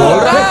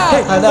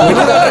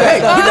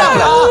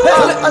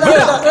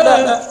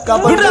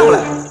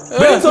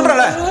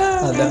சொல்றல.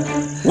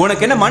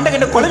 உனக்கு என்ன மண்டை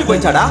கிட்ட குழம்பி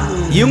போயிச்சாடா?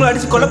 இவங்களை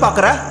அடிச்சு கொல்ல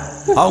பாக்குற?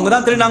 அவங்க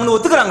தான் திருநாங்கன்னு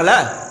ஒத்துக்கிறாங்கல்ல.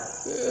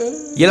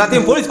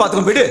 எல்லாத்தையும் போலீஸ்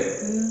பாத்துக்க போயிடு.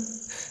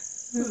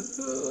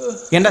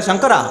 ஏண்டா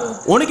சங்கரா,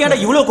 உனக்கு ஏன்டா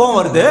இவ்வளவு கோவம்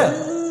வருது?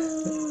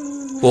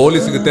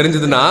 போலீஸுக்கு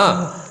தெரிஞ்சதுன்னா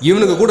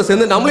இவனுக்கு கூட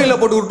சேர்ந்து நம்மளும் இல்ல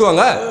போட்டு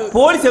விட்டுவாங்க.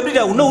 போலீஸ்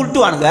எப்படிடா உன்ன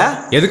விட்டுவானுங்க?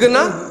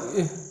 எதுக்குன்னா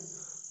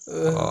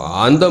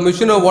அந்த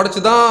மிஷினை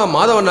உடைச்சுதான்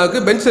மாதவண்ணாவுக்கு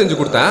பெஞ்ச் செஞ்சு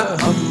கொடுத்தேன்.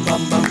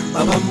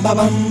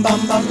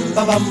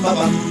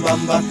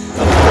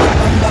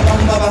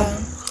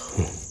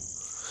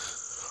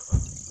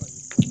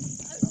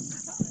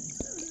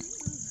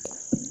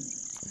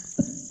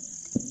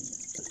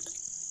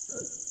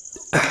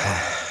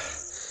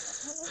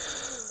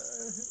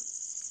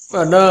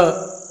 அண்ணா,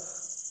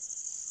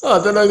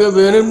 அத நாங்க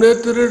வேணும்னே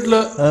திருடல.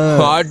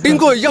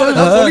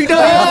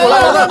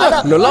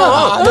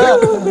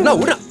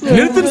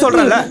 நிறுத்துன்னு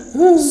சொல்றல.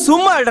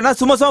 சும்மா இல்லடா,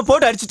 சும்மா சும்மா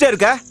போட்டு அடிச்சுட்டே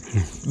இருக்க.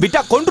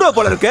 விட்டா கொன்றுவ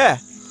போல இருக்கு.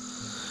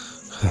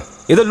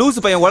 ஏதோ லூசு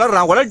பையன்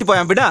உளறான், உளட்டி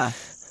பையன் விடா.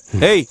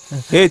 ஏய்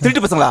ஏய்,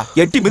 திருட்டு பசங்களா,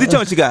 எட்டி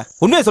மிதிச்சா வச்சுக்க.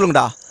 உண்மையை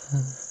சொல்லுங்கடா.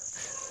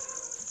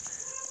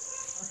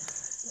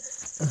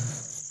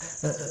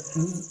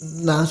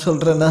 நான்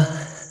சொல்றேன்னா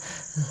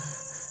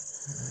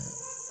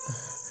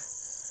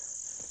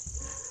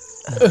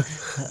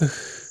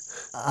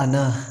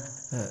அண்ணா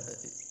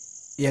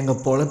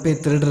எங்கள் பொழப்பே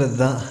திருடுறது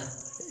தான்.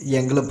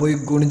 எங்களை போய்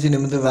குனிஞ்சு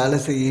நிமிந்து வேலை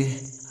செய்ய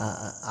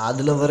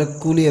அதில் வர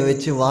கூலியை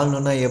வச்சு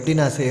வாழணுன்னா எப்படி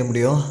நான் செய்ய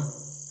முடியும்?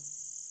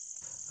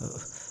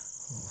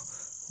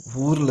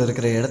 ஊரில்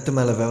இருக்கிற இடத்து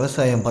மேலே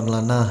விவசாயம்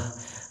பண்ணலான்னா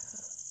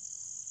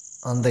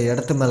அந்த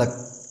இடத்து மேலே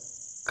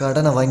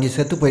கடனை வாங்கி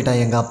செத்து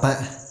போயிட்டான் எங்கள்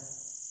அப்பன்.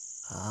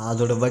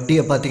 அதோட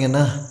வட்டியை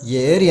பார்த்தீங்கன்னா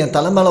ஏறி என்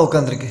தலை மேலே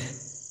உட்காந்துருக்கு.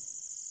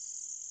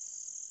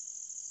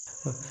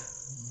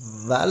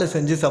 வேலை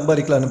செஞ்சு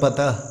சம்பாதிக்கலான்னு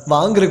பார்த்தா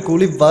வாங்குற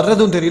கூலி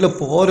வர்றதும் தெரியல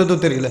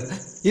போகிறதும் தெரியல.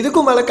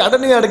 இதுக்கும் மேலே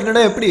கடனையும்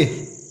அடைக்கணும்னா எப்படி?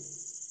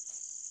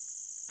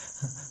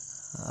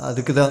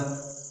 அதுக்கு தான்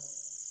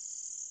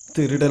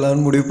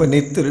திருடலான்னு முடிவு பண்ணி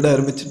திருட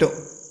ஆரம்பிச்சிட்டோம்.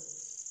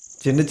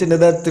 சின்ன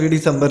சின்னதாக திருடி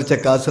சம்பாரித்த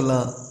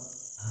காசெல்லாம்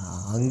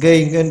அங்கே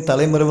இங்கேன்னு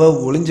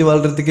தலைமுறைவாக ஒளிஞ்சு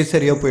வாழ்கிறதுக்கே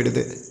சரியாக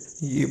போயிடுது.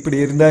 இப்படி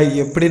இருந்தால்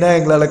எப்படின்னா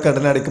எங்களால்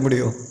கடன் அடைக்க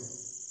முடியும்?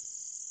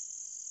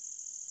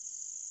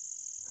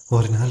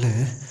 ஒரு நாள்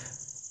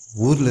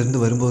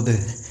ஊர்லேருந்து வரும்போது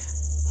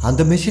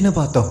அந்த மிஷினை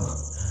பார்த்தோம்.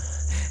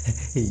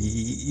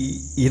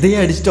 இதையே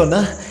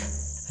அடிச்சிட்டோன்னா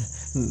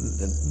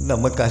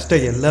நம்ம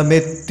கஷ்டம் எல்லாமே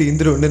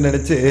தீந்துரும்னு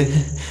நினச்சி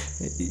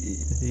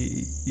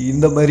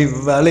இந்த மாதிரி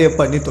வேலையை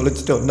பண்ணி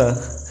தொலைச்சிட்டோன்னா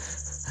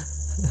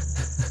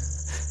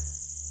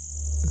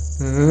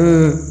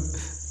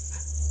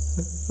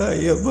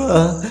ஐயப்பா.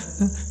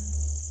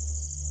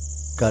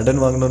 கடன்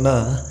வாங்கணும்னா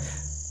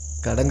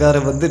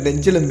கடன்காரன் வந்து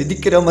நெஞ்சில்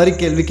மிதிக்கிற மாதிரி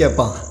கேள்வி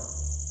கேட்பான்.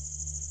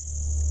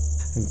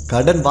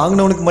 கடன்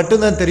வாங்கினவனுக்கு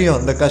மட்டும்தான் தெரியும்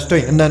அந்த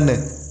கஷ்டம் என்னன்னு.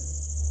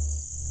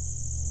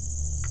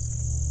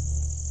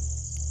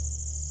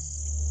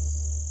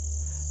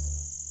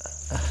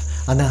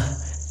 அண்ணா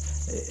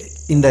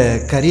இந்த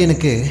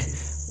கரியனுக்கு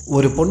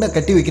ஒரு பொண்ணை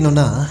கட்டி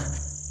வைக்கணும்னா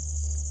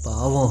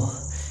பாவம்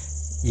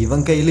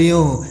இவன்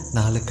கையிலையும்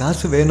 4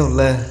 காசு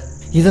வேணும்ல.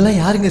 இதெல்லாம்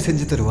யாருங்க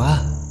செஞ்சு தருவா?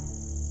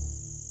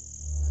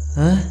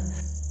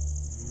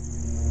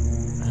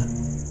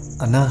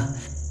 அண்ணா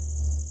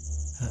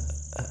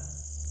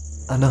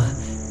அண்ணா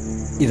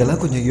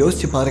இதெல்லாம் கொஞ்சம்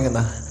யோசிச்சு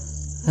பாருங்கண்ணா.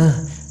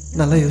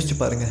 நல்லா யோசிச்சு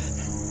பாருங்க.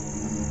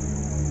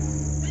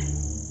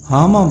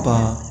 ஆமாம்ப்பா,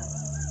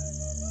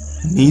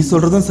 நீ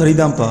சொல்றதும்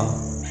சரிதான்ப்பா.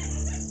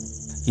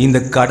 இந்த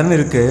கடன்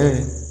இருக்கு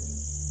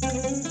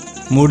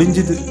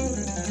முடிஞ்சது.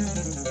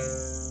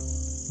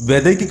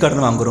 விதைக்கு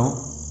கடன் வாங்குறோம்,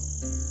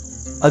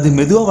 அது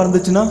மெதுவாக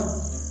வளர்ந்துச்சுன்னா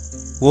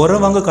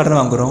உரம் வாங்க கடன்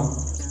வாங்குறோம்.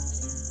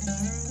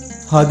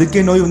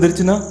 அதுக்கே நோய்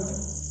வந்துருச்சுன்னா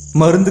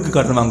மருந்துக்கு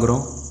கடன்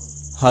வாங்குறோம்.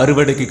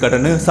 அறுவடைக்கு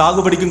கடன்,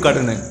 சாகுபடிக்கும்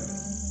கடன்.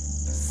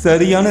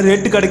 சரியான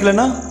ரேட்டு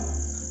கிடைக்கலன்னா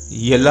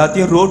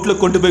எல்லாத்தையும் ரோட்ல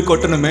கொண்டு போய்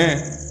கொட்டணுமே,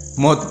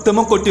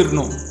 மொத்தமாக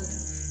கொட்டிடணும்.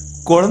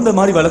 குழந்தை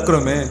மாதிரி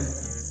வளர்க்குறோமே,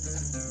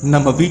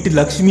 நம்ம வீட்டு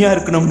லட்சுமியா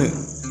இருக்கணும்னு,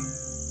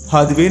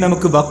 அதுவே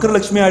நமக்கு வக்கர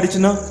லட்சுமியா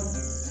ஆயிடுச்சுன்னா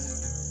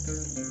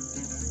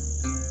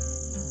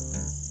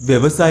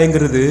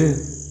விவசாயங்கிறது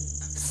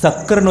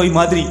சக்கரை நோய்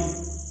மாதிரி.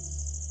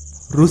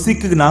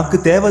 ருசிக்கு நாக்கு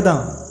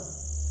தேவைதான்,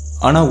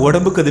 ஆனா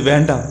உடம்புக்கு அது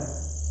வேண்டாம்.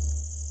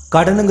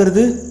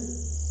 கடனுங்கிறது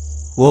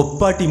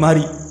ஒப்பாட்டி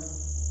மாதிரி,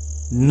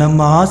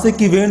 நம்ம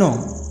ஆசைக்கு வேணும்,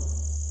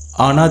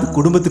 ஆனா அது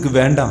குடும்பத்துக்கு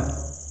வேண்டாம்.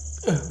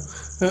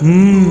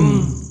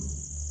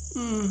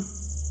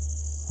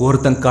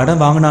 ஒருத்தன்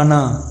கடன்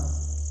வாங்கினானா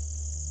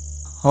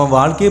அவன்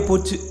வாழ்க்கையே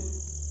போச்சு,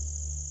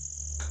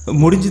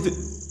 முடிஞ்சுது.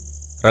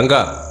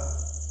 ரங்கா,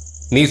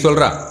 நீ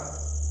சொல்றா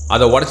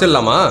அதை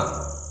உடைச்சிடலாமா?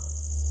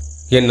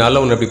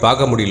 என்னால் உன்னை இப்படி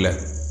பார்க்க முடியல.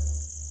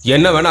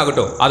 என்ன வேணா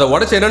ஆகட்டும், அதை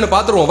உடைச்ச என்னன்னு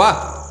பார்த்துருவோம் வா.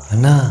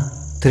 அண்ணா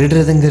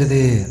திருடுறதுங்கிறது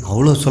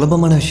அவ்வளோ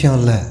சுலபமான விஷயம்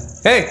இல்லை.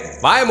 ஏய்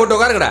வாயை மட்டும்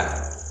உட்காருங்கடா.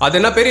 அது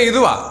என்ன பெரிய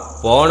இதுவா?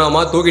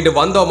 போனோமா தூக்கிட்டு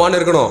வந்தோமான்னு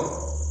இருக்கணும்.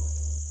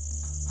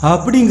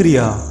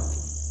 அப்படிங்கிறியா?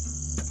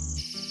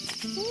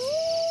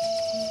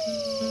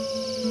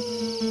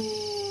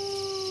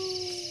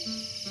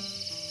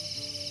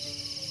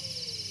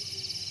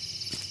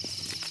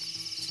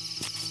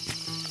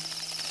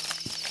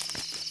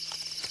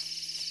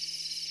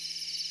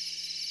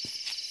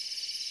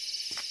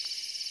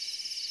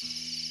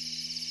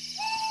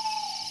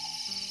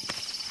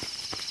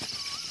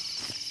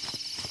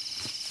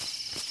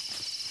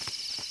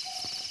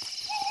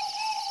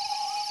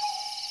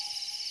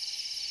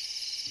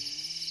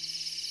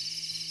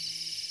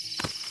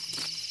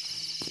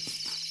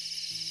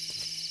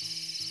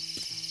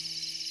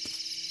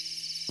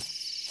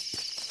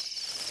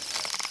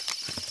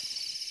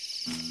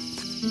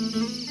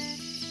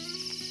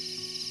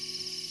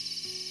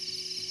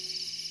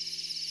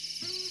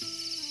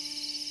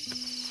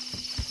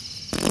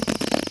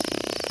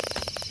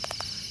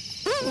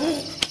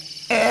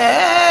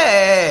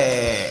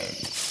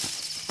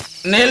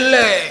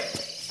 நெல்லு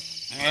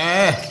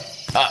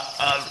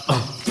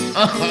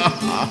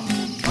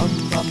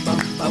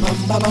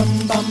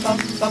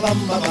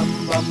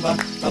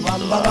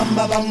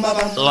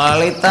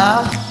லலிதா,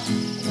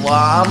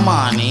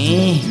 வாமானி,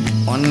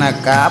 உன்னை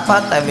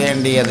காப்பாற்ற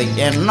வேண்டியது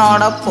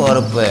என்னோட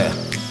பொறுப்பு.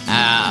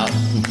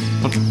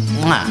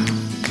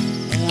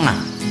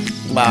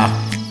 வா.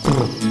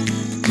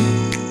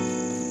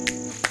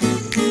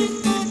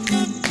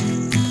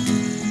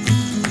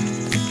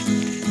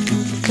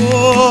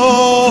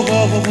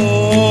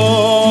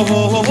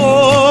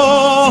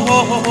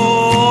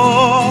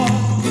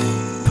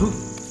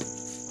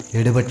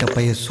 வெட்ட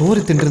பைய சோறு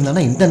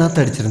தின்றுருந்தானா இந்த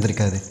நாத்த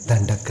அடிச்சிருந்திருக்காது.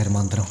 தண்டக்கர்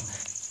மாந்திரம்.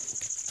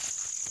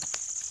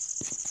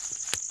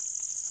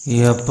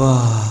 எப்பா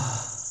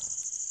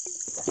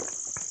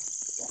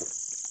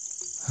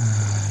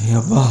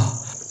எப்பா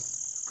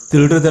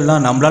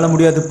திருடுறதெல்லாம் நம்மளால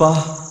முடியாதுப்பா.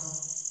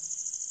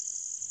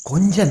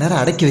 கொஞ்ச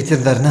நேரம் அடக்கி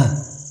வச்சிருந்தாருன்னா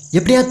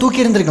எப்படியா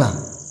தூக்கி இருந்திருக்கலாம்.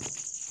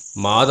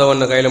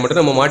 மாதவண்ண கையில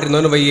மட்டும் நம்ம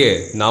மாட்டிருந்தோன்னு வையே,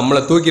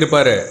 நம்மளை தூக்கி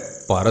இருப்பாரு.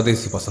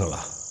 பரதேசி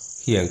பசங்களா,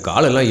 என்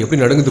காலெல்லாம்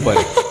எப்படி நடுங்குது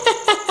பாரு.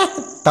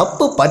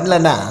 தப்பு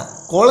பண்ணலன்னா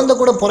குழந்தை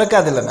கூட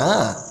பிறக்காது இல்லைனா?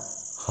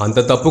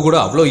 அந்த தப்பு கூட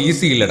அவ்வளோ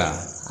ஈஸி இல்லடா.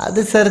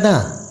 அது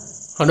சரிதான்.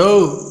 ஹலோ,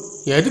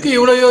 எதுக்கு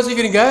இவ்வளோ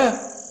யோசிக்கிறீங்க?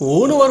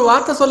 ஊனு ஒரு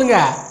வார்த்தை சொல்லுங்க,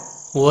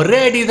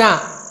 ஒரே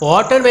அடிதான்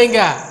ஓட்டன் வைங்க,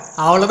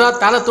 அவ்வளோதான்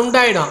தலை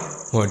துண்டாயிடும்.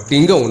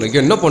 ஒட்டிங்க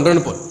உனக்கு என்ன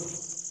பண்றேன்னு போல்.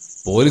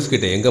 போலீஸ்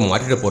கிட்ட எங்க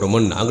மாட்டிட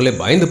போறோமோன்னு நாங்களே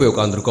பயந்து போய்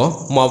உட்காந்துருக்கோம்.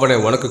 அவனை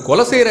உனக்கு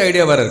கொலை செய்யற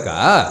ஐடியா வேற இருக்கா?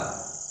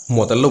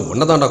 முதல்ல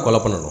உன்னதான்டா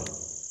கொலை பண்ணணும்.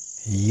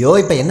 ஐயோ,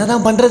 இப்ப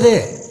என்னதான் பண்றது?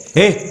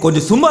 ஏய்,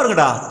 கொஞ்சம் சும்மா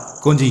இருங்கடா,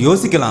 கொஞ்சம்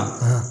யோசிக்கலாம்.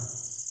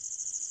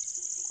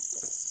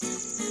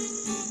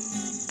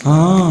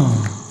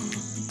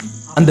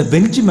 அந்த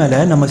பெஞ்ச் மேல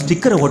நம்ம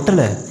ஸ்டிக்கரை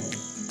ஒட்டல.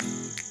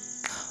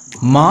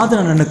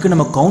 மாதவனுக்கு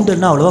நம்ம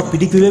கவுண்டர்னா அவ்வளவா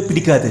பிடிக்கவே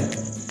பிடிக்காது.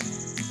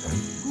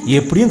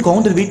 எப்படியும்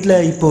கவுண்டர் வீட்டுல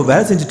இப்போ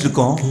வேலை செஞ்சுட்டு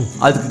இருக்கோம்,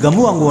 அதுக்கு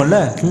கம்மு வாங்குவோம்ல.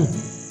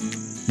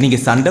 நீங்க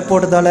சண்டை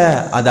போட்டதால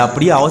அதை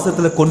அப்படியே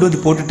அவசரத்துல கொண்டு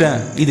வந்து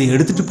போட்டுட்டேன். இதை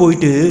எடுத்துட்டு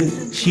போயிட்டு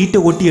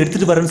ஷீட்டை ஒட்டி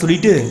எடுத்துட்டு வரேன்னு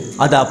சொல்லிட்டு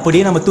அதை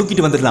அப்படியே நம்ம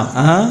தூக்கிட்டு வந்துடலாம்.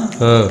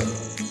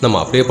 நம்ம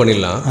அப்படியே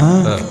பண்ணிடலாம்.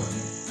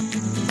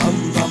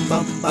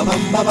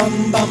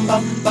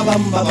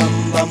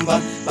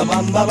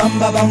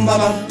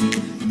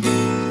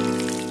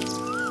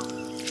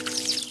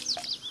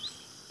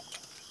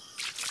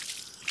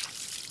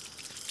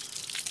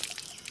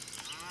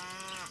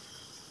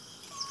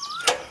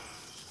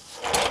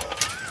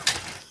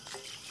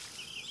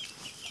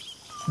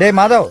 டேய்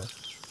மாதவ்,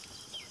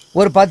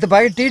 ஒரு 10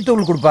 பாக்கெட் டீ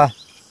தூள் கொடுப்பா.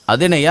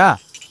 அது என்னையா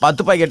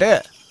 10 பாக்கெட்டு?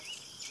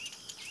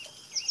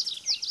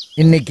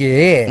 இன்னைக்கு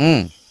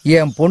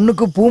என்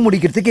பொண்ணுக்கு பூ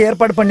முடிக்கிறதுக்கு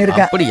ஏற்பாடு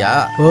பண்ணிருக்கேன். அப்படியா?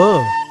 ஓ,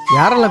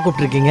 யாரெல்லாம்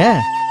கூப்பிட்டுருக்கீங்க?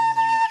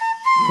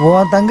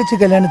 உன் தங்கச்சி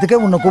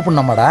கல்யாணத்துக்கு உன்னை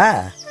கூப்பிடணுமாடா?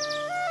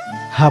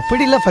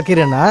 அப்படி இல்ல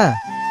ஃபக்கீரண்ணா,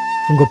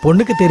 உங்க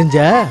பொண்ணுக்கு தெரிஞ்ச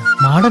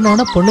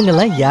மாடனான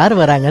பொண்ணுங்கெல்லாம் யார்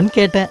வராங்கன்னு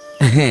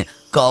கேட்டேன்.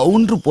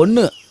 கவுண்டர்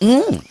பொண்ணு.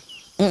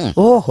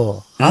 ஓஹோ,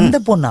 அந்த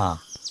பொண்ணா?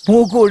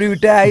 மூக்கு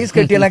ஒழிவிட்டு ஐஸ்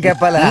கட்டி எல்லாம்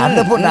கேட்பால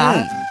அந்த பொண்ணா?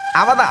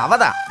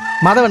 அவதான்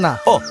மாதவண்ணா.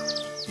 ஓ,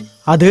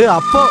 அது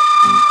அப்போ.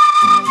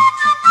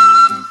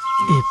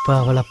 இப்ப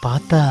அவளை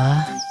பார்த்தா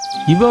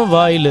இவன்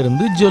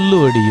வாயிலிருந்து ஜொல்லு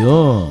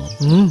வடியும்.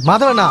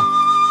 மாதவண்ணா,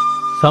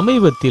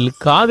 சமீபத்தில்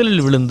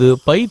காதலில் விழுந்து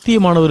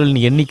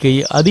பைத்தியமானவர்களின் எண்ணிக்கை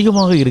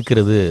அதிகமாக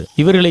இருக்கிறது.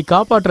 இவர்களை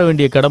காப்பாற்ற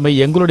வேண்டிய கடமை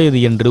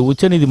எங்களுடையது என்று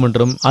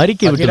உச்சநீதிமன்றம்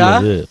அறிக்கை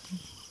விட்டுள்ளது.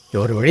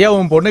 ஒரு வழியா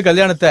உன் பொண்ணு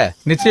கல்யாணத்தை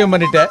நிச்சயம்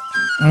பண்ணிட்ட.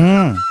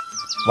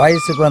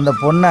 வயசுக்கு வந்த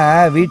பொண்ண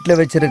வீட்டுல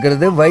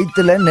வச்சிருக்கிறது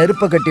வயிற்றுல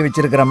நெருப்ப கட்டி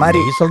வச்சிருக்கிற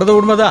மாதிரி. சொல்றது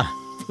உண்மைதான்.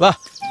 வா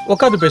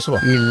உட்காந்து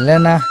பேசுவோம்.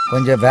 இல்லண்ணா,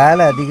 கொஞ்சம்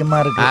வேலை அதிகமா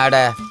இருக்கு. ஆட,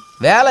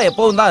 வேலை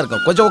எப்பவும் தான்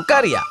இருக்கும், கொஞ்சம்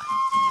உட்காரியா.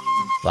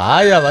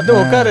 வாயா, வந்து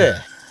உட்காரு.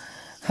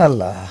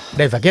 அல்லா.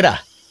 டேய் ஃபக்கீரா,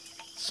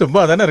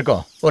 சும்மா தானே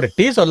இருக்கும், ஒரு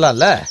டீ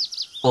சொல்லலாம்ல?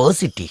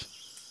 ஓசி டீ.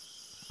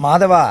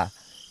 மாதவா,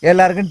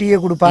 எல்லாருக்கும் டீயை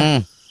கொடுப்பா.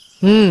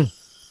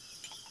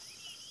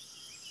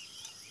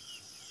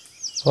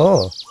 ஓ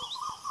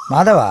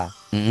மாதவா,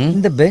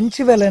 இந்த பெஞ்ச்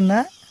விலை என்ன?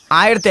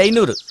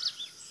 1500.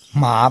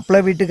 மாப்பிள்ளை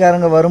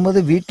வீட்டுக்காரங்க வரும்போது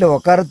வீட்டுல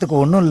உட்காரத்துக்கு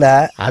ஒண்ணும் இல்ல.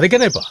 அதுக்கு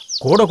என்ன இப்போ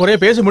கூட குறைய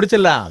பேசி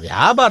முடிச்சிடலாம்.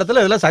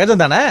 வியாபாரத்துல இதெல்லாம்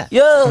சகஜம் தானே.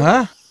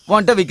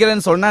 உன்கிட்ட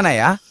விக்கிறேன்னு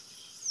சொன்னானயா?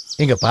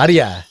 இங்க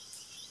பாரியா,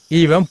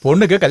 இவன்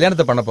பொண்ணுக்கு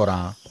கல்யாணத்தை பண்ண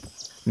போறான்.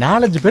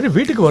 4-5 பேர்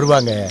வீட்டுக்கு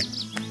வருவாங்க.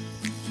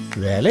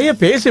 விலைய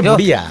பேசி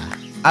முடியா?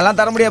 அதெல்லாம்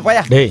தர முடியா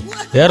போயா. டேய்,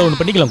 வேற ஒண்ணு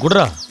பண்ணிக்கலாம்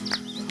குடுறா.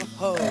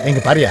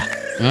 இங்க பாரியா,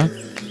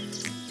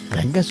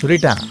 எங்க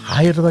சொல்லிட்டான்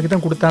 1000 ரூபாய்க்கு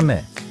தான் கொடுத்தான்னு.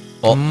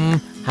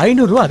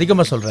 500 ரூபா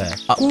அதிகமா சொல்றேன்,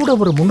 கூட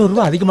ஒரு 300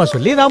 ரூபா அதிகமா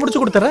சொல்லி நான் முடிச்சு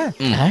கொடுத்துறேன்.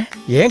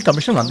 ஏன்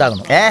கமிஷன்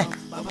வந்தாகணும்?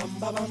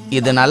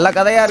 இது நல்ல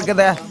கதையா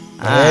இருக்குதே.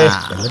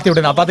 எல்லாத்தையும்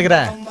விட நான்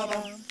பாத்துக்கிறேன்.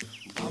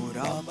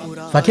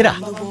 ஃபக்கீரா,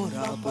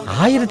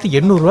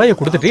 1800 ரூபாயை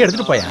கொடுத்துட்டு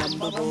எடுத்துட்டு போயா.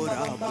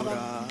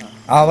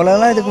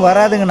 அவ்வளவுலாம் இதுக்கு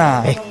வராதுங்கண்ணா.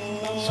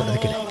 சொல்றது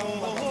கேளு,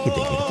 இதை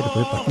எடுத்துட்டு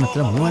போய்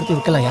பட்டணத்துல 3000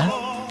 விற்கலையா?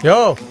 யோ,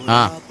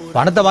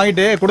 பணத்தை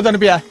வாங்கிட்டு கொடுத்து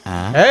அனுப்பியா.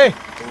 ஏய்,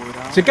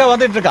 சிக்கா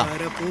வந்துட்டு இருக்கான்.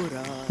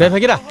 டேய்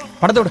ஃபக்கீரா,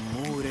 பணத்தை விடு,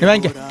 நீ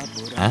வாங்கிக்க.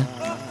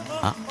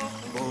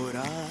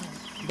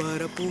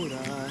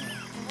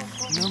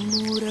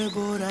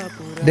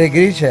 டேய்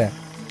கிரீஷ,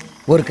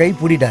 ஒரு கை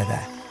பிடிடாத.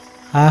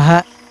 ஆஹா,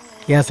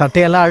 என்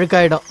சட்டையெல்லாம்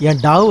அழுக்காயிடும்.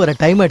 என் டாவ் வர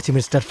டைம் ஆயிடுச்சு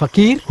மிஸ்டர்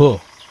ஃபக்கீர். ஓ,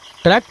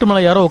 டிராக்டர்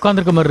மேல யாரோ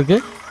உட்காந்துருக்க மாதிரி இருக்கு.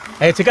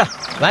 ஏய் சிக்கா,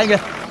 வாங்க.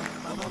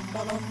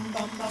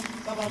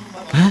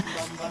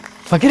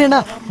 ஃபக்கீர்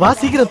அண்ணா, வா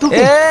சீக்கிரம்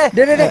தூக்கு.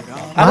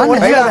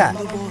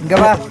 இங்க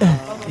வா.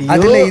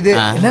 அதுல இது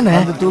என்னன்னா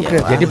தூக்கு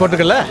எட்டி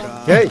போட்டுக்கல.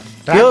 ஏய்,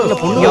 டிராக்டர்ல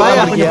பொண்ணு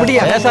வாயா, கொஞ்சம்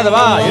பிடியா. பேசாத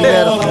வா. இடு.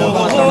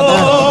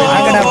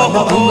 வாங்கடா,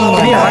 வந்து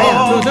தூக்குங்க. வாயா,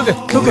 தூக்கு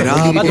தூக்கு.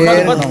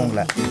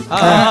 உங்களை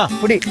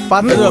பிடி,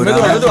 மெதுவா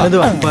மெதுவா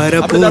மெதுவா.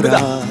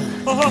 அப்படிதான்.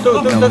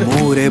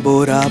 நம்மூரே போ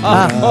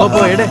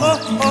எடு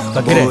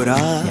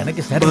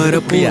எனக்கு சரி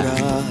புரியா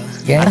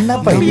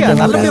என்னப்பா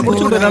நல்லபடியா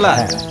முடிச்சு விடுறல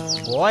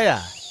போயா.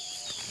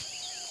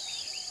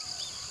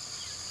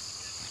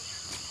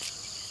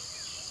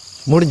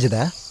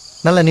 முடிஞ்சுதா?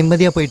 நல்லா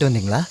நிம்மதியா போயிட்டு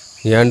வந்தீங்களா?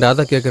 ஏன்டா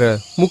அதை கேட்குற?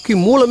 முக்கி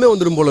மூலமே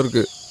வந்துடும் போல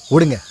இருக்கு.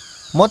 விடுங்க,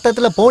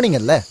 மொத்தத்துல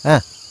போனீங்கல்ல.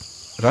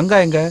 ரங்கா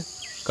எங்க?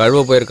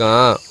 கழுவ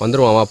போயிருக்கான்,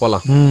 வந்துருவான், வா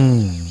போலாம்.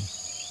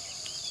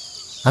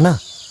 அண்ணா,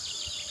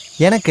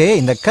 எனக்கு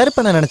இந்த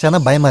கருப்பனை நினைச்சானா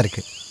பயமா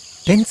இருக்கு.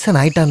 டென்ஷன்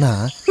ஆயிட்டான்னா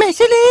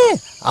மெஷினே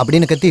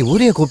அப்படின்னு கத்தி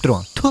ஊரைய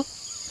கூப்பிட்டுருவான்.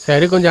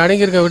 சரி, கொஞ்சம்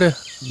அடங்கி இருக்க விடு.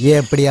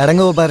 எப்படி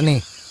அடங்குவ பாரு நீ.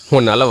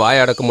 உன்னால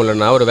வாய அடக்க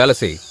முடியலன்னா ஒரு வேலை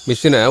செய்,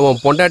 மிஷினை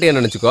உன் பொண்டாட்டியா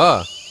நினைச்சுக்கோ.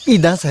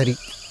 இதான் சரி.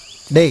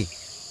 டேய்,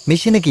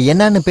 மிஷினுக்கு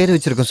என்னன்னு பேர்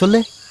வச்சிருக்கோம் சொல்லு.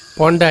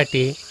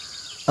 பொண்டாட்டி.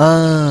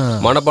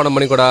 மனப்பாடம்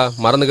பண்ணி கூடா,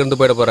 மறந்து கிடந்து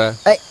போயிட போற.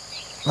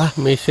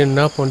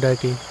 மிஷின்னா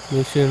பொண்டாட்டி,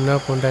 மிஷின்னா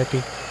பொண்டாட்டி,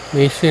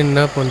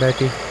 மிஷின்னா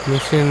பொண்டாட்டி,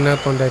 மிஷின்னா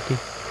பொண்டாட்டி,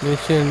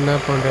 மிஷின்னா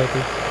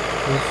பொண்டாட்டி,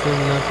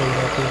 மிஷின்னா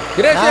பொண்டாட்டி,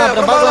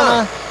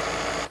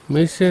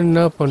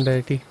 மிஷின்னா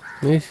பொண்டாட்டி,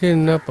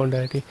 மிஷின்னா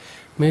பொண்டாட்டி,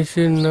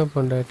 மிஷின்னா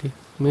பொண்டாட்டி,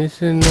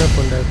 மிஷின்னா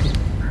பொண்டாட்டி.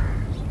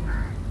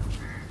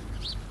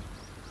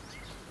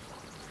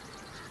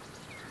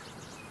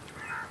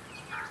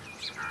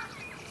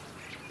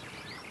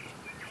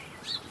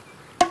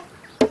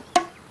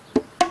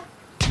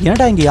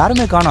 ஏன்டா இங்க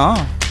யாருமே காணோம்?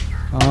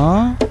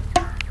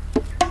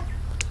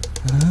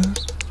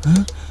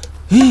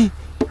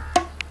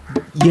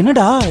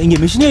 என்னடா இங்க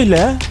மிஷினே இல்ல?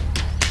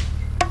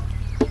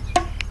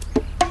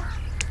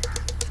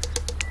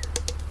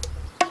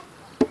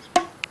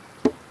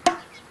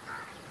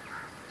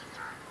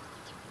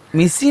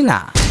 மிஷினா?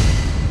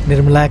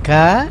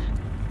 நிர்மலாக்கா,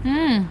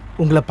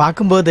 உங்களை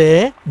பார்க்கும்போது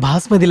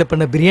பாஸ்மதியில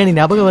பண்ண பிரியாணி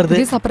ஞாபகம்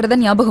வருது. சாப்பிட்றதா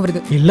ஞாபகம்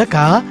வருது.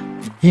 இல்லக்கா,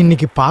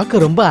 இன்னைக்கு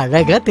பார்க்க ரொம்ப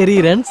அழகா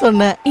தெரியுறேன்னு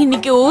சொன்னேன்.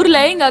 இன்னைக்கு ஊர்ல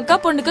எங்க அக்கா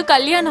பொண்ணுக்கு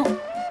கல்யாணம்.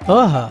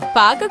 ஓஹோ,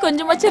 பார்க்க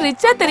கொஞ்சமாச்சும்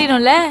ரிச்சா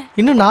தெரியணும்ல.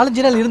 இன்னும்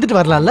 4-5 நாள் இருந்துட்டு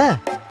வரலாம்ல.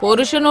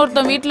 புருஷன்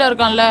ஒருத்தன் வீட்டுல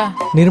இருக்கான்ல.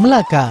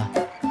 நிர்மலாக்கா,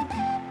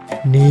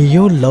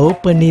 நீயும் லவ்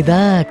பண்ணி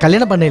தான்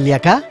கல்யாணம் பண்ண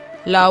இல்லையாக்கா?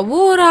 லவ்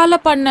ஒரு ஆளை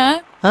பண்ண,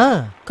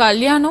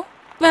 கல்யாணம்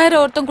வேற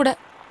ஒருத்தன் கூட.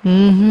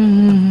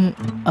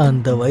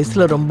 அந்த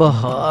வயசுல ரொம்ப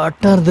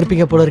ஹாட்டா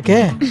இருந்திருப்பீங்க போல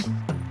இருக்கே.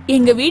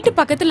 எங்க வீட்டு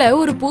பக்கத்துல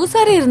ஒரு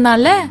பூசாரி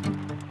இருந்தான்ல,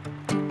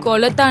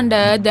 கொலத்தாண்ட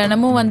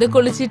தினமும் வந்து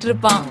குளிச்சிட்டு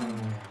இருப்பான்.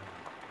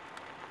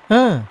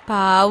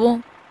 பாவம்,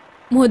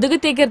 முதுகு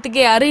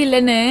தேய்க்கிறதுக்கு யாரும்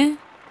இல்லைன்னு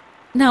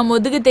நான்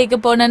முதுகு தேய்க்க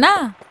போனேன்னா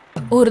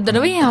ஒரு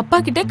தடவை என் அப்பா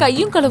கிட்ட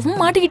கையும்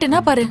களவும் மாட்டிக்கிட்டேன்னா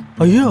பாரு.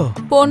 ஐயோ,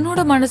 பொண்ணோட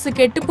மனசு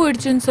கெட்டு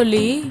போயிடுச்சுன்னு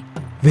சொல்லி.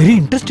 Very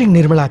interesting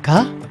நிர்மலாக்கா.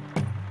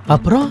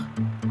 அப்புறம்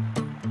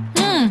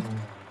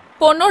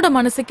பொண்ணோட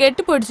மனசு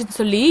கெட்டு போயிடுச்சுன்னு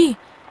சொல்லி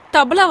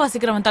தபலா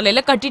வாசிக்கிறவன்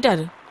தலையில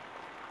கட்டிட்டாரு.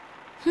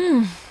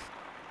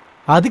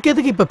 அதுக்கு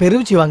எதுக்கு இப்ப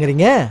பெருமிச்சு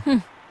வாங்குறீங்க?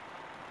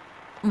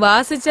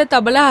 வாசிச்ச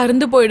தபலா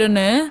அருந்து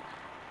போயிடுன்னு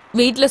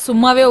வீட்டுல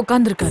சும்மாவே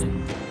உட்காந்துருக்காரு.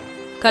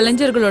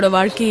 கலைஞர்களோட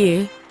வாழ்க்கையே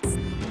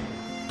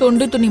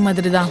தொண்டு துணி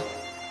மாதிரிதான்.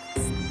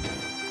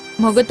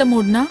 முகத்தை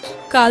மூடுனா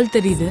கால்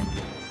தெரியுது,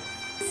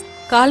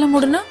 காலை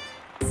மூடுனா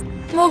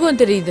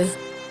முகம் தெரியுது.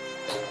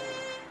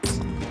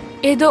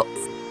 ஏதோ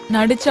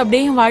நடிச்சு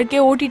அப்படியே என்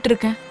வாழ்க்கைய ஓட்டிட்டு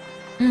இருக்கேன்.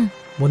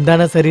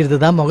 முந்தான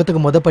சரீரதான்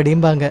முகத்துக்கு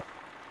முதப்படியும்பாங்க.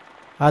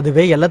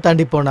 அதுவே எல்லாம்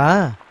தாண்டி போனா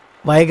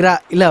வயக்ரா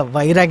இல்ல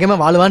வைராகியமா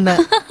வாழ்வான்னு.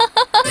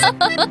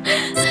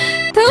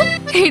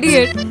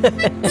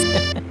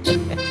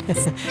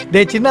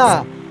 டே சின்னா,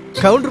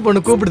 கவுண்டர் பொண்ணு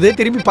கூப்பிடுது,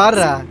 திரும்பி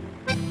பாருடா.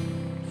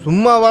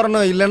 சும்மா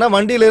வரணும், இல்லைன்னா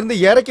வண்டியில இருந்து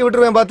இறக்கி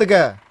விட்டுருவேன் பாத்துக்க.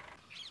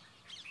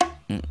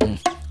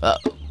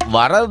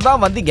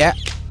 வரதுதான் வந்தீங்க,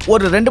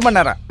 ஒரு 2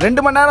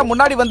 மணி நேரம்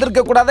முன்னாடி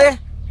வந்திருக்க கூடாதே.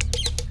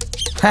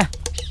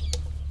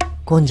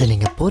 கொஞ்சம்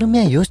நீங்க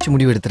பொறுமையா யோசிச்சு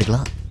முடிவு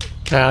எடுத்துருக்கலாம்.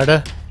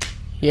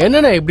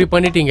 என்னண்ணா இப்படி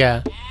பண்ணிட்டீங்க?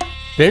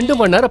 2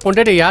 மணி நேரம்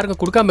பொண்டாட்டி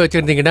யாருக்கும் கொடுக்காம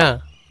வச்சிருந்தீங்கன்னா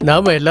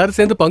நாம எல்லாரும்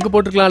சேர்ந்து பங்கு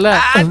போட்டுக்கலாம்ல.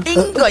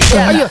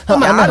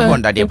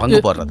 பொண்டாட்டிய பங்கு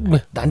போடுறது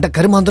தண்ட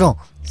கருமாந்திரம்.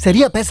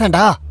 சரியா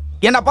பேசாண்டா.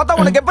 என்ன பார்த்தா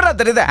உனக்கு எப்படா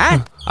தெரியுது?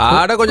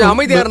 ஆட கொஞ்சம்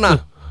அமைதியா இருந்தா.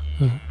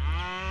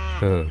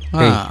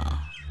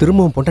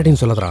 திரும்பவும்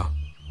பொண்டாட்டின்னு சொல்லதுரா.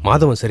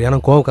 மாதவன் சரியான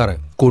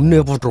கோவக்காரன்,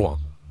 கொன்னே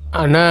போட்டுருவான்.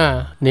 அண்ணா,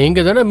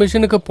 நீங்க தானே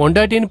மிஷினுக்கு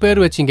பொண்டாட்டின்னு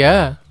பேர் வச்சீங்க.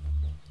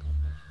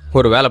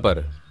 ஒரு வேலை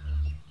பாரு,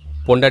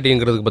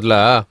 பொண்டாட்டிங்கிறதுக்கு பதிலா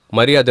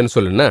மரியாதைன்னு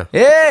சொல்லுண்ணா.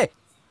 ஏய்,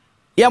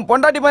 என்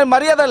பொண்டாட்டி மாதிரி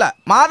மரியாதை இல்ல,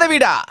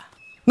 மாதவிடா.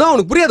 நான்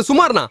உனக்கு புரியாது,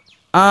 சுமார்ண்ணா.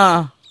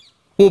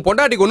 உன்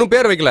பொண்டாட்டிக்கு ஒன்றும்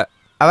பேர் வைக்கல.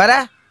 வேற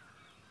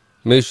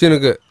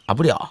மிஷினுக்கு.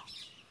 அப்படியா?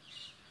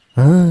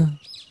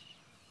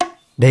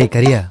 டேய்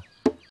கரியா,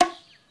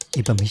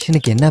 இப்ப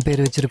மிஷினுக்கு என்ன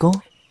பேர் வச்சிருக்கோம்?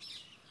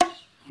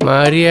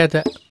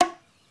 மரியாதை.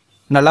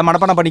 நல்லா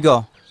மனப்பாடம் பண்ணிக்கோ.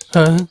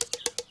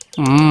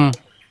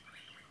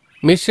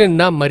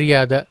 மிஷின்னா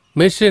மரியாதை,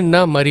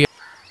 மிஷின்னா மரியாதை.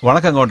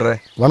 வணக்கம் கவுண்டரே.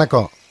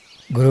 வணக்கம்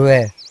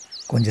குருவே.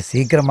 கொஞ்சம்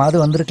சீக்கிரமாவது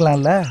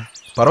வந்திருக்கலாம்ல.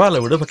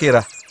 பரவாயில்ல விடு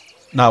பக்கீரா.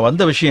 நான்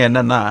வந்த விஷயம்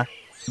என்னன்னா,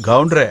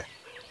 கவுண்டரே,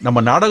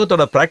 நம்ம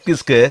நாடகத்தோட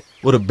பிராக்டிஸ்க்கு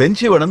ஒரு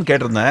பெஞ்ச் வேணும்னு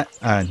கேட்டிருந்தேன்.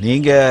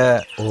 நீங்க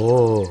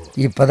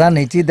இப்பதான்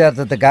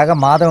நிச்சயதார்த்தத்துக்காக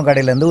மாதவன்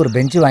கடையில இருந்து ஒரு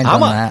பெஞ்ச்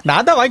வாங்கிட்டு வந்தேன்.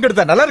 நான் தான் வாங்கி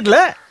கொடுத்தேன். நல்லா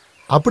இருக்குல்ல?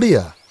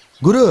 அப்படியா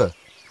குரு?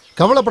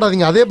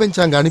 கவலைப்படாதீங்க, அதே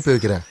பெஞ்ச் அங்க அனுப்பி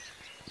வைக்கிறேன்.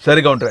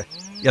 சரி கவுண்டரே,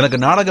 எனக்கு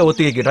நாடக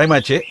ஒத்திகைக்கு டைம்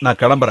ஆச்சு, நான்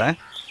கிளம்புறேன்.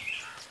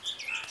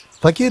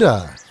 ஃபக்கீரா,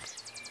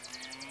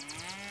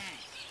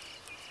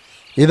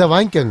 இத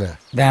வாங்கிக்கங்க.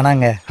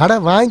 வேணாங்க. அட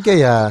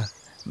வாங்கிக்கயா.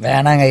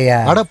 வேணாங்க ஐயா.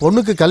 அட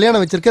பொண்ணுக்கு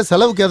கல்யாணம் வச்சிருக்க,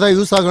 செலவுக்கு ஏதாவது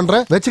யூஸ் ஆகுன்ற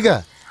வச்சுக்க.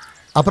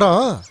 அப்புறம்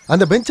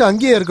அந்த பெஞ்ச்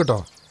அங்கேயே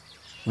இருக்கட்டும்,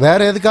 வேற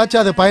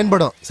எதுக்காச்சும் அது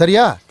பயன்படும்.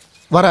 சரியா?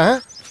 வரேன்.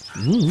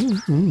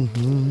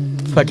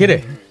 ஃபக்கீரே,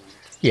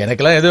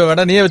 எனக்கெல்லாம் எதுவும்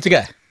வேண்டாம், நீயே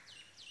வச்சுக்க.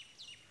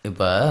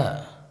 இப்போ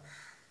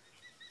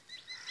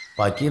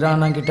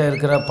பக்கீரானா கிட்ட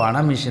இருக்கிற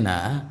பண மிஷினை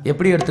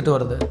எப்படி எடுத்துட்டு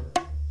வருது?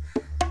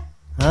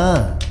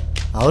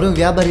 அவரும்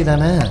வியாபாரி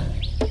தானே.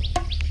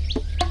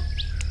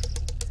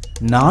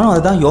 நானும்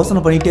அதுதான் யோசனை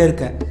பண்ணிட்டே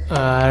இருக்கேன்.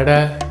 அட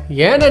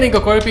ஏன்னா நீங்க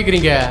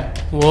குழப்பிக்கிறீங்க?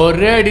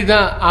 ஒரே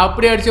அடிதான்,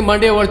 அப்படியே அடிச்சு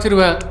மண்டையை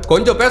உடைச்சிருவேன்.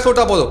 கொஞ்சம் பேச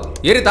விட்டா போதும்,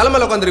 ஏறி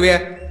தலைமையில உட்காந்துருவியே.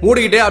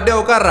 மூடிக்கிட்டே அப்படியே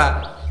உட்கார்றா.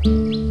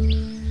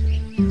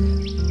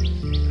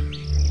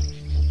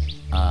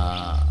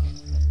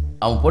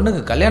 அவன்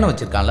பொண்ணுக்கு கல்யாணம்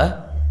வச்சிருக்கான்ல?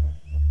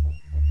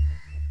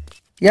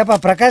 ஏப்பா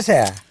பிரகாஷ,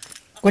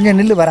 கொஞ்சம்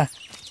நில்லு வரேன்.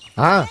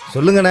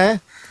 சொல்லுங்கண்ணே.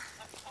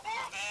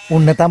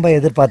 உன்னை தான்ப்பா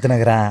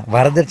எதிர்பார்த்துனுக்குறேன்.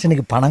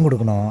 வரதட்சணைக்கு பணம்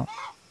கொடுக்கணும்.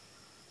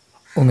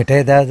 உங்ககிட்ட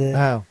ஏதாவது?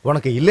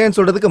 உனக்கு இல்லைன்னு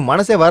சொல்றதுக்கு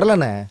மனசே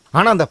வரலண்ணே.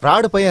 ஆனா அந்த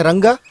ஃப்ராடு பையன்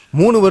ரங்கா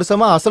 3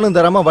 வருஷமா அசலும்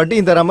தராம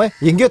வட்டியும் தராம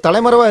எங்கேயோ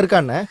தலைமறைவா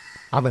இருக்கான்னு.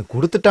 அவன்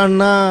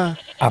கொடுத்துட்டான்னா?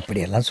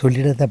 அப்படியெல்லாம்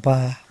சொல்லிடாதப்பா,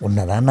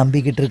 உன்னைதான்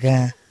நம்பிக்கிட்டு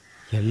இருக்கேன்.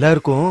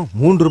 எல்லாருக்கும்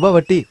 3 ரூபாய்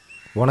வட்டி,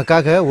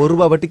 உனக்காக 1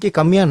 ரூபாய் வட்டிக்கு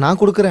கம்மியா நான்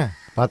கொடுக்குறேன்.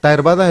 10,000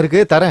 ரூபாய் தான் இருக்கு,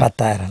 தரேன்.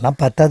 10,000லாம்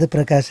பத்தாது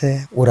பிரகாஷ்,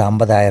 ஒரு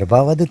 50,000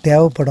 ரூபாவது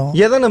தேவைப்படும்.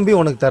 எதை நம்பி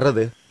உனக்கு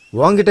தர்றது?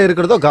 உன்கிட்ட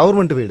இருக்கிறதோ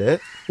கவர்மெண்ட் வீடு,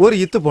 ஒரு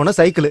இத்து போன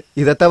சைக்கிள்,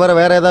 இதை தவிர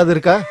வேற ஏதாவது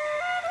இருக்கா?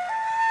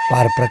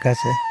 பாரு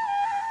பிரகாஷ்,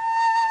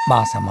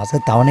 மாசம்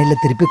மாசம் தவணையில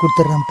திருப்பி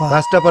கொடுத்துட்றேன்ப்பா.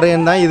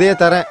 கஷ்டப்படுறேன் தான் இதே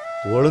தரேன்,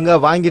 ஒழுங்கா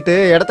வாங்கிட்டு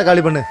இடத்த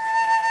காலி பண்ணு.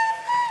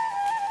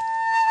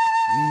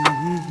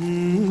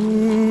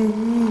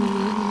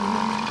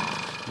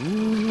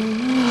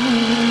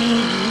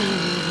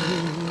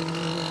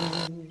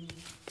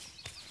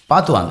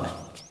 பார்த்து வாங்க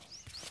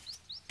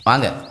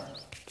வாங்க.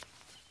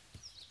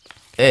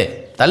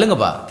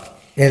 தள்ளுங்கப்பா.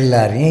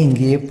 எல்லாரையும்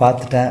இங்கேயே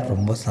பார்த்துட்டேன்,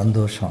 ரொம்ப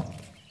சந்தோஷம்.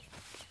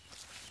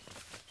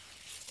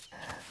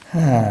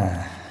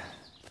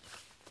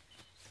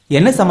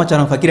 என்ன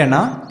சமாச்சாரம்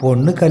ஃபக்கீரண்ணா?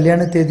 பொண்ணு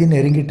கல்யாண தேதி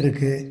நெருங்கிட்டு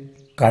இருக்கு.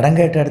 கடன்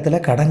கேட்ட இடத்துல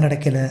கடன்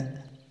கிடைக்கல.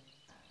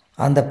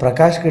 அந்த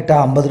பிரகாஷ் கிட்ட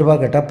 50 ரூபா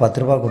கேட்டால்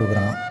 10 ரூபா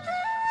கொடுக்குறான்.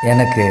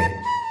 எனக்கு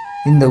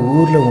இந்த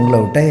ஊரில் உங்களை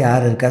விட்டா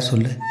யார் இருக்கா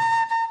சொல்லு.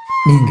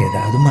 நீங்கள்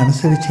ஏதாவது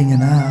மனசு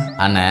வச்சிங்கன்னா.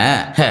 அண்ணா,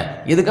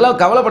 இதுக்கெல்லாம்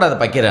கவலைப்படாத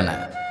பக்கீரண்ணா,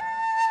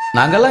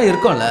 நாங்கெல்லாம்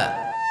இருக்கோம்ல.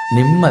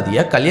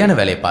 நிம்மதியாக கல்யாண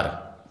வேலையை பாரு.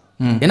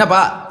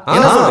 என்னப்பா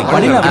என்ன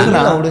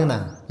சொல்றீங்க?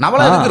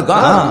 நம்மளா எதுக்கு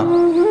இருக்கோம்?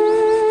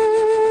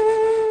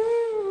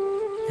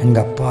 எங்க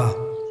அப்பா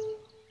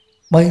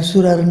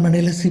மைசூர்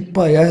அரண்மனையில்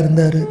சிப்பாயா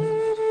இருந்தாரு.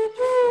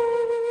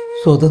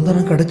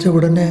 சுதந்திரம் கிடைச்ச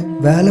உடனே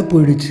வேலை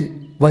போயிடுச்சு.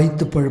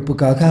 வயிற்று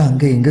பழுப்புக்காக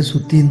அங்கே இங்கே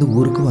சுற்றி இந்த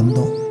ஊருக்கு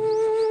வந்தோம்.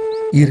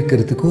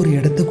 இருக்கிறதுக்கு ஒரு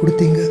இடத்த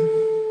கொடுத்தீங்க,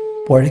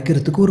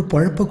 பழைக்கிறதுக்கு ஒரு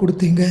பழப்பை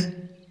கொடுத்தீங்க.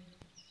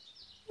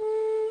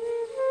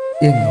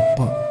 எங்க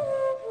அப்பா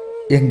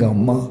எங்க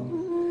அம்மா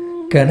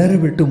கிணறு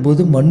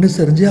வெட்டும்போது மண்ணு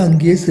சரிஞ்சு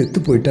அங்கேயே செத்து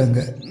போயிட்டாங்க.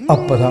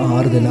 அப்பதான்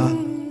ஆறுதலா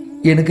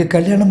எனக்கு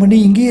கல்யாணம் பண்ணி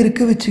இங்கேயே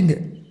இருக்க வச்சுங்க.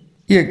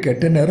 என்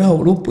கெட்ட நேரம்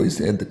அவளும் போய்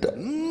சேர்ந்துட்டான்.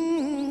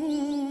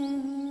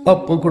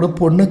 அப்போ கூட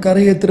பொண்ணை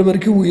கரை ஏத்துற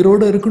வரைக்கும்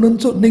உயிரோட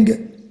இருக்கணும்னு சொன்னீங்க.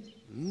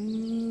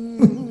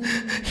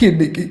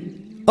 இன்னைக்கு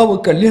அவ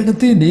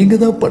கல்யாணத்தையும் நீங்க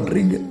தான்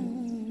பண்றீங்க.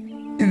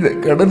 இந்த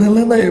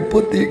கடனெல்லாம் நான் எப்போ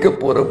தீர்க்க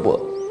போறப்போ?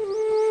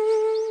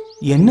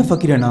 என்ன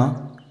ஃபக்கீரண்ணா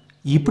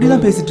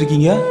இப்படிலாம் பேசிட்டு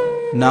இருக்கீங்க?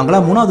 நாங்களா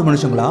 3வது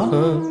மனுஷங்களா?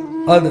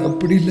 அது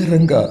அப்படி இல்லை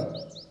ரங்கா.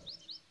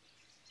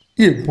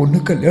 என் பொண்ணு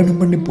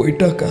கல்யாணம் பண்ணி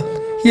போயிட்டாக்கா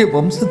என்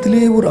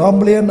வம்சத்திலேயே ஒரு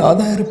ஆம்பளையா நான்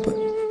தான் இருப்பேன்.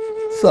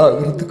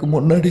 சாகிறதுக்கு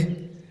முன்னாடி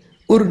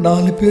ஒரு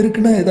 4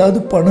 பேருக்கு நான் ஏதாவது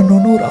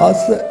பண்ணணும்னு ஒரு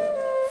ஆசை.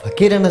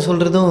 ஃபக்கீர் என்ன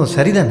சொல்றதும்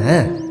சரிதானே?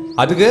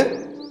 அதுக்கு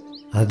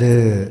அது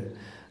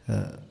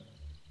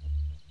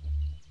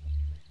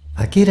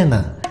ஃபக்கீர்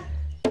அண்ணா,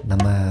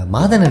 நம்ம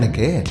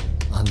மாதனனுக்கு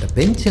அந்த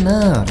பெஞ்சுனா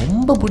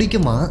ரொம்ப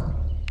பிடிக்குமா.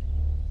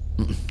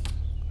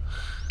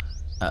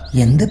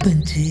 எந்த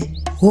பெஞ்சு?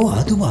 ஓ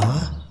அதுவா?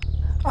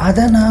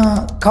 அத நான்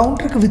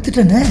கவுண்டருக்கு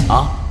வித்துட்டேனே.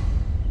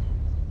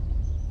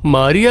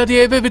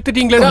 மரியாதையாவே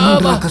வித்துட்டீங்களா?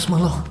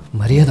 கஸ்மலம்,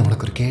 மரியாதை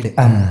உனக்கு ஒரு கேடு.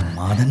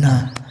 மாதனா,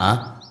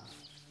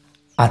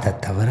 அதை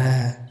தவிர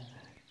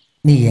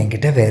நீ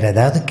என்கிட்ட வேற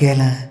ஏதாவது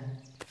கேள.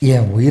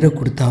 என் உயிரை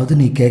கொடுத்தாவது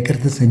நீ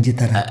கேட்கறத செஞ்சு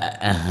தர.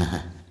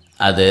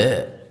 அது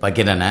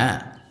பக்கீரண்ணா,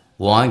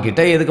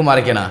 உன்கிட்ட எதுக்கு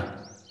மறைக்கணும்?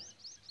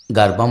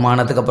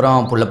 கர்ப்பமானதுக்கு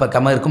அப்புறம் புள்ள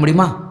பக்காம இருக்க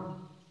முடியுமா?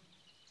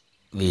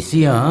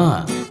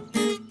 விஷயம்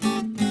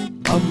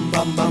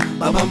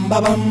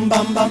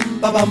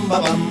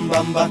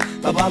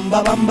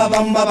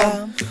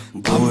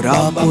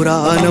Borapura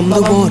namdu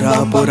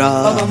Borapura,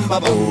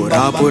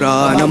 Borapura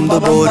namdu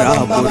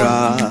Borapura.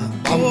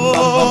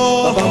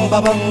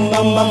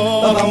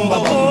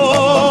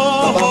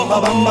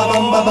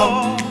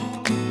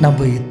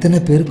 நம்ம இத்தனை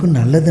பேருக்கும்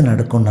நல்லது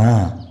நடக்கும்னா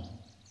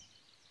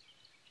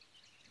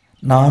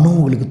நானும்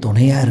உங்களுக்கு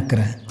துணையா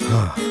இருக்கிறேன்.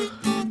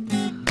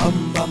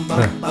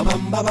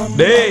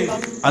 டேய்,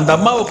 அந்த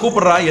அம்மாவை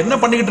கூப்பிடுறா. என்ன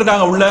பண்ணிக்கிட்டு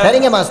இருக்காங்க உள்ள?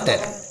 சரிங்க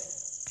மாஸ்டர்.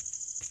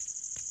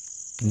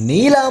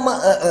 நீலாமா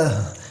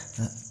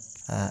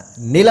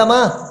நீலாமா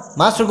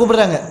மாஸ்டர்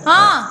கூப்பிடுறாங்க.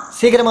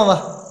 சீக்கிரமா வா.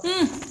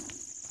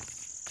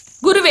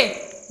 குருவே,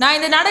 நான்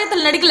இந்த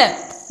நாடகத்தில் நடிக்கல.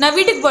 நான்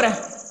வீட்டுக்கு போறேன்.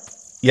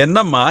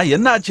 என்னம்மா,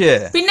 என்ன ஆச்சு?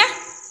 பின்ன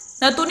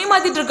நான் துணி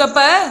மாத்திட்டு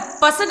இருக்கப்ப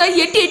பசங்க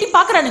எட்டி எட்டி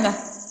பாக்குறானுங்க.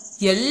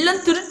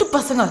 எல்லாம் திருட்டு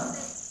பசங்க.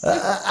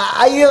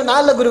 ஐயோ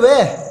நான்ல குருவே.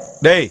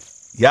 டேய்,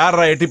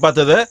 யாரா எட்டி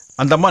பார்த்தது?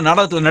 அந்த அம்மா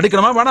நாடகத்துல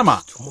நடிக்கணுமா வேணாமா?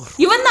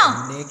 இவன் தான்.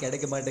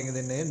 கிடைக்க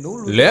மாட்டேங்குதுன்னு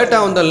நூல் லேட்டா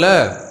வந்தல்ல,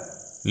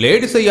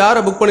 லேடிஸை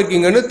யாரை புக்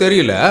பண்ணிருக்கீங்கன்னு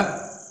தெரியல.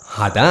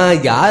 அதான்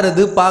யார்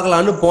அது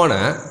பார்க்கலான்னு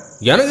போனேன்.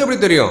 எனக்கு எப்படி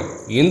தெரியும்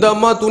இந்த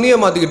அம்மா துணியை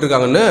மாத்திக்கிட்டு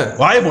இருக்காங்கன்னு?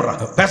 வாய மூடுறா,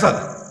 பேசாத.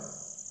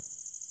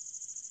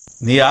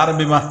 நீ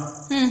ஆரம்பிமா.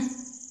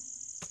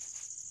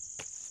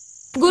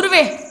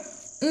 குருவே,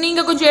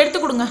 நீங்க கொஞ்சம் எடுத்து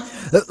கொடுங்க.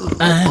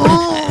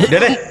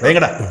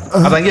 வைங்கடா,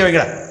 அது அங்கேயே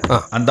வைங்கடா.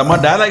 அந்த அம்மா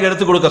டயலாக்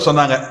எடுத்து கொடுக்க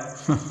சொன்னாங்க.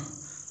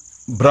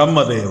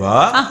 பிரம்மதேவா.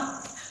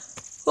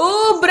 ஓ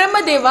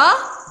பிரம்மதேவா,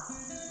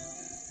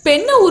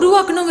 பெண்ணை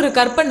உருவாக்கணுங்கிற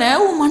கற்பனை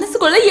உன்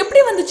மனசுக்குள்ள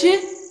எப்படி வந்துச்சு?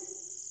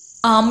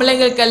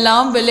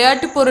 ஆம்பளைங்களுக்கெல்லாம்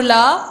விளையாட்டு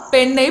பொருளா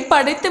பெண்ணை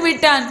படைத்து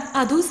விட்டான்,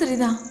 அதுவும்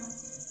சரிதான்.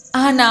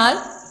 ஆனால்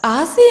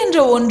ஆசை என்ற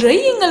ஒன்றை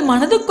எங்கள்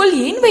மனதுக்குள்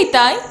ஏன்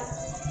வைத்தாய்?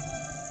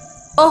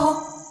 ஓஹோ,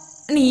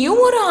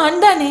 நீயும் ஒரு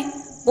ஆண் தானே.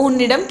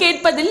 உன்னிடம்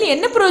கேட்பதில்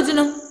என்ன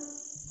பிரயோஜனம்?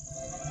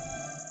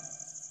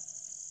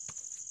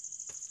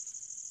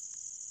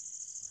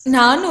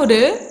 நான் ஒரு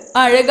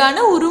அழகான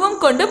உருவம்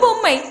கொண்ட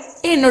பொம்மை.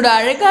 என்னோட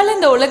அழகால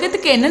இந்த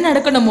உலகத்துக்கு என்ன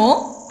நடக்கணுமோ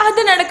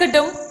அது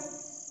நடக்கட்டும்.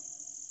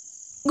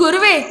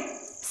 குருவே,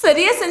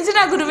 சரியா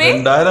செஞ்சனா குருவே?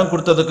 2000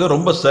 கொடுத்ததுக்கு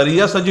ரொம்ப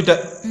சரியா செஞ்சுட்ட.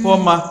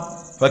 போம்மா.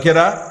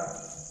 வைக்கிறா.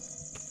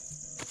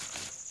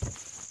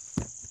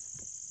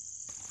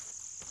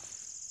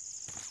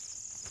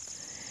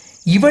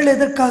 இவள்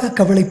எதற்காக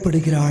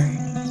கவலைப்படுகிறாள்?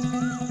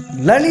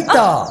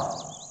 லலிதா,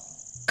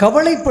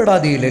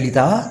 கவலைப்படாதே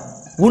லலிதா.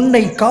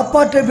 உன்னை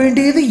காப்பாற்ற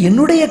வேண்டியது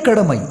என்னுடைய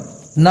கடமை.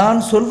 நான்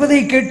சொல்வதை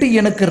கேட்டு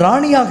எனக்கு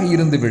ராணியாக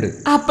இருந்து விடு.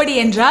 அப்படி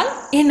என்றால்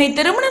என்னை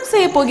திருமணம்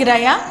செய்ய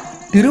போகிறாயா?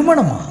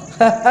 திருமணமா?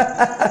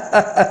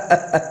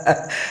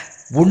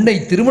 உன்னை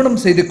திருமணம்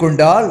செய்து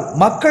கொண்டால்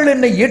மக்கள்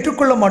என்னை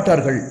ஏற்றுக்கொள்ள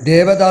மாட்டார்கள்.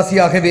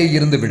 தேவதாசியாகவே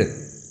இருந்து விடு.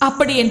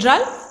 அப்படி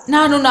என்றால்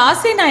நான் உன்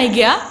ஆசை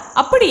நாயகியா?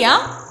 அப்படியா?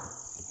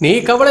 நீ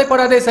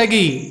கவலைப்படாதே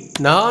சகி,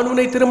 நான்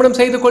உன்னை திருமணம்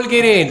செய்து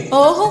கொள்கிறேன்.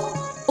 ஓஹோ,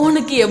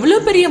 உனக்கு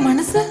எவ்வளவு பெரிய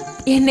மனசு.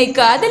 என்னை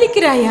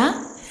காதலிக்கிறாயா?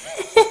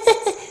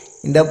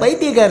 இந்த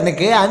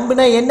பைத்தியக்காரனுக்கு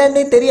அன்புனா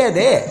என்னன்னே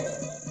தெரியாது.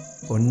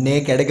 ஒன்னே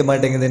கிடைக்க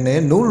மாட்டேங்குதுன்னு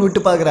நூல்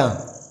விட்டு பாக்குறான்.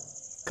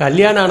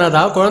 கல்யாணம்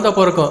ஆனாதான் குழந்தை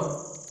பிறக்கும்.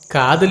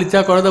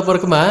 காதலிச்சா குழந்தை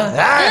பிறக்குமா?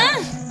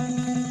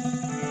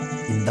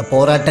 இந்த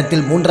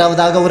போராட்டத்தில்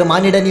மூன்றாவதாக ஒரு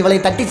மானிடன் இவளை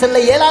தட்டி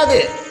செல்ல இயலாது.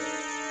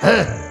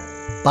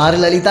 பாரு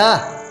லலிதா,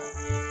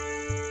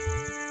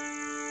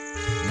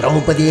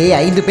 திரௌபதியை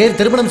 5 பேர்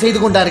திருமணம் செய்து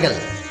கொண்டார்கள்.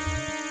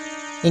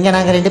 இங்க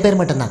நாங்க 2 பேர்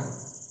மட்டும்தான்.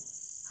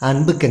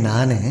 அன்புக்கு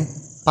நானு,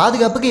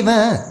 பாதுகாப்புக்கு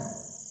இவன்.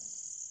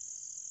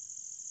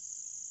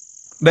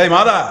 டேய்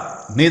மாதா,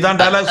 நீ தான்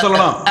டயலாக்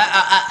சொல்லணும்.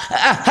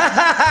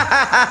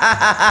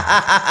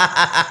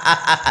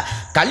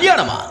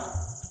 கல்யாணமா?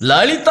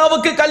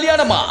 லலிதாவுக்கு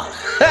கல்யாணமா?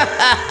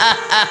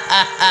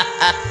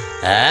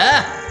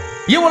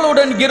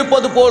 இவளுடன்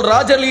இருப்பது போல்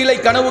ராஜலீலை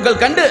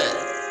கனவுகள் கண்டு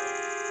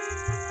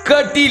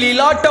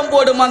கட்டிலில் ஆட்டம்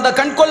போடும் அந்த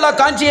கண்கொள்ளா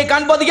காட்சியை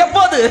காண்பது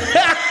எப்போது?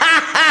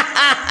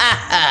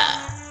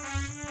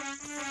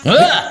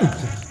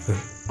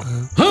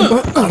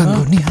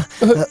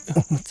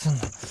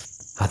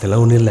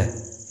 அதெல்லாம் ஒன்றும் இல்லை.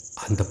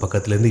 அந்த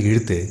பக்கத்துலேருந்து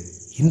இழுத்து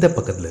இந்த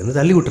பக்கத்துலேருந்து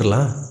தள்ளி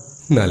விட்டுறலாம்.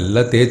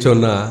 நல்லா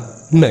தேய்ச்சோன்னா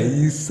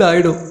நைஸ்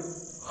ஆயிடும்.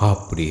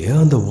 அப்படியே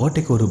அந்த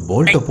ஓட்டைக்கு ஒரு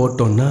போல்ட்டை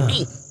போட்டோம்னா.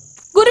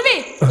 குருவே,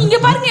 இங்க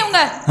பாருங்க,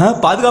 இவங்க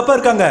பாதுகாப்பா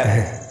இருக்காங்க.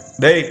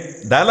 டேய்,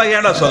 டயலாக்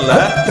ஏன்டா சொல்ல?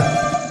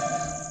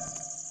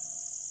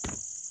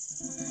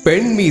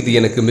 பெண் மீது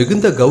எனக்கு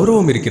மிகுந்த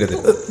கௌரவம் இருக்கிறது.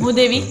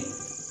 மூதேவி,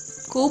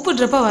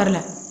 கூப்பிடுறப்ப வரல,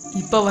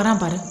 இப்ப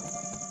வரான் பாரு.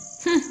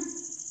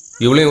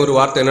 இவளையும் ஒரு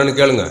வார்த்தை என்னன்னு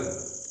கேளுங்க.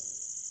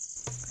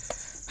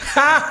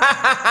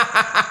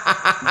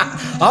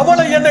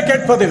 அவளை என்ன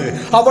கேட்பது?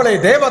 அவளை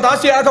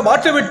தேவதாசியாக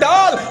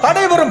மாற்றிவிட்டால்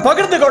அனைவரும்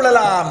பகிர்ந்து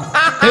கொள்ளலாம்.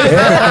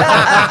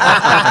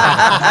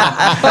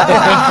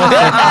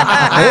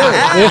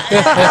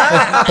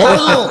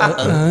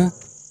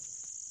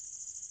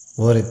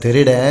 ஒரு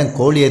திருடன்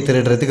கோழியை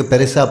திருடுறதுக்கு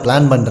பெருசா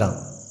பிளான் பண்றான்.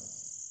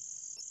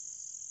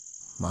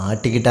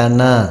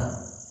 மாட்டிக்கிட்டான்னா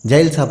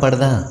ஜெயில் சாப்பாடு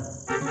தான்.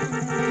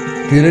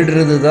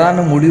 திருடுறது தான்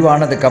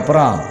முடிவானதுக்கு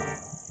அப்புறம்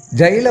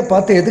ஜெயிலை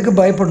பார்த்து எதுக்கு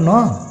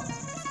பயப்படணும்?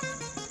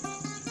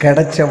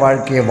 கிடைச்ச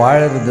வாழ்க்கையை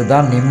வாழறது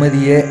தான்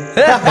நிம்மதியே.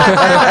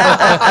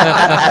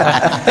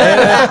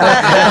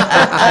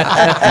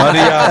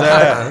 மரியாதை.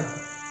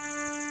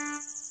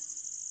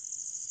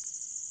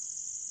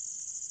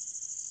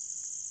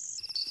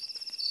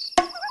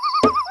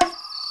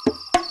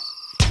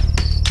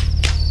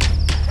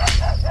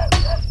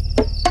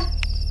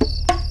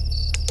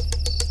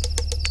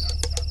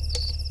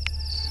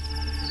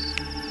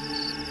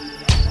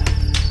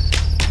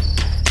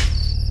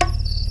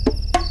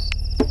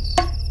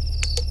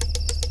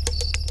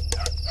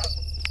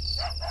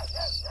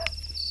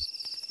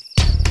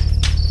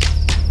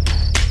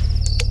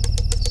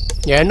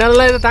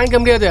 என்னால இதை தாங்கிக்க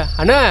முடியாது.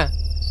 அண்ணா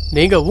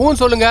நீங்க ஊன்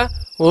சொல்லுங்க,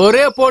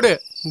 ஒரே போடு,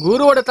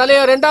 குருவோட தலைய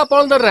 2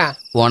 பொழந்துடுறேன்.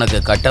 உனக்கு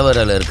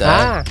கட்டவரல் இருக்கா?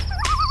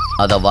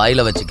 அத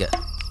வாயில வச்சுக்க.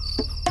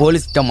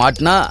 போலீஸ்கிட்ட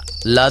மாட்டினா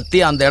லத்தி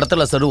அந்த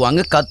இடத்துல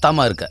சொருவாங்க.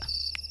 கத்தாம இருக்க.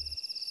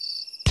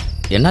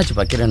 என்னாச்சு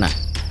பக்கிறேண்ணா,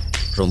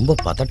 ரொம்ப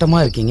பதட்டமா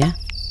இருக்கீங்க?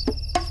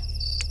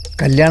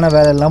 கல்யாண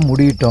வேலையெல்லாம்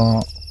முடியட்டும்,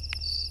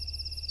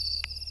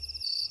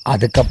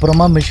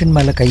 அதுக்கப்புறமா மிஷின்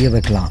மேல கைய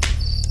வைக்கலாம்.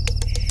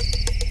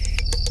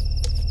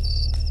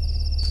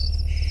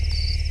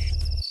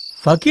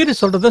 ஃபக்கீர்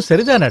சொல்றதும்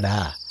சரிதானடா.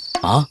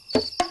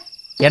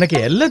 எனக்கு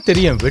எல்லாம்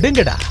தெரியும்,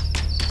 விடுங்கடா.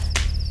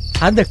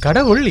 அந்த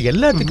கடவுள்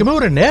எல்லாத்துக்குமே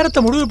ஒரு நேரத்தை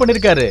முடிவு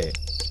பண்ணிருக்காரு.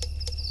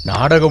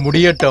 நாடகம்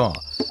முடியட்டும்,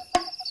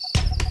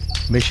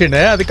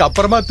 மிஷினை அதுக்கு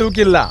அப்புறமா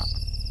தூக்கிடலாம்.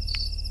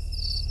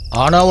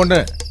 ஆனா ஒண்ணு,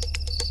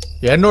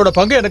 என்னோட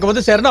பங்கு எனக்கு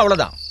வந்து சேரணும்,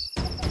 அவ்வளவுதான்.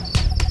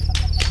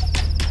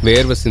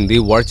 வேர்வை சிந்தி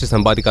உழைச்சி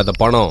சம்பாதிக்காத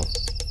பணம்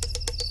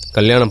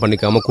கல்யாணம்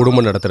பண்ணிக்காம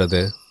குடும்பம்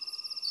நடத்துறது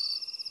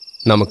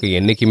நமக்கு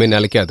என்னைக்குமே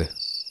நிலைக்காது.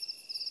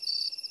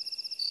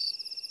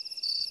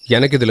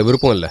 எனக்கு இதுல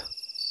விருப்பம் இல்லை.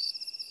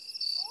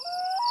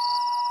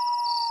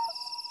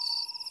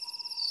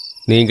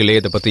 நீங்களே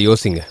இதை பத்தி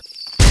யோசிங்க.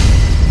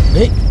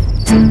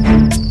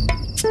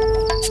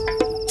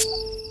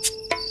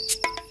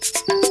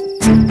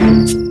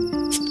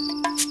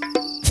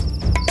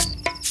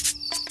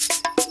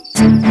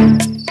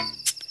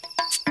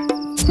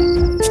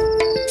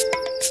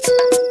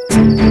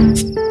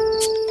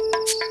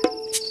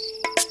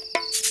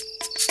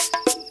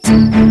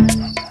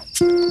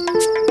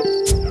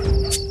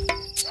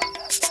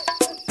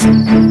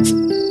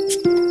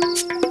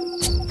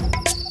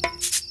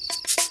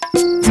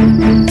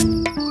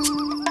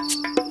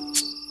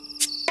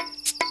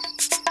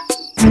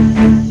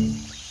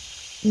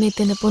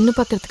 நேற்று என்ன பொண்ணு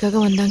பார்க்கறதுக்காக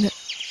வந்தாங்க.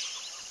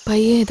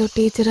 பையன் ஏதோ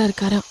டீச்சரா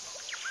இருக்காராம்.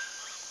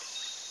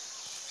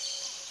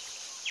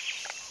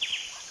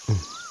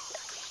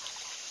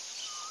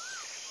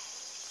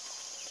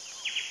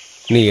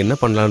 நீ என்ன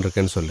பண்ணலான்னு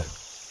இருக்கேன்னு சொல்லு.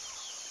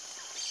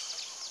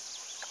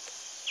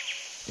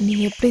 நீ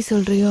எப்படி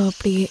சொல்றியோ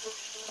அப்படியே.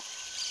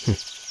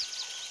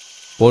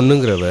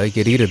 பொண்ணுங்கிறவ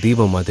எரியிற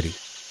தீபம் மாதிரி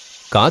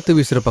காத்து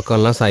வீசுற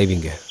பக்கம்லாம்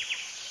சாய்வீங்க.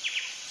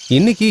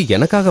 இன்னைக்கு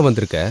எனக்காக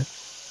வந்திருக்க,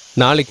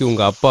 நாளைக்கு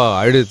உங்க அப்பா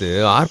அழுது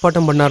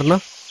ஆர்ப்பாட்டம் பண்ணாருன்னா?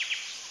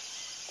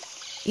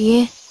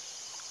 ஏன்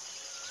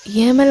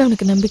என் மேல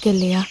உனக்கு நம்பிக்கை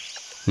இல்லையா?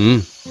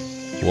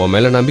 உன்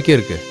மேல நம்பிக்கை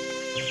இருக்கு,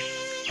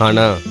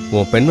 ஆனா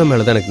உன் பெண்மை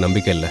மேலதான் எனக்கு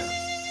நம்பிக்கை இல்லை.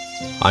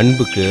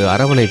 அன்புக்கு,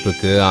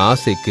 அரவணைப்புக்கு,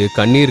 ஆசைக்கு,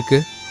 கண்ணீருக்கு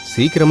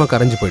சீக்கிரமா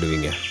கரைஞ்சு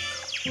போயிடுவீங்க.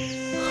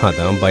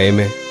 அதான்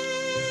பயமே.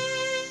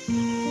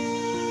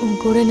 உன்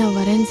கூட நான்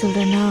வரேன்னு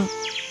சொல்றேன்னா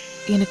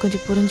எனக்கு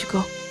கொஞ்சம்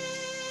புரிஞ்சுக்கோ.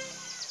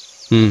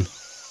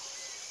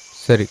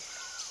 சரி,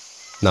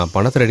 நான்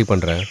பணத்தை ரெடி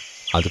பண்றேன்,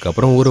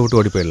 அதுக்கப்புறம் ஊரை விட்டு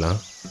ஓடி போயிடலாம்.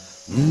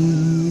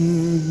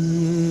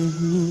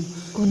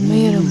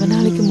 உண்மையை ரொம்ப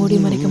நாளைக்கு மூடி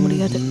மறைக்க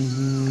முடியாது.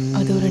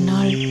 அது ஒரு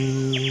நாள்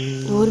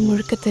ஊர்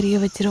முழுக்க தெரிய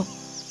வச்சிரும்.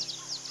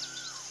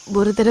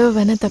 ஒரு தடவை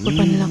வேணா தப்பு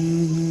பண்ணலாம்,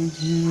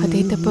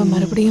 அதே தப்ப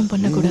மறுபடியும்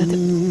பண்ணக்கூடாது.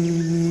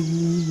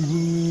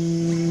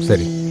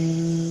 சரி,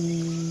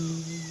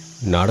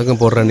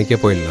 நாடகம் போடுற அன்னைக்கே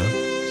போயிடலாம்.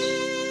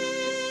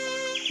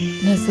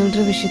 நான் சொல்ற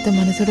விஷயத்த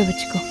மனசோட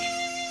வச்சுக்கோ.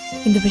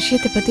 இந்த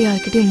விஷயத்தை பத்தி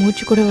யார்கிட்டயும்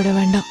மூச்சு கூட விட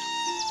வேண்டாம்.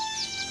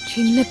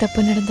 சின்ன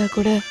தப்பு நடந்தா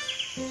கூட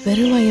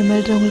வெறும் வாயை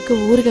மெல்றவங்களுக்கு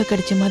ஊறுகாய்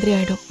கடிச்ச மாதிரி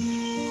ஆயிடும்.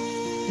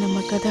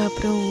 நம்ம கதை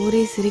அப்புறம்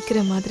ஊரே சிரிக்கிற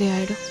மாதிரி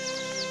ஆயிடும்.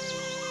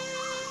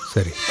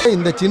 சரி,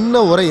 இந்த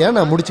சின்ன உரையை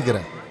நான்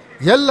முடிச்சுக்கிறேன்.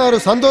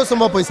 எல்லாரும்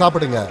சந்தோஷமா போய்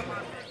சாப்பிடுங்க.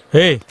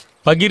 ஏய்,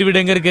 பகீர்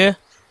வீடு எங்க இருக்கு?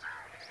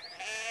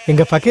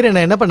 எங்க ஃபக்கீர்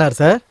என்ன பண்ணார்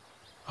சார்?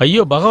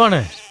 ஐயோ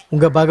பகவானே,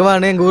 உங்க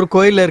பகவானே எங்க ஊர்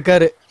கோயில்ல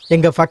இருக்காரு.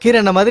 எங்க ஃபக்கீர்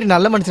என்ன மாதிரி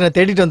நல்ல மனுஷனை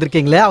தேடிட்டு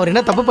வந்திருக்கீங்களே, அவர்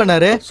என்ன தப்பு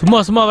பண்ணாரு? சும்மா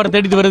சும்மா அவரை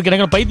தேடிட்டு வர்றதுக்கு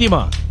எனக்கு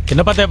பைத்தியமா?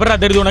 என்ன பார்த்தா எப்படா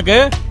தெரியுது உனக்கு?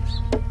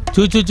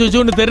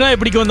 சூன்னு தெரியா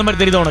எப்படிக்கு வந்த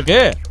மாதிரி தெரியுது உனக்கு?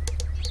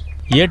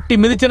 எட்டி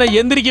மிதிச்சனா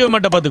எந்திரிக்கவே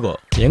மாட்டேன், பாத்துக்கோ.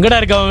 எங்கடா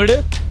இருக்க அவன் வீடு?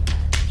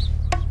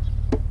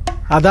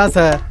 அதான்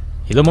சார்,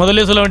 இதை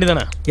முதல்ல சொல்ல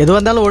வேண்டியதானே? எது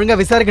வந்தாலும் ஒழுங்கா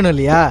விசாரிக்கணும்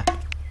இல்லையா?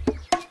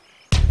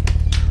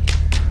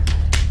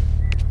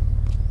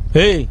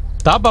 ஏய்,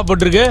 தாப்பா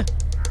போட்டிருக்கு.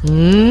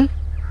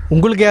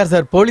 உங்களுக்கு யார்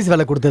சார் போலீஸ்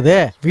வேலை கொடுத்தது?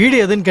 வீடு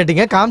எதுன்னு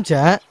கேட்டீங்க,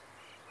 காமிச்சேன்.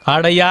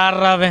 அட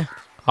யாராவன்?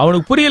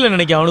 அவனுக்கு புரியல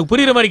நினைக்க, அவனுக்கு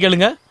புரியுற மாதிரி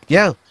கேளுங்க.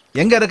 ஏன்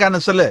எங்க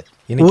இருக்கான்னு சொல்லு.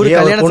 ஊரு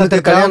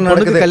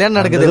கல்யாணம்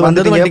நடக்குது,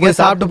 வந்தது வண்டிங்க,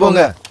 சாப்பிட்டு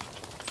போங்க.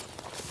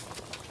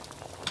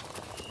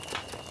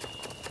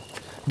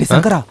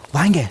 சங்கரா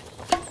வாங்க.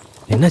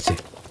 என்னாச்சு?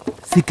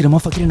 சீக்கிரமா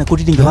ஃபக்கீரனை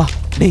கூட்டிட்டீங்க வா.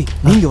 டேய்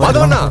நீங்க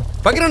வாடா.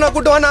 ஃபக்கீரனை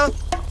கூட்டி வானா.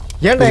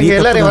 ஏன்டா இங்க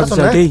எல்லாரையும் வர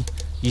சொன்ன? டேய்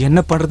என்ன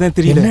பண்றதுன்னு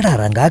தெரியல. என்னடா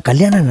ரங்கா,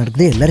 கல்யாணம்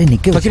நடக்குது, எல்லாரும்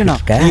நிக்க ஃபக்கீரனா,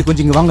 நீங்க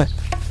கொஞ்சம் இங்க வாங்க.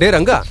 டேய்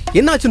ரங்கா,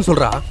 என்னாச்சுன்னு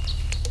சொல்றா.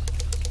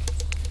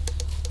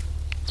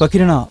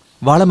 ஃபக்கீரனா,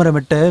 வாழைமரம்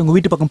வெட்ட உங்க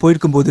வீட்டு பக்கம்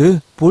போயிருக்கும் போது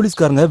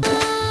போலீஸ்காரங்க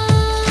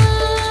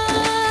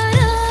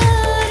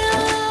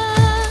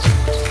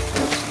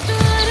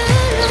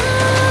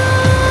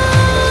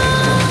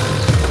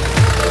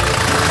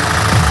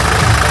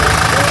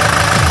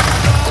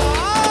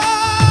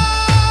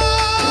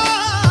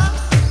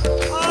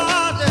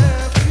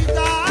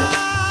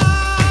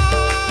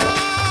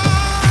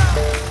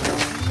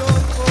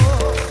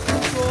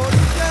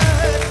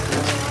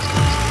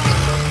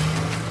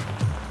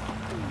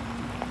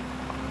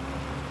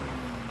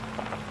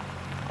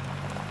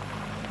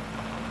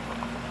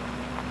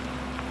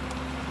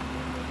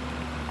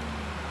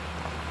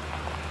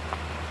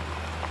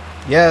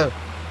ஏ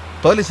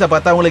போலீஸை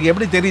பார்த்தா உங்களுக்கு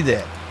எப்படி தெரியுது?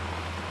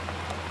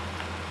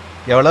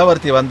 எவ்வளோ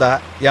ஒருத்தி வந்தா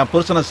என்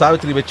புருஷனை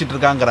சாவித்திரி வச்சுட்டு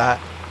இருக்காங்கிறா.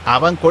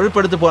 அவன்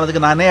கொழுப்பெடுத்து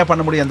போனதுக்கு நானே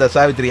பண்ண முடியும் அந்த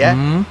சாவித்திரிய?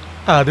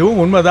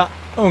 அதுவும் உண்மைதான்.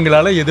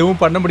 உங்களால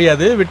எதுவும் பண்ண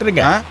முடியாது,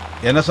 விட்டுருங்க.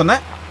 என்ன சொன்ன?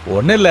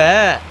 ஒன்றும் இல்லை,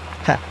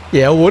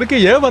 என் ஊருக்கு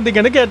ஏன்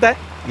வந்தீங்கன்னு கேட்டேன்.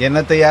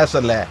 என்னத்தையா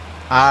சொல்ல?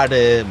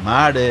 ஆடு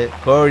மாடு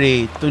கோழி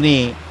துணி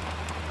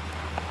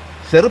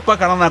செருப்பா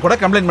கடனா கூட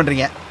கம்ப்ளைண்ட்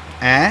பண்ணுறீங்க.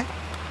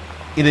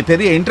 இது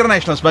பெரிய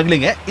இன்டர்நேஷ்னல்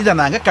ஸ்மக்லிங்கு. இதை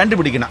நாங்கள்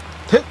கண்டுபிடிக்கணும்.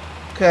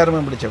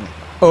 கேரமம் பிடிச்சவங்க.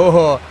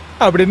 ஓஹோ,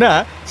 அப்படின்னா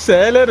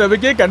சேலை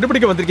ரவிக்கே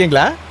கண்டுபிடிக்க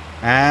வந்திருக்கீங்களா?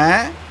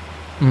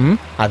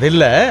 அது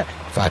இல்ல,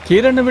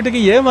 ஃபக்கீரண்ண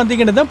வீட்டுக்கு ஏன்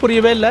வந்தீங்கன்னு தான்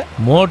புரியவே இல்லை.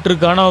 மோட்ரு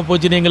காணாம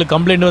போச்சுன்னு எங்களுக்கு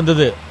கம்ப்ளைண்ட்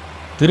வந்தது.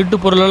 திருட்டு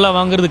பொருள் எல்லாம்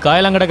வாங்குறது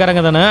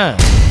காயலாங்கடைக்காரங்க தானே.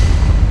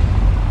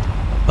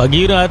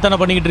 பகீரும் அதானே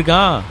பண்ணிக்கிட்டு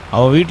இருக்கான்.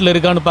 அவன் வீட்டில்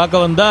இருக்கான்னு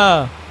பார்க்க வந்தா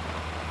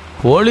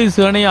போலீஸ்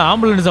வேணைய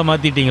ஆம்புலன்ஸை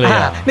மாத்திட்டீங்களா?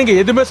 நீங்க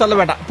எதுவுமே சொல்ல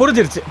வேண்டாம்.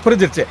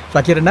 புரிஞ்சிருச்சு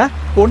ஃபக்கீரண்ணா.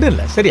 ஒன்றும்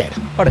இல்லை,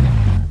 சரியாயிடும். படுங்க.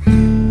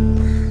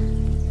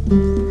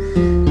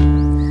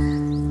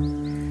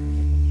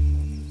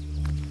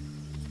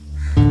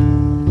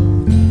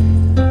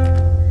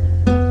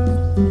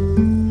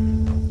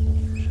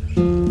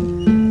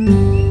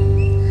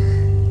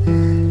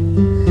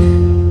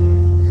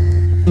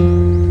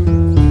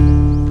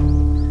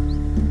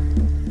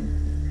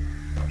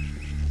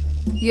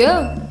 யோ,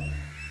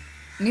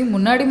 நீ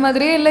முன்னாடி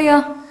மாதிரியே இல்லையா?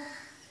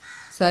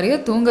 சரியா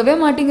தூங்கவே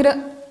மாட்டேங்கிற.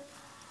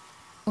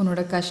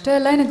 உன்னோட கஷ்டம்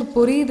எல்லாம் எனக்கு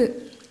புரியுது.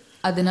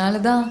 அதனால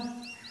தான்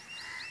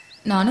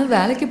நானும்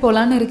வேலைக்கு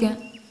போகலான்னு இருக்கேன்.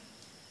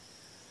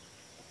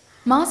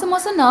 மாசம்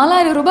மாசம்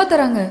 4000 ரூபாய்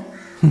தராங்க.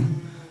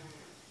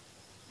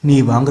 நீ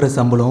வாங்குற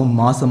சம்பளம்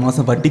மாசம்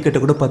மாசம் வட்டி கட்ட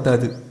கூட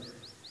பத்தாது.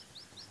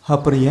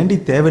 அப்புறம் ஏண்டி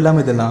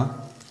தேவையில்லாம இதெல்லாம்?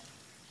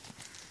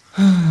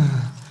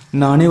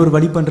 நானே ஒரு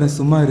வழி பண்றேன்,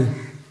 சும்மா இரு.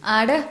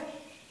 அட,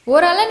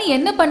 ஒரு ஆளா நீ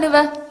என்ன பண்ணுவ?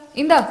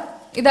 இந்தா,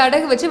 இதை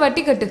அடகு வச்சு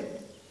வட்டி கட்டு.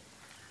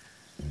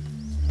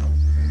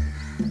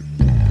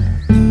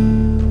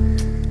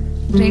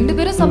 ரெண்டு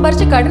பேரும்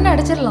சம்பாரிச்சு கடன்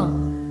அடைச்சிடலாம்.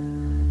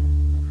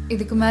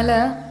 இதுக்கு மேல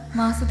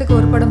மாசத்துக்கு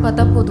ஒரு படம்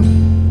பார்த்தா போதும்.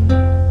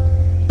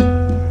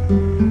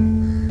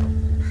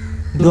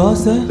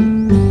 தோசை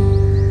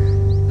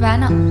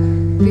வேணாம்,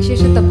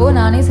 விசேஷத்தப்போ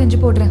நானே செஞ்சு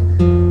போடுறேன்.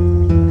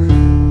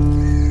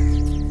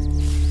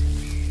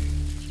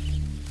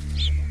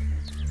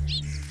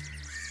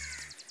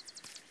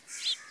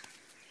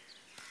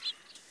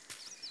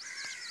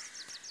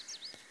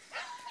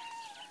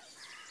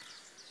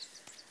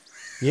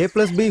 A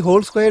plus B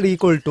whole squared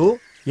equal to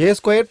A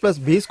squared plus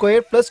B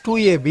squared plus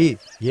 2AB.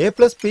 A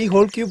plus B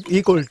whole cube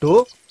equal to.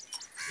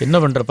 என்ன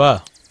பண்றப்பா?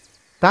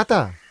 தாத்தா,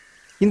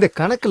 இந்த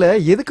கணக்குல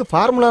எதுக்கு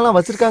ஃபார்முலாலாம்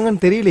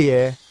வச்சிருக்காங்கன்னு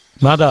தெரியலையே.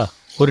 மாதா,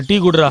 ஒரு டீ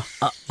குடுறா.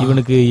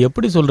 இவனுக்கு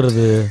எப்படி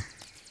சொல்றது?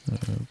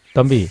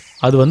 தம்பி,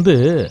 அது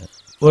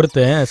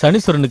ஒருத்தன்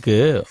சனீஸ்வரனுக்கு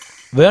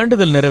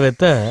வேண்டுதல்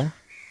நிறைவேற்ற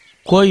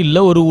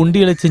கோயில்ல ஒரு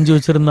உண்டியலை செஞ்சு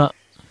வச்சிருந்தான்.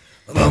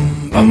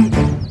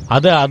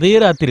 அதே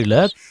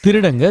ராத்திரியில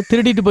திருடங்க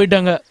திருடிட்டு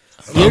போயிட்டாங்க.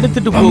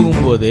 எடுத்துட்டு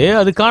போகும்போதே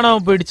அது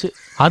காணாம போயிடுச்சு.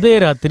 அதே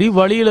ராத்திரி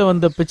வழியில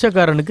வந்த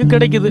பிச்சைக்காரனுக்கு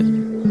கிடைக்குது.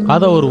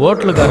 அத ஒரு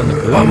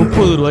ஹோட்டலுக்காரனுக்கு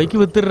 30 ரூபாய்க்கு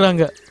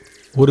வித்துடுறாங்க.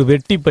 ஒரு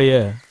வெட்டி பைய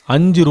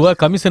 5 ரூபா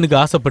கமிஷனுக்கு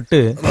ஆசைப்பட்டு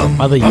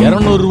அதை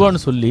 200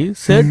 ரூபான்னு சொல்லி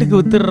சேட்டுக்கு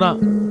வித்துடுறான்.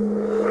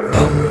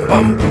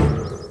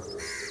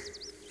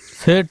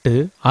 சேட்டு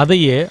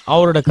அதையே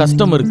அவரோட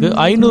கஸ்டமருக்கு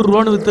 500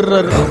 ரூபான்னு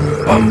வித்துடுறாரு.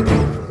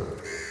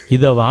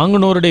 இத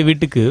வாங்கினோருடைய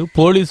வீட்டுக்கு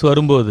போலீஸ்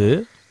வரும்போது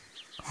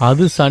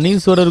அது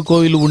சனீஸ்வரர்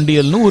கோவில்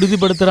உண்டியல்னு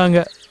உறுதிப்படுத்துறாங்க.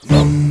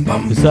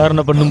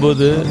 விசாரணை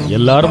பண்ணும்போது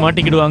எல்லாரும்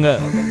மாட்டிக்கிடுவாங்க.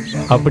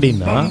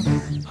 அப்படின்னா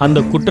அந்த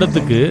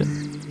குற்றத்துக்கு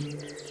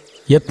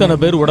எத்தனை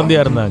பேர்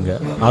உடந்தையா இருந்தாங்க,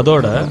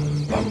 அதோட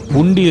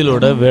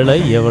உண்டியலோட விலை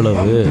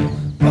எவ்வளவு?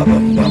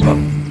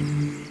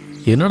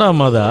 என்னடா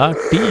மாதா,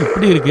 டீ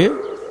இப்படி இருக்கு?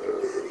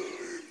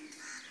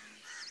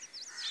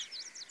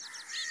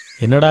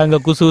 என்னடா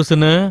அங்க குசு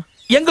குசுன்னு?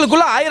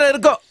 எங்களுக்குள்ள 1000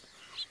 இருக்கும்.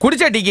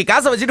 குடிச்ச டீக்கு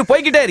காசை வச்சுட்டு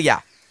போய்கிட்டே இருக்கியா?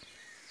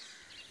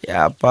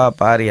 எப்பா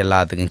பாரு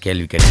எல்லாத்துக்கும்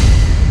கேள்வி கேள்வி.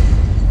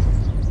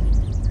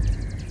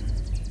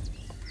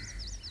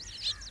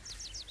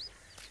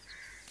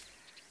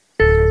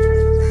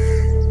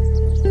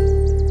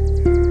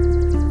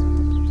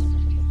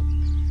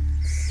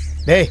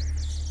 டேய்,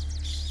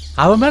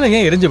 அவன் மேல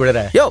ஏன் எரிஞ்சு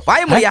விடுற? யோ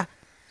பாய முடியா,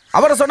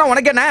 அவரை சொன்னா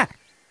உனக்கு என்ன?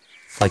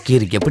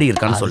 ஃபக்கீருக்கு எப்படி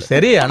இருக்கான்னு சொல்லு.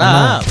 சரி, ஆனா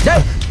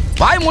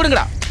வாய்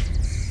மூடுங்கடா,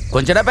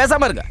 கொஞ்ச நேரம்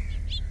பேசாம இருங்க.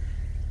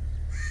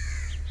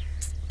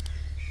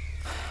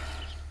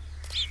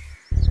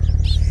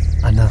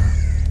 அண்ணா,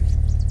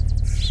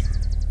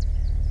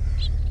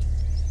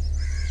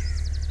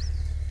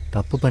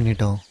 தப்பு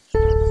பண்ணிட்டோம்.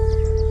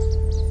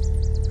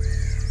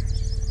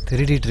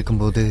 திருடிட்டு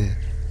இருக்கும்போது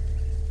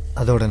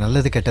அதோட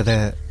நல்லது கெட்டதை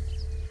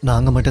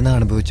நாங்கள் மட்டும்தான்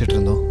அனுபவிச்சுட்டு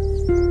இருந்தோம்.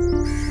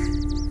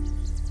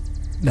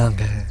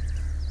 நாங்கள்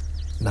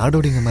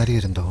நாடோடிங்க மாதிரி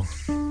இருந்தோம்.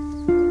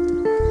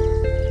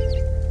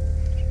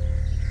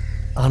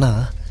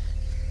 ஆனால்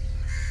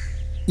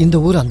இந்த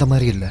ஊர் அந்த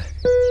மாதிரி இல்லை.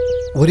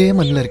 ஒரே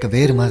மண்ணில் இருக்க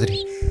வேறு மாதிரி.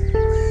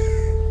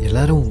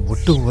 எல்லாரும்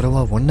ஒட்டு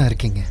உறவா ஒன்னா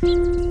இருக்கீங்க.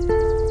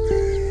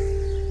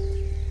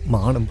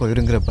 மானம்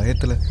போயிருங்கிற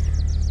பயத்துல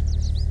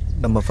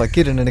நம்ம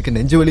ஃபக்கீர் எனக்கு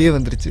நெஞ்சு வலியே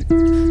வந்துருச்சு.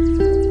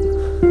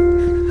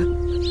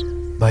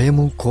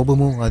 பயமும்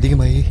கோபமும்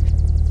அதிகமாகி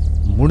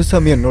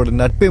முனுசாமி என்னோட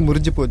நட்பே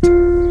முறிஞ்சு போச்சு.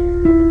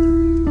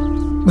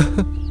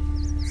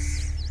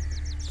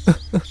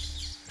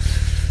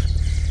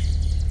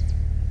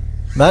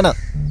 வேணாம்,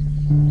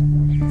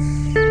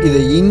 இதை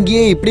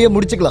இங்கேயே இப்படியே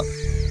முடிச்சுக்கலாம்.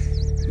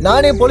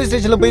 நானே போலீஸ்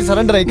ஸ்டேஷன்ல போய்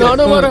சரண்டர்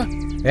ஆயிக்கிறேன்.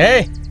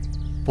 ஏய்,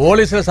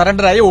 போலீஸ்ல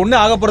சரண்டர் ஆகி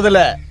ஒண்ணும் ஆக போறது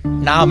இல்ல.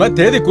 நாம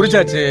தேதி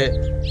குறிச்சாச்சு.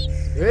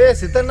 ஏய்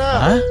சித்தண்ணா,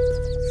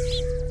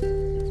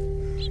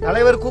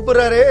 தலைவர்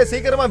கூப்பிடுறாரு,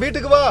 சீக்கிரமா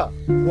வீட்டுக்கு வா.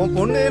 உன்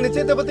பொண்ணு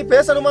நிச்சயத்தை பத்தி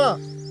பேசணுமா?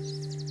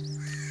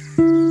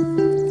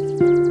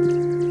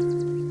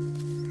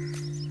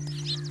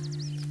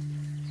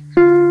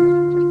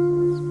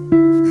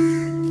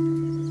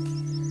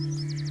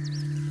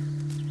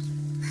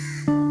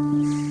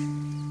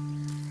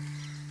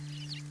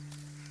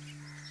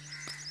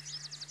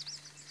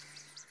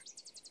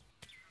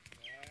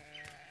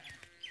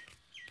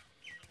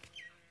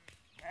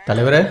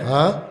 தலைவரே.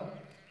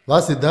 வா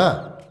சித்தா.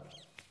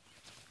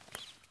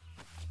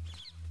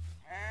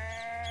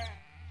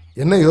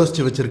 என்ன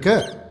யோசிச்சு வச்சிருக்க?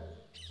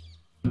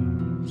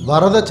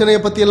 வரதட்சணையை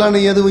பத்தி எல்லாம்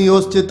நீ எதுவும்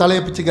யோசிச்சு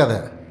தலையை பிச்சுக்காத.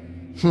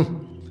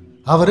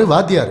 அவரு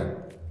வாத்தியார்,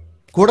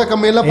 கூட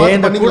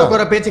கம்மியெல்லாம்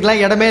கூட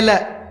பேச்சுக்கலாம் இடமே இல்ல.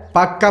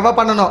 பக்காவா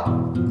பண்ணணும்.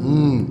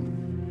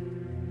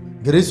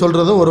 கிரி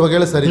சொல்றதும் ஒரு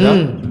வகையில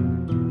சரிதான்.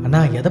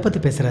 அண்ணா எதை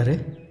பத்தி பேசுறாரு?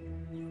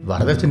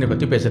 வரதட்சணை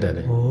பத்தி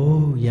பேசுறாரு. ஓ,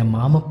 என்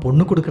மாமா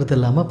பொண்ணு கொடுக்கறது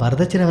இல்லாம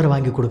வரதட்சணை வர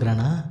வாங்கி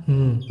கொடுக்குறானா?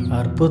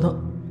 அற்புதம்.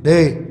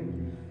 டேய்,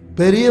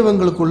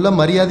 பெரியவங்களுக்குள்ள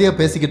மரியாதையா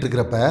பேசிக்கிட்டு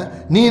இருக்கிறப்ப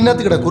நீ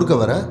என்னத்துக்கிட்ட குறுக்க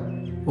வர?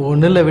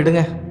 ஒன்றும் இல்லை,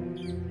 விடுங்க.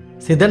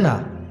 சிதண்ணா,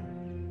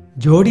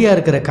 ஜோடியா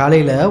இருக்கிற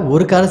காலையில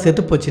ஒரு காலை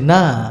செத்து போச்சுன்னா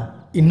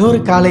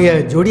இன்னொரு காலைய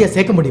ஜோடியா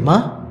சேர்க்க முடியுமா?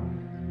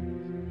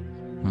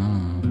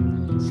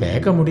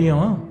 சேர்க்க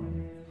முடியும்.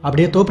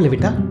 அப்படியே தோப்புல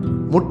விட்டா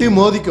முட்டி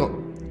மோதிக்கும்.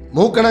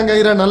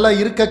 மூக்கணங்கயிற நல்லா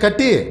இருக்க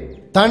கட்டி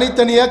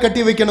தனித்தனியா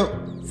கட்டி வைக்கணும்.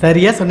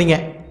 சரியா சொன்னீங்க.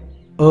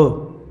 ஓ,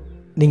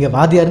 நீங்க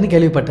வாத்தியார்னு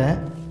கேள்விப்பட்டேன்.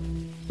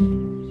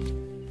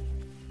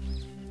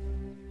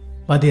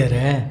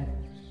 வாத்தியாரே,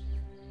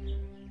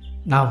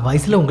 நான்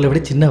வயசுல உங்களை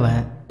விட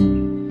சின்னவன்.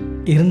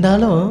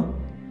 இருந்தாலும்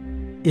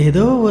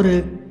ஏதோ ஒரு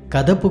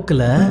கதை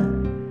புக்கில்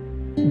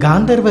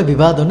காந்தர்வ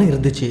விவாதம்னு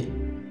இருந்துச்சு.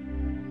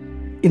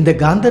 இந்த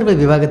காந்தர்வ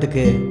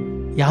விவாகத்துக்கு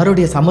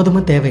யாருடைய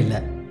சம்மதமும்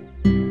தேவையில்லை.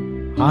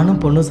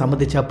 ஆணும் பொண்ணும்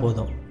சம்மதிச்சா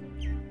போதும்,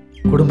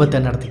 குடும்பத்தை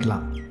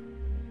நடத்திக்கலாம்.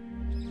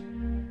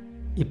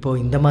 இப்போ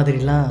இந்த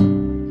மாதிரிலாம்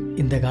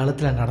இந்த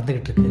காலத்தில்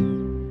நடந்துக்கிட்டு இருக்கு.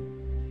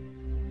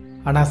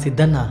 ஆனால்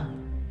சித்தண்ணா,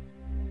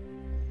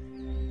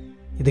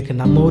 இதுக்கு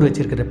நம்ம ஊர்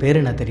வச்சிருக்கிற பேர்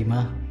என்ன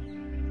தெரியுமா?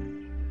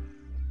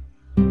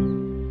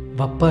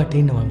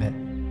 வப்பாட்டின்னு வாங்க.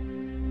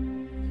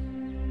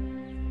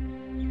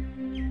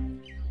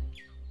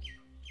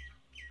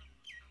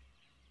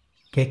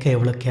 கேட்க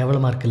எவ்வளோ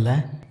கேவலமாக இருக்குல்ல?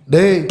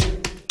 டேய்,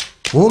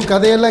 உன்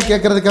கதையெல்லாம்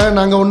கேட்கறதுக்காக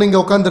நாங்கள் ஒன்றும்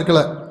இங்கே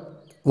உட்காந்துருக்கல.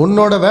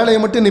 உன்னோட வேலையை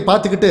மட்டும் நீ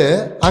பார்த்துக்கிட்டு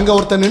அங்கே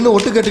ஒருத்தன் நின்று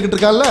ஒட்டு கேட்டுக்கிட்டு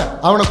இருக்கான்ல,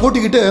 அவனை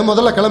கூட்டிக்கிட்டு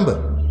முதல்ல கிளம்பு.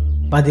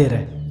 பாதியர,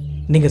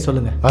 நீங்க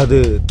சொல்லுங்க. அது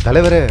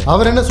தலைவரே.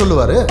 அவர் என்ன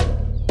சொல்லுவாரு?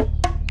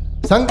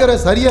 சங்கர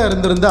சரியா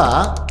இருந்திருந்தா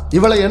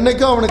இவளை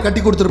என்னைக்கும் அவனை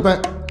கட்டி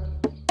கொடுத்துருப்பேன்.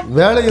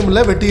 வேலையும்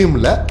இல்லை, வெட்டியும்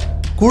இல்லை,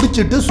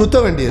 குடிச்சிட்டு சுத்த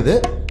வேண்டியது.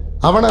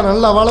 அவனை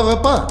நல்லா வாழ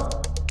வைப்பான்.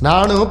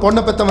 நானும்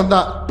பொண்ணை பெற்றவன்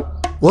தான்.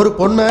 ஒரு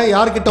பொண்ணை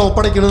யார்கிட்ட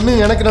ஒப்படைக்கணும்னு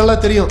எனக்கு நல்லா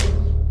தெரியும்.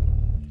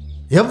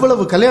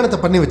 எவ்வளவு கல்யாணத்தை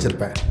பண்ணி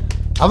வச்சிருப்பேன்.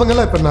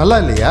 அவங்கெல்லாம் இப்ப நல்லா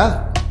இல்லையா?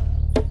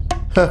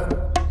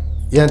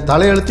 என்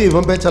தலையெழுத்து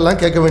இவன் பேச்செல்லாம்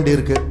கேட்க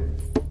வேண்டியிருக்கு.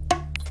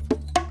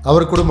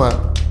 அவர் குடும்பம்.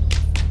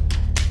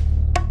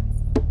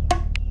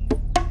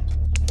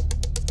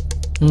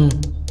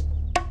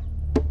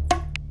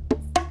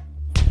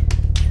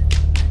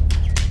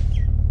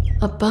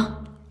 அப்பா,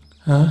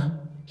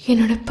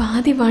 என்னோட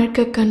பாதி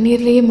வாழ்க்கை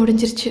கண்ணீர்லயே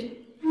முடிஞ்சிருச்சு.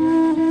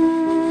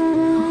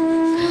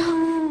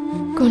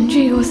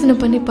 கொஞ்சம் யோசனை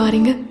பண்ணி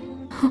பாருங்க.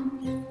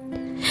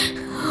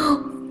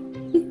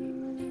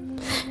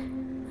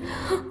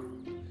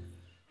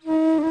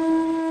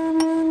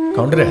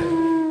 கவுண்டரே,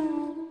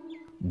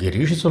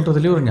 கிரீஷ்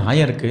சொல்றதுலேயே ஒரு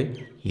நியாயம் இருக்கு.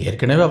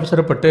 ஏற்கனவே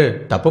அவசரப்பட்டு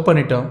தப்பு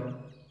பண்ணிட்டோம்.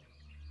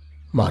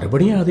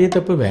 மறுபடியும் அதே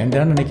தப்பு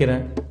வேண்டான்னு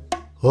நினைக்கிறேன்.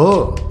 ஓ,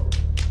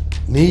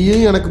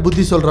 நீயும் எனக்கு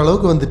புத்தி சொல்ற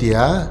அளவுக்கு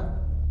வந்துட்டியா?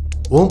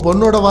 உன்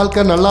பொண்ணோட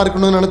வாழ்க்கை நல்லா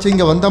இருக்கணும்னு நினைச்சு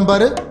இங்க வந்தேன்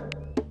பாரு.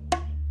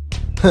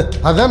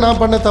 அதான்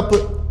நான் பண்ண தப்பு.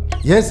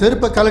 என்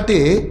செருப்பை கலட்டி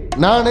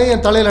நானே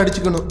என் தலையில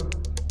அடிச்சுக்கணும்.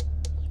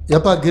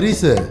 எப்பா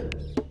கிரீஷ்,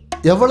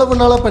 எவ்வளவு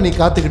நாளப்பா நீ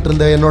காத்துக்கிட்டு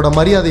இருந்த என்னோட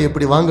மரியாதை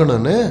எப்படி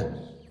வாங்கணும்னு?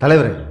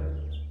 தலைவரே,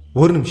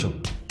 ஒரு நிமிஷம்.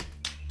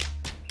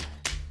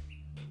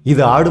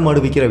 இது ஆடு மாடு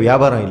விற்கிற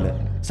வியாபாரம் இல்லை,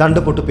 சண்டை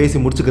போட்டு பேசி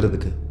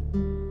முடிச்சுக்கிறதுக்கு.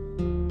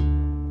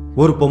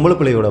 ஒரு பொம்பளை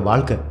பிள்ளையோட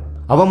வாழ்க்கை,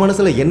 அவ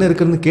மனசுல என்ன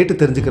இருக்குன்னு கேட்டு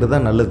தெரிஞ்சுக்கிறது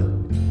தான் நல்லது.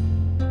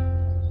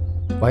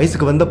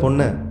 வயசுக்கு வந்த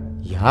பொண்ணை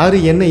யாரு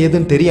என்ன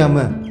ஏதுன்னு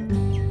தெரியாம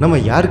நம்ம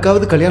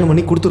யாருக்காவது கல்யாணம்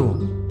பண்ணி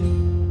கொடுத்துருவோம்.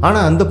 ஆனா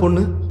அந்த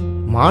பொண்ணு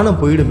மானம்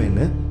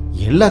போயிடுமேன்னு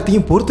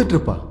எல்லாத்தையும் பொறுத்துட்டு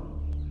இருப்பா.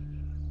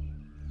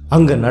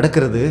 அங்க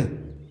நடக்கிறது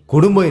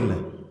குடும்பம் இல்லை,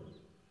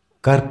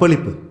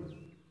 கற்பழிப்பு.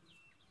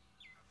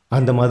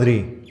 அந்த மாதிரி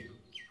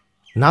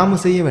நாம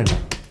செய்ய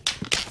வேண்டாம்.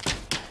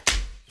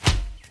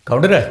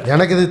 கவுண்டர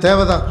எனக்கு இது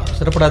தேவைதான்.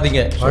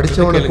 சிறப்படாதீங்க.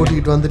 அடிச்சவனை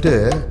கூட்டிக்கிட்டு வந்துட்டு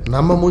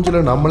நம்ம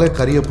மூஞ்சில நம்மளே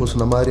கரிய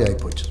பூசின மாதிரி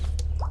ஆயிப்போச்சு.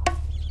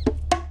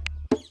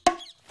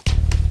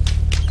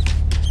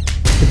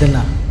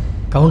 இதெல்லாம்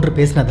கவுண்டர்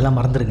பேசினதெல்லாம்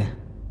மறந்துடுங்க.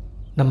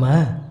 நம்ம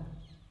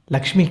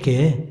லக்ஷ்மிக்கு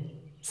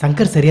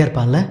சங்கர் சரியா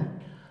இருப்பான்ல?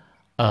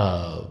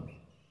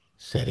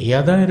 சரியா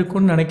தான்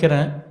இருக்கும்னு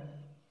நினைக்கிறேன்.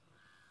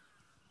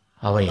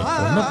 அவன் என்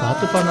பொண்ணை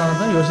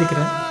பார்த்துப்பானான்னு தான்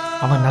யோசிக்கிறேன்.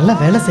 அவன் நல்லா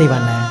வேலை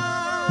செய்வானே.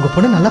 உங்க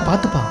பொண்ணு நல்லா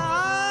பார்த்துப்பான்.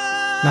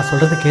 நான்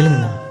சொல்றதை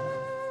கேளுங்கண்ணா.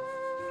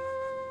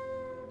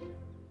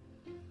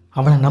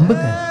 அவனை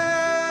நம்புங்க.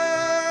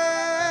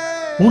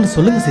 ஊன்னு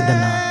சொல்லுங்க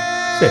சித்தண்ணா.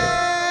 சரி.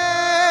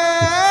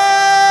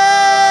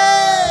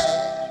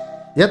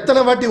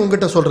 எத்தனை வாட்டி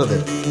உங்ககிட்ட சொல்றது?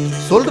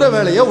 சொல்ற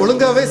வேலையை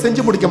ஒழுங்காவே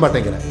செஞ்சு முடிக்க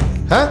மாட்டேங்கிறேன்.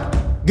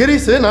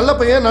 கிரீஸ் நல்ல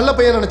பையன் நல்ல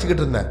பையன்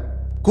நினைச்சுக்கிட்டு இருந்தேன்.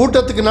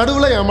 கூட்டத்துக்கு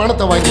நடுவுல என்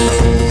மானத்தை வாங்கிட்டான்.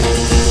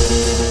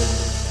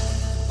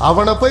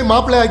 அவனை போய்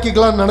மாப்பிள்ளை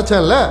ஆக்கிக்கலாம்னு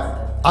நினைச்சேன்ல,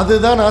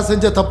 அதுதான் நான்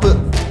செஞ்ச தப்பு.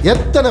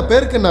 எத்தனை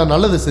பேருக்கு நான்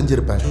நல்லது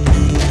செஞ்சிருப்பேன்.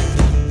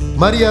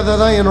 மரியாதை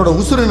தான் என்னோட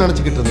உசுறு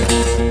நினைச்சுக்கிட்டு இருந்தேன்.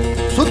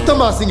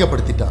 சுத்தமா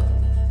அசிங்கப்படுத்திட்டான்.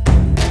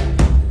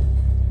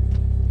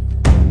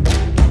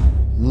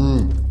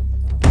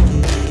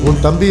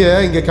 உன் தம்பிய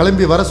இங்க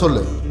கிளம்பி வர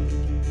சொல்லு.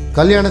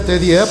 கல்யாண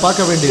தேதியை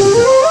பார்க்க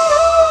வேண்டியிருக்கு.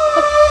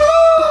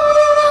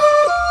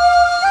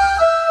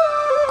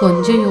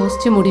 கொஞ்சம்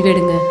யோசிச்சு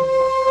முடிவெடுங்க.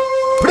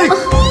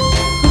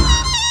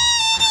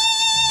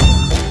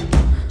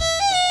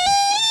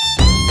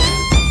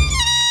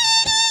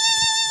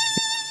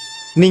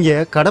 நீங்க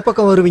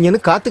கடப்பக்கம் வருவீங்கன்னு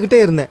காத்துக்கிட்டே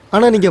இருந்தேன்.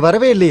 ஆனா நீங்க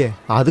வரவே இல்லையே.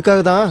 அதுக்காக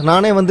தான்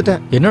நானே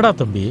வந்துட்டேன். என்னடா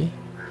தம்பி,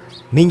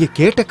 நீங்க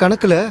கேட்ட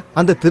கணக்குல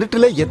அந்த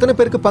திருட்டுல எத்தனை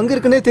பேருக்கு பங்கு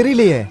இருக்குன்னே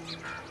தெரியலையே.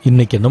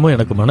 இன்னைக்கு என்னமோ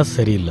எனக்கு மனசு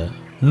சரியில்லை.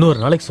 இன்னொரு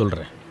நாளைக்கு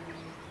சொல்றேன்.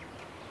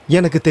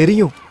 எனக்கு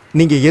தெரியும்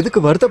நீங்க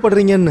எதுக்கு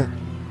வருத்தப்படுறீங்கன்னு.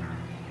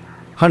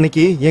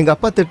 அன்னைக்கு எங்க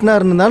அப்பா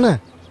திட்டினாருன்னு தானே.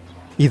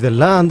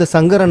 இதெல்லாம் அந்த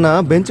சங்கரண்ணா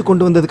பெஞ்ச்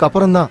கொண்டு வந்ததுக்கு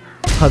அப்புறம் தான்.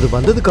 அது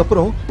வந்ததுக்கு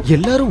அப்புறம்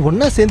எல்லாரும்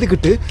ஒன்னா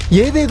சேர்ந்துக்கிட்டு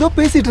ஏதேதோ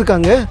பேசிட்டு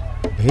இருக்காங்க.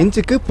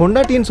 பெஞ்சுக்கு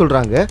பொண்டாட்டின்னு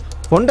சொல்றாங்க,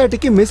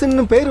 பொண்டாட்டிக்கு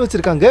மிஷின்னு பேர்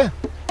வச்சிருக்காங்க.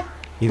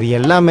 இது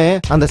எல்லாமே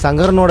அந்த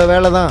சங்கரனோட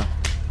வேலை தான்.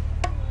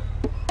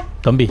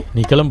 தம்பி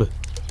நீ கிளம்பு.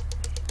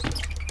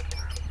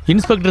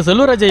 இன்ஸ்பெக்டர்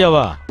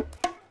செல்வராஜையாவா?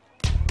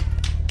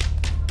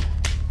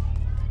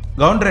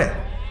 கவுண்டரே,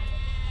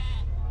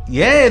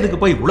 ஏன் எதுக்கு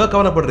போய் இவ்வளவு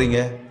கவலைப்படுறீங்க?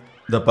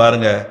 இந்த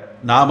பாருங்க,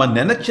 நாம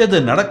நினைச்சது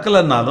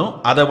நடக்கலன்னாலும்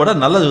அதை விட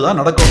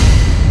நல்லதுதான் நடக்கும்.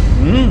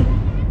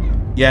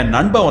 என்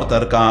நண்பன்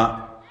ஒருத்தன் இருக்கான்.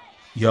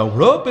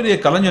 எவ்வளோ பெரிய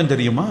கலைஞன்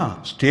தெரியுமா?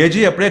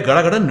 ஸ்டேஜே அப்படியே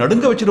கடகட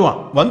நடுங்க வச்சிடுவான்.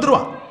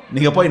 வந்துருவான்.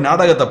 நீங்க போய்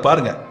நாடகத்தை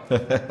பாருங்க.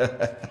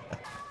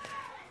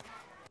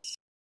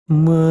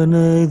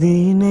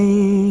 மனதினை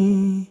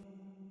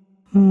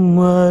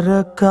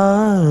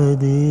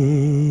மறக்காதே,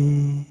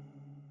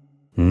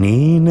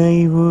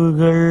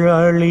 நினைவுகள்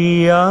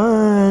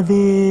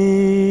அழியாதே,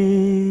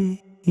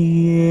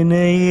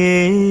 என்னையே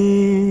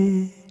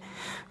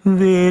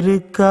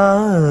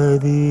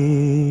வெறுக்காதே,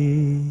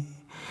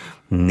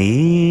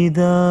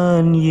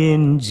 நீதான்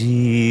என்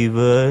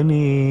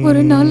ஜீவனே.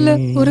 ஒரு நாள்ல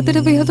ஒரு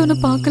தடவையாவது ஒன்னு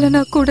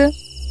பார்க்கலனா கூட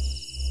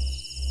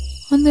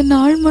அந்த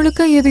நாள்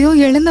முழுக்க எதையோ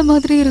இழந்த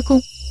மாதிரி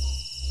இருக்கும்.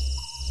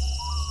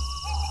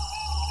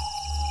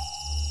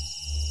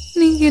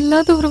 நீங்க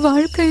இல்லாத ஒரு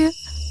வாழ்க்கைய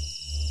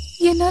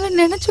என்னால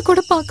நினைச்சு கூட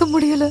பார்க்க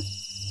முடியல.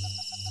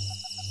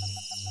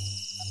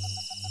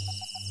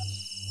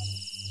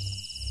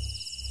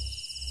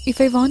 If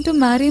I want to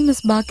marry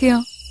Miss Bhakia,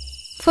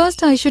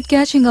 first I should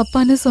catch எங்க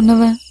அப்பான்னு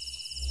சொன்னவன்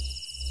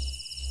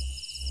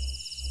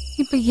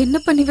இப்ப என்ன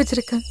பண்ணி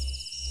வச்சிருக்க?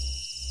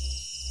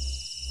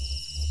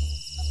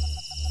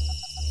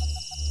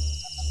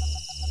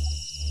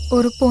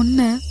 ஒரு பொண்ண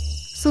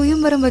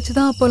சுயம்பரம்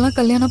வச்சுதான் அப்போல்லாம்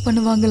கல்யாணம்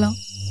பண்ணுவாங்களாம்.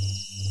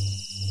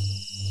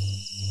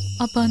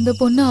 அப்ப அந்த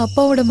பொண்ணு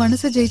அப்பாவோட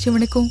மனசை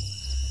ஜெயிச்சவனுக்கும்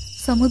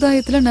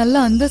சமுதாயத்துல நல்ல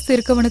அந்தஸ்து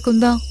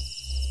இருக்கவனுக்கும் தான்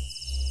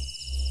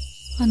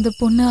அந்த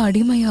பொண்ணு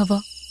அடிமையாவா.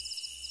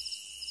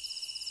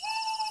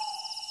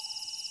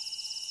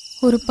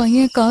 ஒரு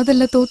பையன்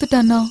காதல்ல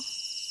தோத்துட்டானா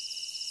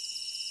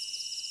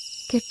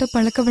கெட்ட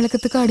பழக்க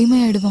வழக்கத்துக்கு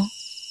அடிமையாயிடுவான்.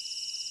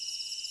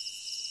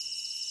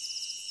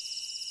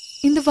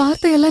 இந்த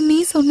வார்த்தையெல்லாம் நீ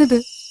சொன்னது.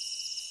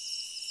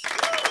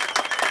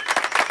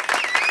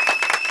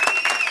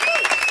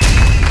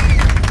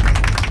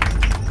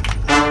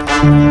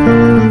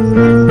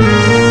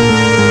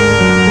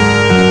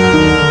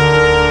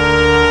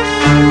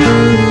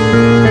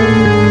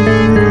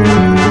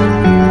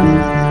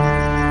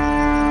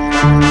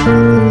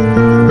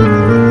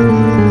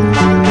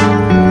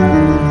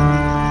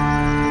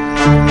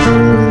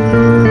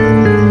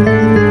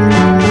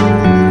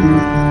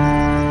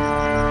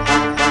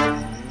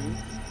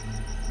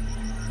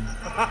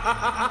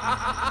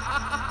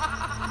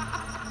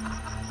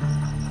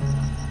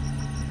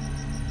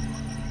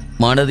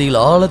 மனதில்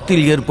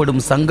ஆழத்தில்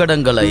ஏற்படும்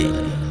சங்கடங்களை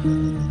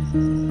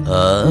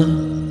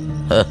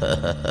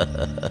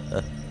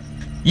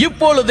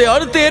இப்பொழுதே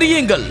அடுத்து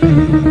எறியுங்கள்.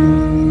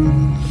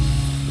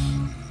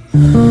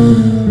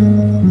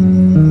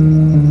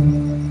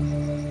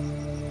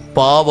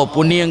 பாவ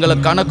புண்ணியங்களை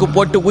கணக்கு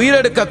போட்டு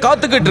உயிரெடுக்க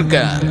காத்துக்கிட்டு இருக்க.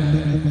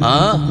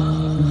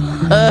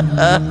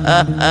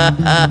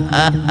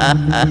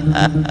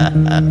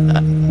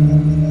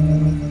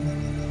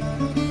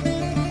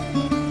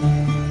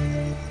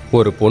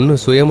 ஒரு பொண்ணு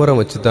சுயமரம்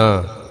வச்சு தான்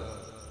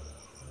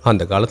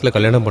அந்த காலத்தில்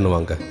கல்யாணம்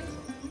பண்ணுவாங்க.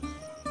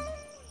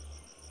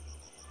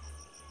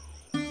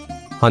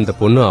 அந்த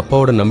பொண்ணு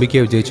அப்பாவோட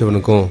நம்பிக்கையை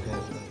ஜெயிச்சவனுக்கும்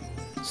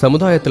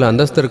சமுதாயத்தில்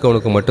அந்தஸ்து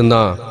இருக்கவனுக்கும்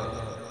மட்டும்தான்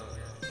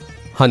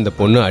அந்த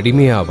பொண்ணு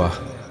அடிமையாவா.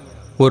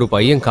 ஒரு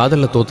பையன்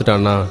காதலில்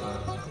தோத்துட்டான்னா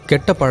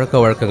கெட்ட பழக்க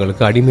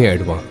வழக்கங்களுக்கு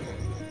அடிமையாயிடுவான்.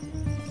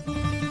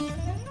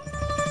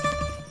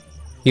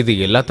 இது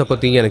எல்லாத்த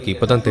பற்றியும் எனக்கு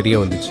இப்போ தான் தெரிய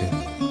வந்துச்சு.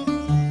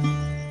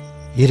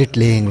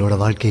 இருட்டிலே எங்களோட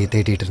வாழ்க்கையை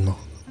தேடிட்டு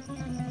இருந்தோம்.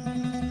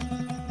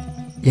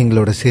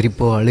 எங்களோட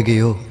சிரிப்போ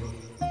அழுகையோ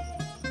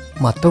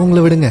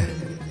மற்றவங்கள விடுங்க,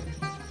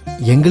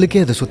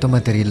 எங்களுக்கே அது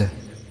சுத்தமாக தெரியல.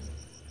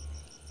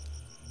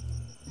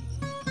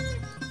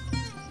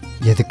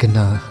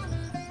 எதுக்குன்னா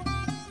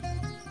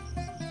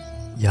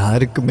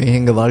யாருக்குமே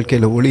எங்கள்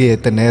வாழ்க்கையில் ஒளி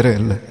ஏற்ற நேரம்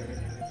இல்லை.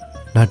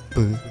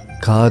 நட்பு,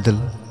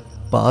 காதல்,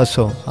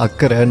 பாசம்,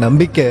 அக்கறை,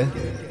 நம்பிக்கை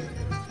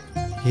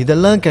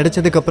இதெல்லாம்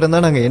கிடைச்சதுக்கு அப்புறம்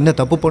தான் நாங்கள் என்ன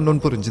தப்பு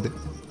பண்ணோன்னு புரிஞ்சுது.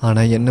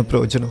 ஆனால் என்ன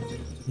பிரயோஜனம்?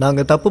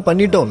 நாங்கள் தப்பு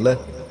பண்ணிட்டோம்ல.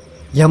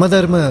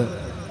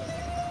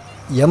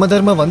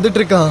 யமதர்ம வந்துட்டு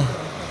இருக்கான்.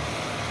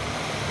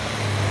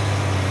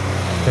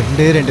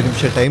 2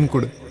 நிமிஷம் டைம்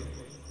கொடு.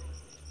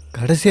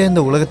 கடைசியா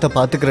இந்த உலகத்தை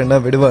பார்த்துக்கிறேன்னா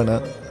விடுவானா?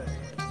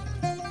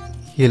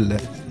 இல்லை.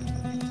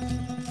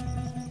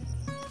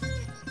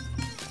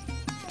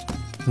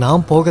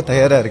 நான் போக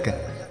தயாரா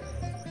இருக்கேன்.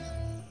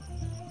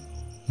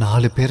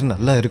 4 பேர்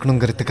நல்லா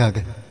இருக்கணுங்கிறதுக்காக.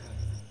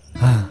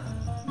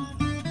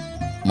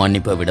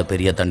 மன்னிப்பை விட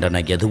பெரிய தண்டனை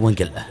எதுவும்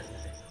இல்லை.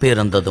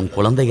 பிறந்ததும்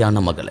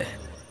குழந்தையான மகளே,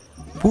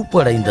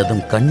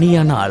 பூப்படைந்ததும்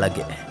கண்ணியான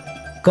அழகே,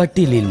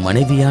 கட்டிலில்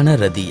மனைவியான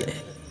ரதியே,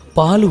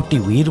 பாலூட்டி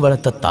உயிர்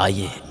வளர்த்த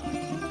தாயே,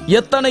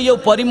 எத்தனையோ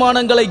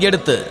பரிமாணங்களை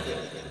எடுத்து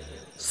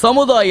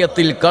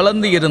சமுதாயத்தில்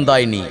கலந்து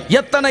இருந்தாய் நீ.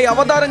 எத்தனை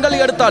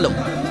அவதாரங்கள் எடுத்தாலும்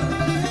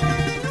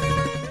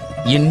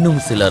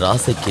இன்னும் சிலர்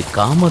ஆசைக்கு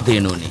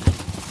காமதேனு நீ.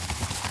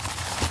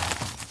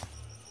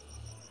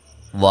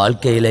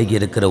 வாழ்க்கையில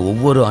இருக்கிற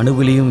ஒவ்வொரு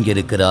அணுவிலையும்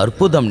இருக்கிற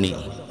அற்புதம் நீ.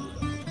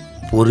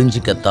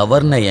 புரிஞ்சிக்க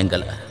தவறுன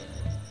எங்களை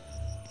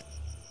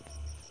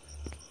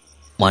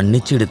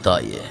மன்னிச்சிடு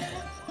தாயே,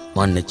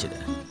 மன்னிச்சிடு.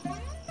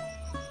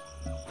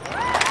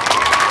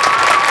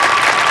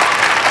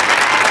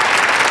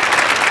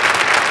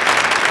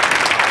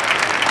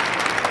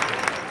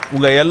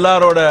 உங்க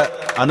எல்லாரோட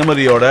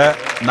அனுமதியோட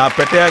நான்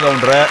பெட்டையா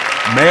கவுண்டரை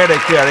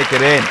மேடைக்கு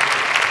அழைக்கிறேன்.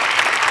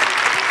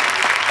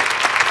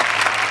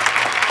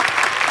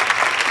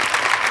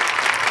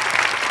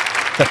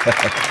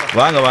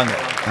 வாங்க வாங்க.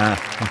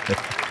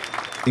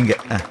 இங்க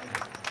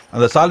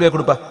அந்த சால்வையை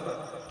கொடுப்பா.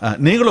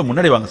 நீங்களும்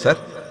முன்னாடி வாங்க சார்.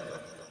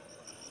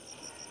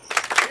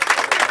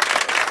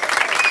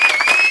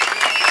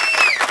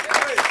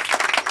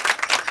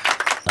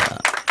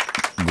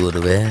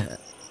 குருவே,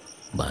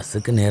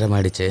 பஸ்ஸுக்கு நேரம்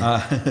ஆயிடுச்சு.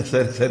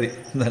 சரி சரி,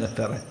 இந்தாங்க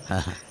தரேன்.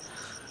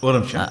 ஒரு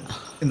நிமிஷம்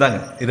இந்தாங்க,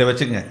 இதை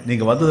வச்சுக்கங்க.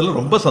 நீங்க வந்ததுல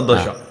ரொம்ப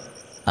சந்தோஷம்.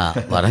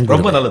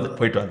 ரொம்ப நல்லது,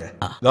 போயிட்டு வாங்க.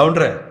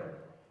 கவுண்டரே,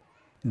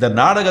 இந்த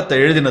நாடகத்தை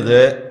எழுதினது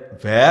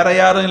வேற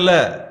யாரும் இல்ல,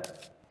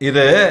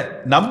 இது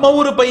நம்ம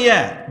ஊரு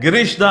பையன்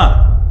கிரீஷ் தான்.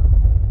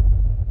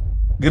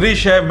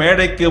 கிரீஷ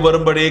மேடைக்கு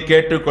வரும்படி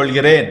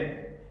கேட்டுக்கொள்கிறேன்.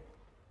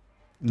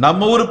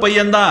 நம்ம ஊரு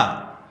பையன் தான்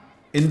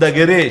இந்த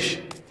கிரீஷ்.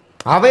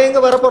 அவன் எங்க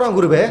வரப்போறான்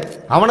குருவே?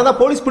 அவனை தான்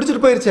போலீஸ்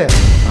பிடிச்சிட்டு போயிருச்சே.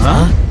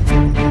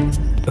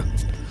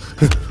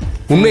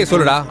 உண்மையை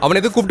சொல்லுடா, அவனை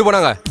எதுக்கு கூப்பிட்டு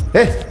போனாங்க?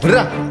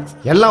 விடுறா,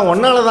 எல்லாம்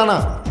ஒன்னாலதானா?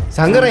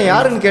 சங்கரன்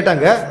யாருன்னு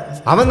கேட்டாங்க,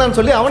 அவன் தான்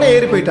சொல்லி அவனே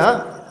ஏறி போயிட்டான்.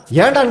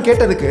 ஏண்டான்னு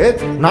கேட்டதுக்கு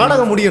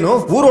நாடகம்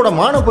முடியணும், ஊரோட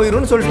மானம்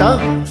போயிரும் சொல்லிட்டான்.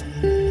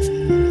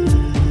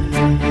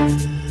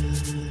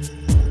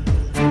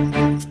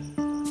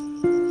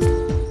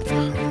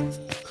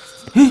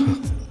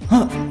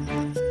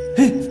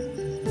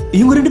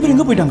 இவங்க 2 பேரும்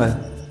எங்க போயிட்டாங்க?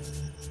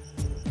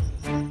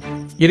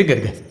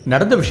 இருக்க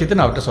நடந்த விஷயத்தை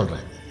நான் அவர்கிட்ட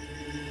சொல்றேன்.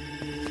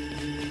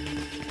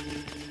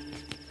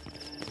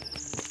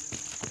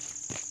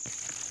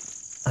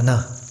 அண்ணா,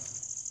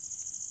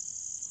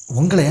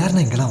 உங்களை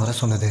யாருன்னா இங்கெல்லாம் வர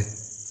சொன்னது?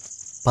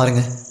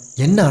 பாருங்க,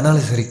 என்ன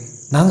ஆனாலும் சரி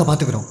நாங்க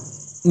பாத்துக்கிறோம்.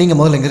 நீங்க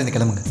முதல்ல இங்கிருந்து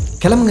கிளம்புங்க.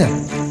 கிளம்புங்க.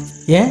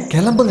 ஏன்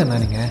கிளம்புங்கண்ணா.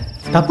 நீங்க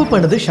தப்பு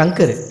பண்ணது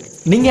சங்கர்,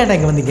 நீங்க ஏன்டா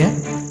இங்க வந்தீங்க?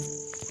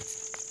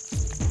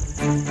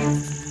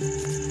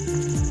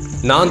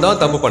 நான்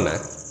தான் தப்பு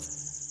பண்ணேன்.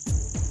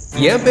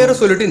 என் பேரை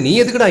சொல்லிட்டு நீ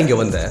எதுக்குடா இங்க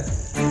வந்த?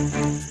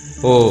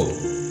 ஓ,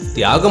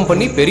 தியாகம்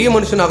பண்ணி பெரிய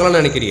மனுஷன்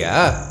ஆகலாம்னு நினைக்கிறியா?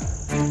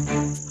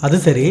 அது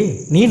சரி,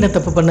 நீ என்ன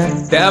தப்பு பண்ண?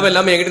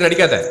 தேவையில்லாம என்கிட்ட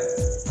நடிக்காத.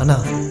 அண்ணா,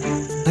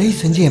 தயவு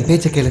செஞ்சு என்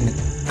பேச்சை கேளுங்க.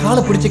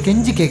 காலை பிடிச்ச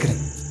கெஞ்சி கேட்குறேன்.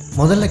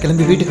 முதல்ல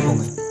கிளம்பி வீட்டுக்கு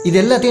போங்க. இது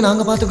எல்லாத்தையும்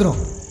நாங்க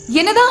பாத்துக்கிறோம்.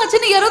 என்னதான்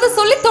ஆச்சுன்னு யாராவது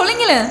சொல்லி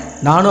தொலைங்கள.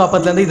 நானும்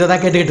அப்பத்துல இருந்து இதை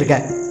தான் கேட்டுக்கிட்டு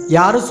இருக்கேன்.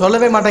 யாரும்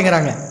சொல்லவே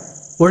மாட்டேங்கிறாங்க.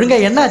 ஒழுங்கா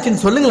என்ன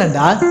ஆச்சுன்னு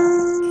சொல்லுங்களேன்டா.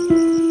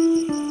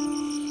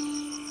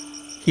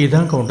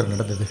 இதான் கவுண்டர்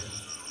நடந்தது.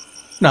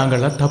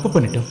 நாங்கள்லாம் தப்பு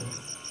பண்ணிட்டோம்.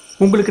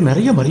 உங்களுக்கு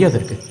நிறைய மரியாதை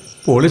இருக்கு.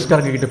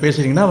 போலீஸ்காரங்க கிட்ட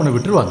பேசுறீங்கன்னா அவனை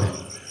விட்டுருவாங்க.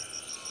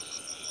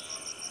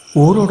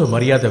 ஊரோட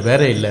மரியாதை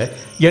வேற இல்லை,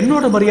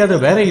 என்னோட மரியாதை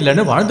வேற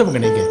இல்லைன்னு வாழ்ந்தவங்க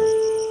நீங்க.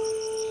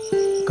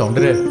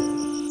 கவுண்டரே,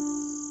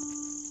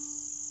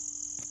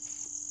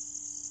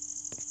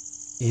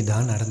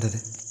 இதான் நடந்தது.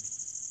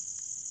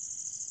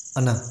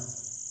 அண்ணா,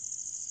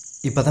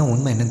 இப்போதான்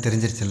உண்மை என்னன்னு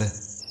தெரிஞ்சிருச்சுல்ல.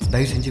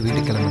 தயவு செஞ்சு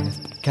வீட்டுக்கு கிளம்புங்க.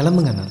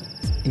 கிளம்புங்க அண்ணா.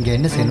 இங்கே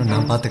என்ன செய்யணும்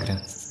நான்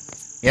பார்த்துக்கிறேன்.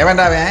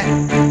 ஏவேண்டாவேன்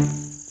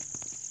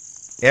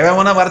எவன்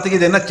ஒன்றா வரத்துக்கு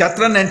இது என்ன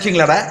சத்திரன்னு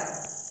நினச்சிங்களாடா?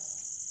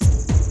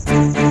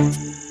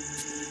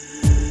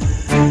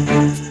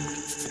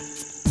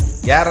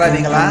 யாரா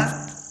நீங்களா?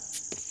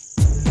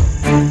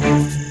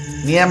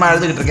 நீ ஏமா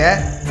அழுதுகிட்டு இருக்க?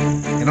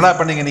 என்னடா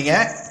பண்ணீங்க நீங்க?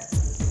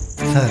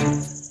 சார்,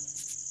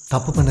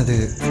 தப்பு பண்ணது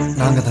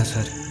நாங்கள் தான்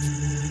சார்.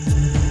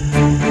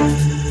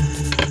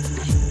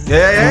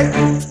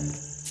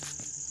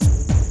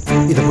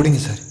 இதை பிடிங்க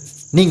சார்.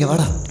 நீங்க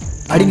வாடா.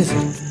 அடிங்க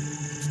சார்,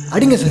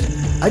 அடிங்க சார்,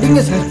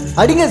 அடிங்க சார்,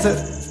 அடிங்க சார்.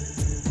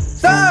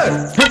 சார்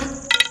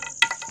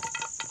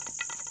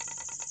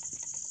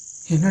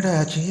என்னடா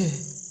ஆச்சு?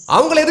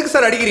 அவங்கள எதுக்கு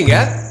சார் அடிக்கிறீங்க?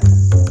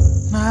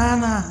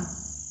 நானா?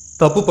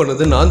 தப்பு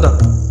பண்ணது நான் தான்.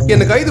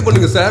 என்ன கைது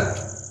பண்ணுங்க சார்.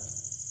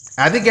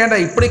 அதுக்கேண்டா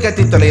இப்படி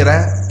கத்தி தொலைகிற?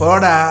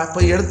 போடா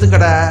போய்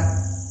எடுத்துக்கடா.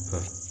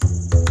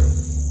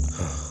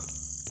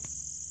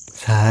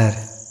 சார்,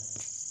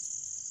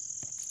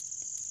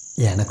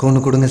 எனக்கு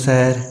ஒன்று கொடுங்க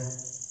சார்.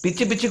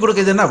 பிச்சு பிச்சு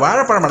கொடுக்குது என்ன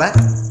வாழைப்பழமடா?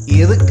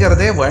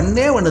 எதுக்கிறதே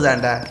ஒன்னே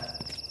ஒண்ணுதான்டா.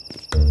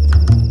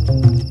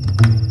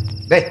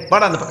 டேய்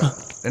போடா அந்த பக்கம்.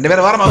 2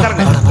 பேரும் வாரமா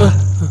உட்காருங்க.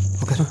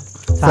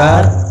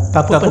 சார்,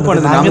 தப்பு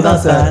பண்ணது நாங்க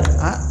தான் சார்.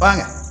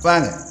 வாங்க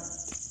வாங்க.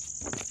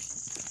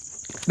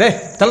 டேய்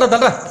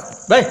தள்ளுற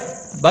டேய்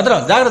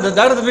பத்திரம், ஜாகிரதை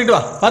தூக்கிட்டு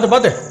வா.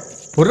 பார்த்து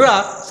புர்ரா.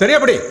 சரியா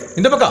படி.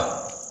 இந்த பக்கம்.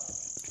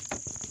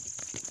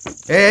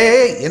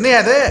 ஏய் என்னையா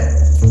அது?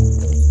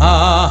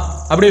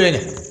 அப்படி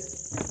வைங்க.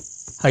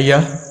 ஐயா,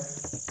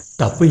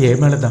 தப்பு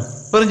ஏன் மேலதான்.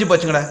 புரிஞ்சு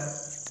போச்சுங்கடா.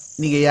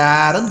 நீங்க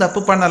யாரும் தப்பு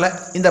பண்ணல.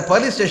 இந்த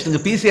போலீஸ்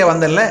ஸ்டேஷனுக்கு பிசியா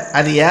வந்தல,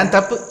 அது ஏன்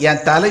தப்பு,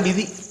 என் தலை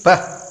விதி. பா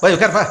போய்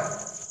உட்காருப்பா.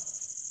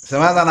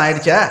 சமாதானம்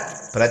ஆயிடுச்சா?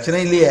 பிரச்சனை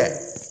இல்லையே,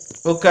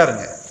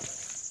 உட்காருங்க.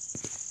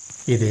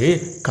 இது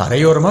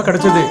கரையோரமா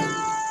கிடைச்சது.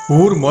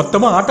 ஊர்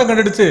மொத்தமா ஆட்டம்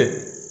கண்டுடுச்சு.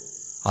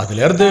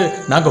 அதுல இருந்து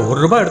நாங்க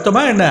 ₹1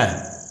 எடுத்தோமா என்ன?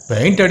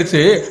 பெயிண்ட்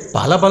அடிச்சு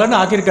பலன்னு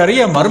ஆக்கியிருக்காரு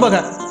என்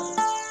மருமகன்.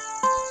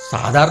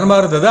 சாதாரணமா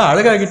இருந்ததை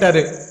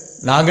அழகாக்கிட்டாரு.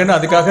 நாங்க என்ன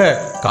அதுக்காக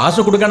காசு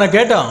கொடுக்க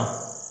கேட்டோம்?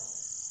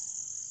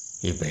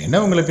 இப்ப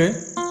என்ன உங்களுக்கு?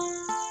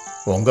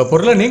 உங்க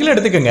பொருளை நீங்களே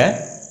எடுத்துக்கங்க,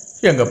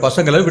 எங்க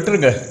பசங்களை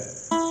விட்டுருங்க.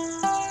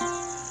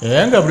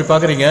 ஏங்க அப்படி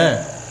பாக்குறீங்க?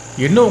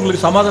 இன்னும்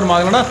உங்களுக்கு சமாதானம்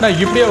ஆகலன்னா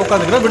நான் இப்படியே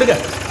உட்காந்துக்கிறேன், விடுங்க.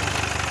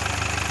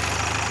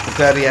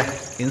 உட்காரியா,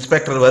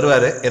 இன்ஸ்பெக்டர்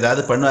வருவாரு,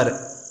 ஏதாவது பண்ணுவாரு.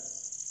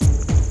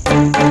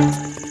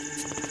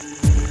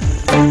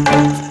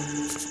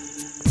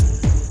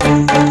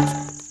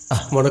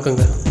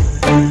 வணக்கங்க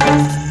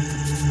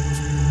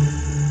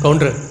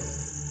கவுண்டர்,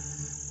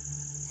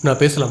 நான்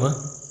பேசலாமா?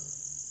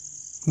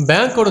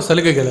 பேங்கோட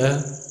சலுகைகளை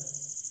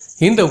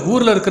இந்த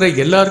ஊர்ல இருக்கிற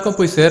எல்லாருக்கும்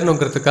போய்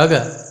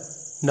சேரணுங்கிறதுக்காக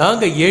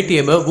நாங்க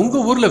ஏடிஎம்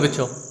உங்க ஊர்ல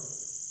வச்சோம்.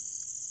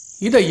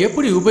 இதை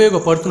எப்படி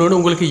உபயோகப்படுத்தணும்னு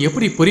உங்களுக்கு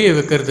எப்படி புரிய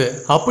வைக்கிறது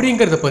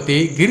அப்படிங்கிறத பத்தி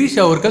கிரீஷ்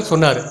அவர்கள்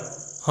சொன்னாரு.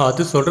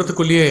 அது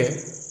சொல்றதுக்குள்ளேயே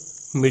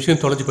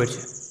மிஷின் தொலைஞ்சு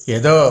போயிடுச்சு.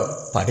 ஏதோ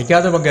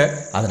படிக்காதவங்க,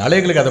 அதனால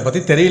எங்களுக்கு அதை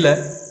பத்தி தெரியல,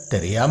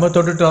 தெரியாம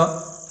தொட்டுட்டோம்.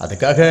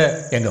 அதுக்காக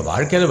எங்க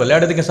வாழ்க்கையில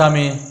விளையாடுறதுக்கு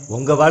சாமி.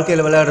 உங்க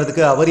வாழ்க்கையில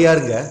விளையாடுறதுக்கு அவர்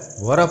யாருங்க?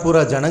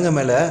 போராபுரா ஜனங்க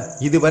மேல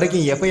இது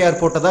வரைக்கும் எஃப்ஐஆர்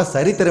போட்டதா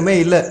சரித்திரமே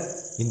இல்ல.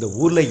 இந்த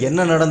ஊர்ல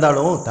என்ன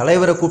நடந்தாலும்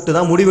தலைவரை கூப்பிட்டு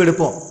தான்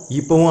முடிவெடுப்போம்.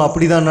 இப்பவும்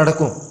அப்படிதான்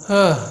நடக்கும்.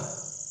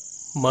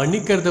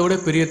 மன்னிக்கிறத விட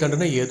பெரிய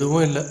தண்டனை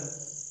எதுவும் இல்லை.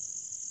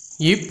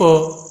 இப்போ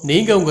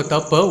நீங்க உங்க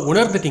தப்ப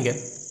உணர்ந்துட்டீங்க.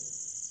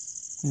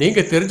 நீங்க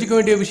தெரிஞ்சுக்க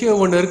வேண்டிய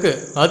விஷயம் ஒண்ணு இருக்கு.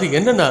 அது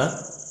என்னன்னா,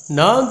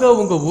 நாங்க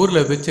உங்க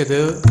ஊர்ல வச்சது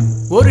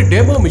ஒரு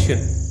டெமோ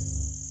மிஷின்.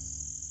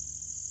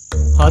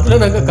 அதுல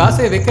நாங்க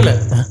காசை வைக்கல.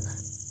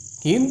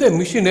 இந்த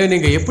மிஷினை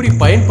நீங்க எப்படி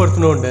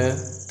பயன்படுத்தணும்னு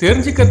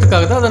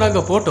தெரிஞ்சுக்கிறதுக்காக தான் அதை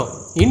நாங்க போட்டோம்.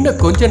 இன்னும்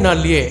கொஞ்ச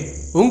நாள்லயே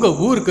உங்க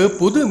ஊருக்கு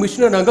புது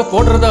மிஷினை நாங்க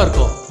போடுறதா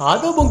இருக்கோம்.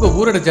 அதை உங்க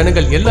ஊரோட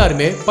ஜனங்கள்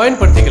எல்லாருமே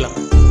பயன்படுத்திக்கலாம்.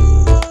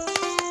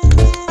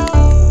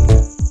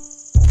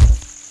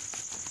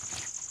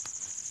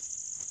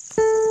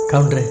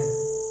 கவுண்டரு,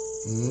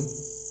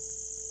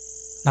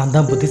 நான்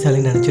தான்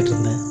புத்திசாலின்னு நினச்சிட்டு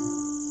இருந்தேன்.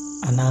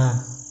 ஆனால்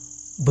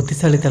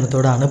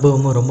புத்திசாலித்தனத்தோட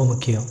அனுபவமும் ரொம்ப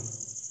முக்கியம்.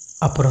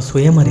 அப்புறம்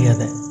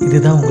சுயமரியாதை,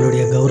 இதுதான்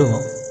உங்களுடைய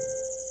கௌரவம்.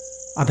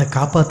 அதை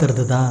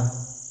காப்பாற்றுறது தான்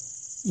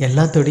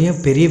எல்லாத்தோடையும்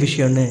பெரிய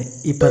விஷயம்னு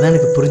இப்போ தான்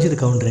எனக்கு புரிஞ்சுது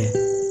கவுண்டரு.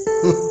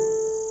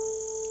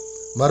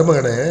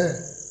 மருமகனே,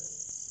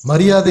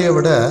 மரியாதையை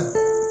விட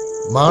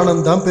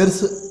மானம்தான்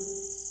பெருசு.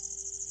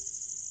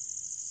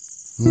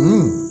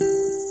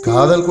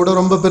 காதல் கூட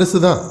ரொம்ப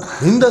பெருசுதான்.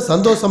 இந்த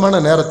சந்தோஷமான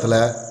நேரத்துல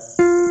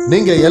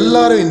நீங்க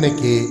எல்லாரும்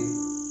இன்னைக்கு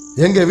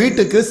எங்க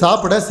வீட்டுக்கு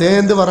சாப்பிட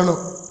சேர்ந்து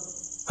வரணும்.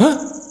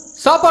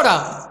 சாப்பாடா?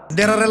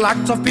 There are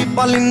lots of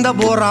people in the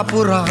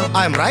Borapura.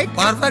 I am right?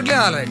 Perfectly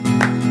all right.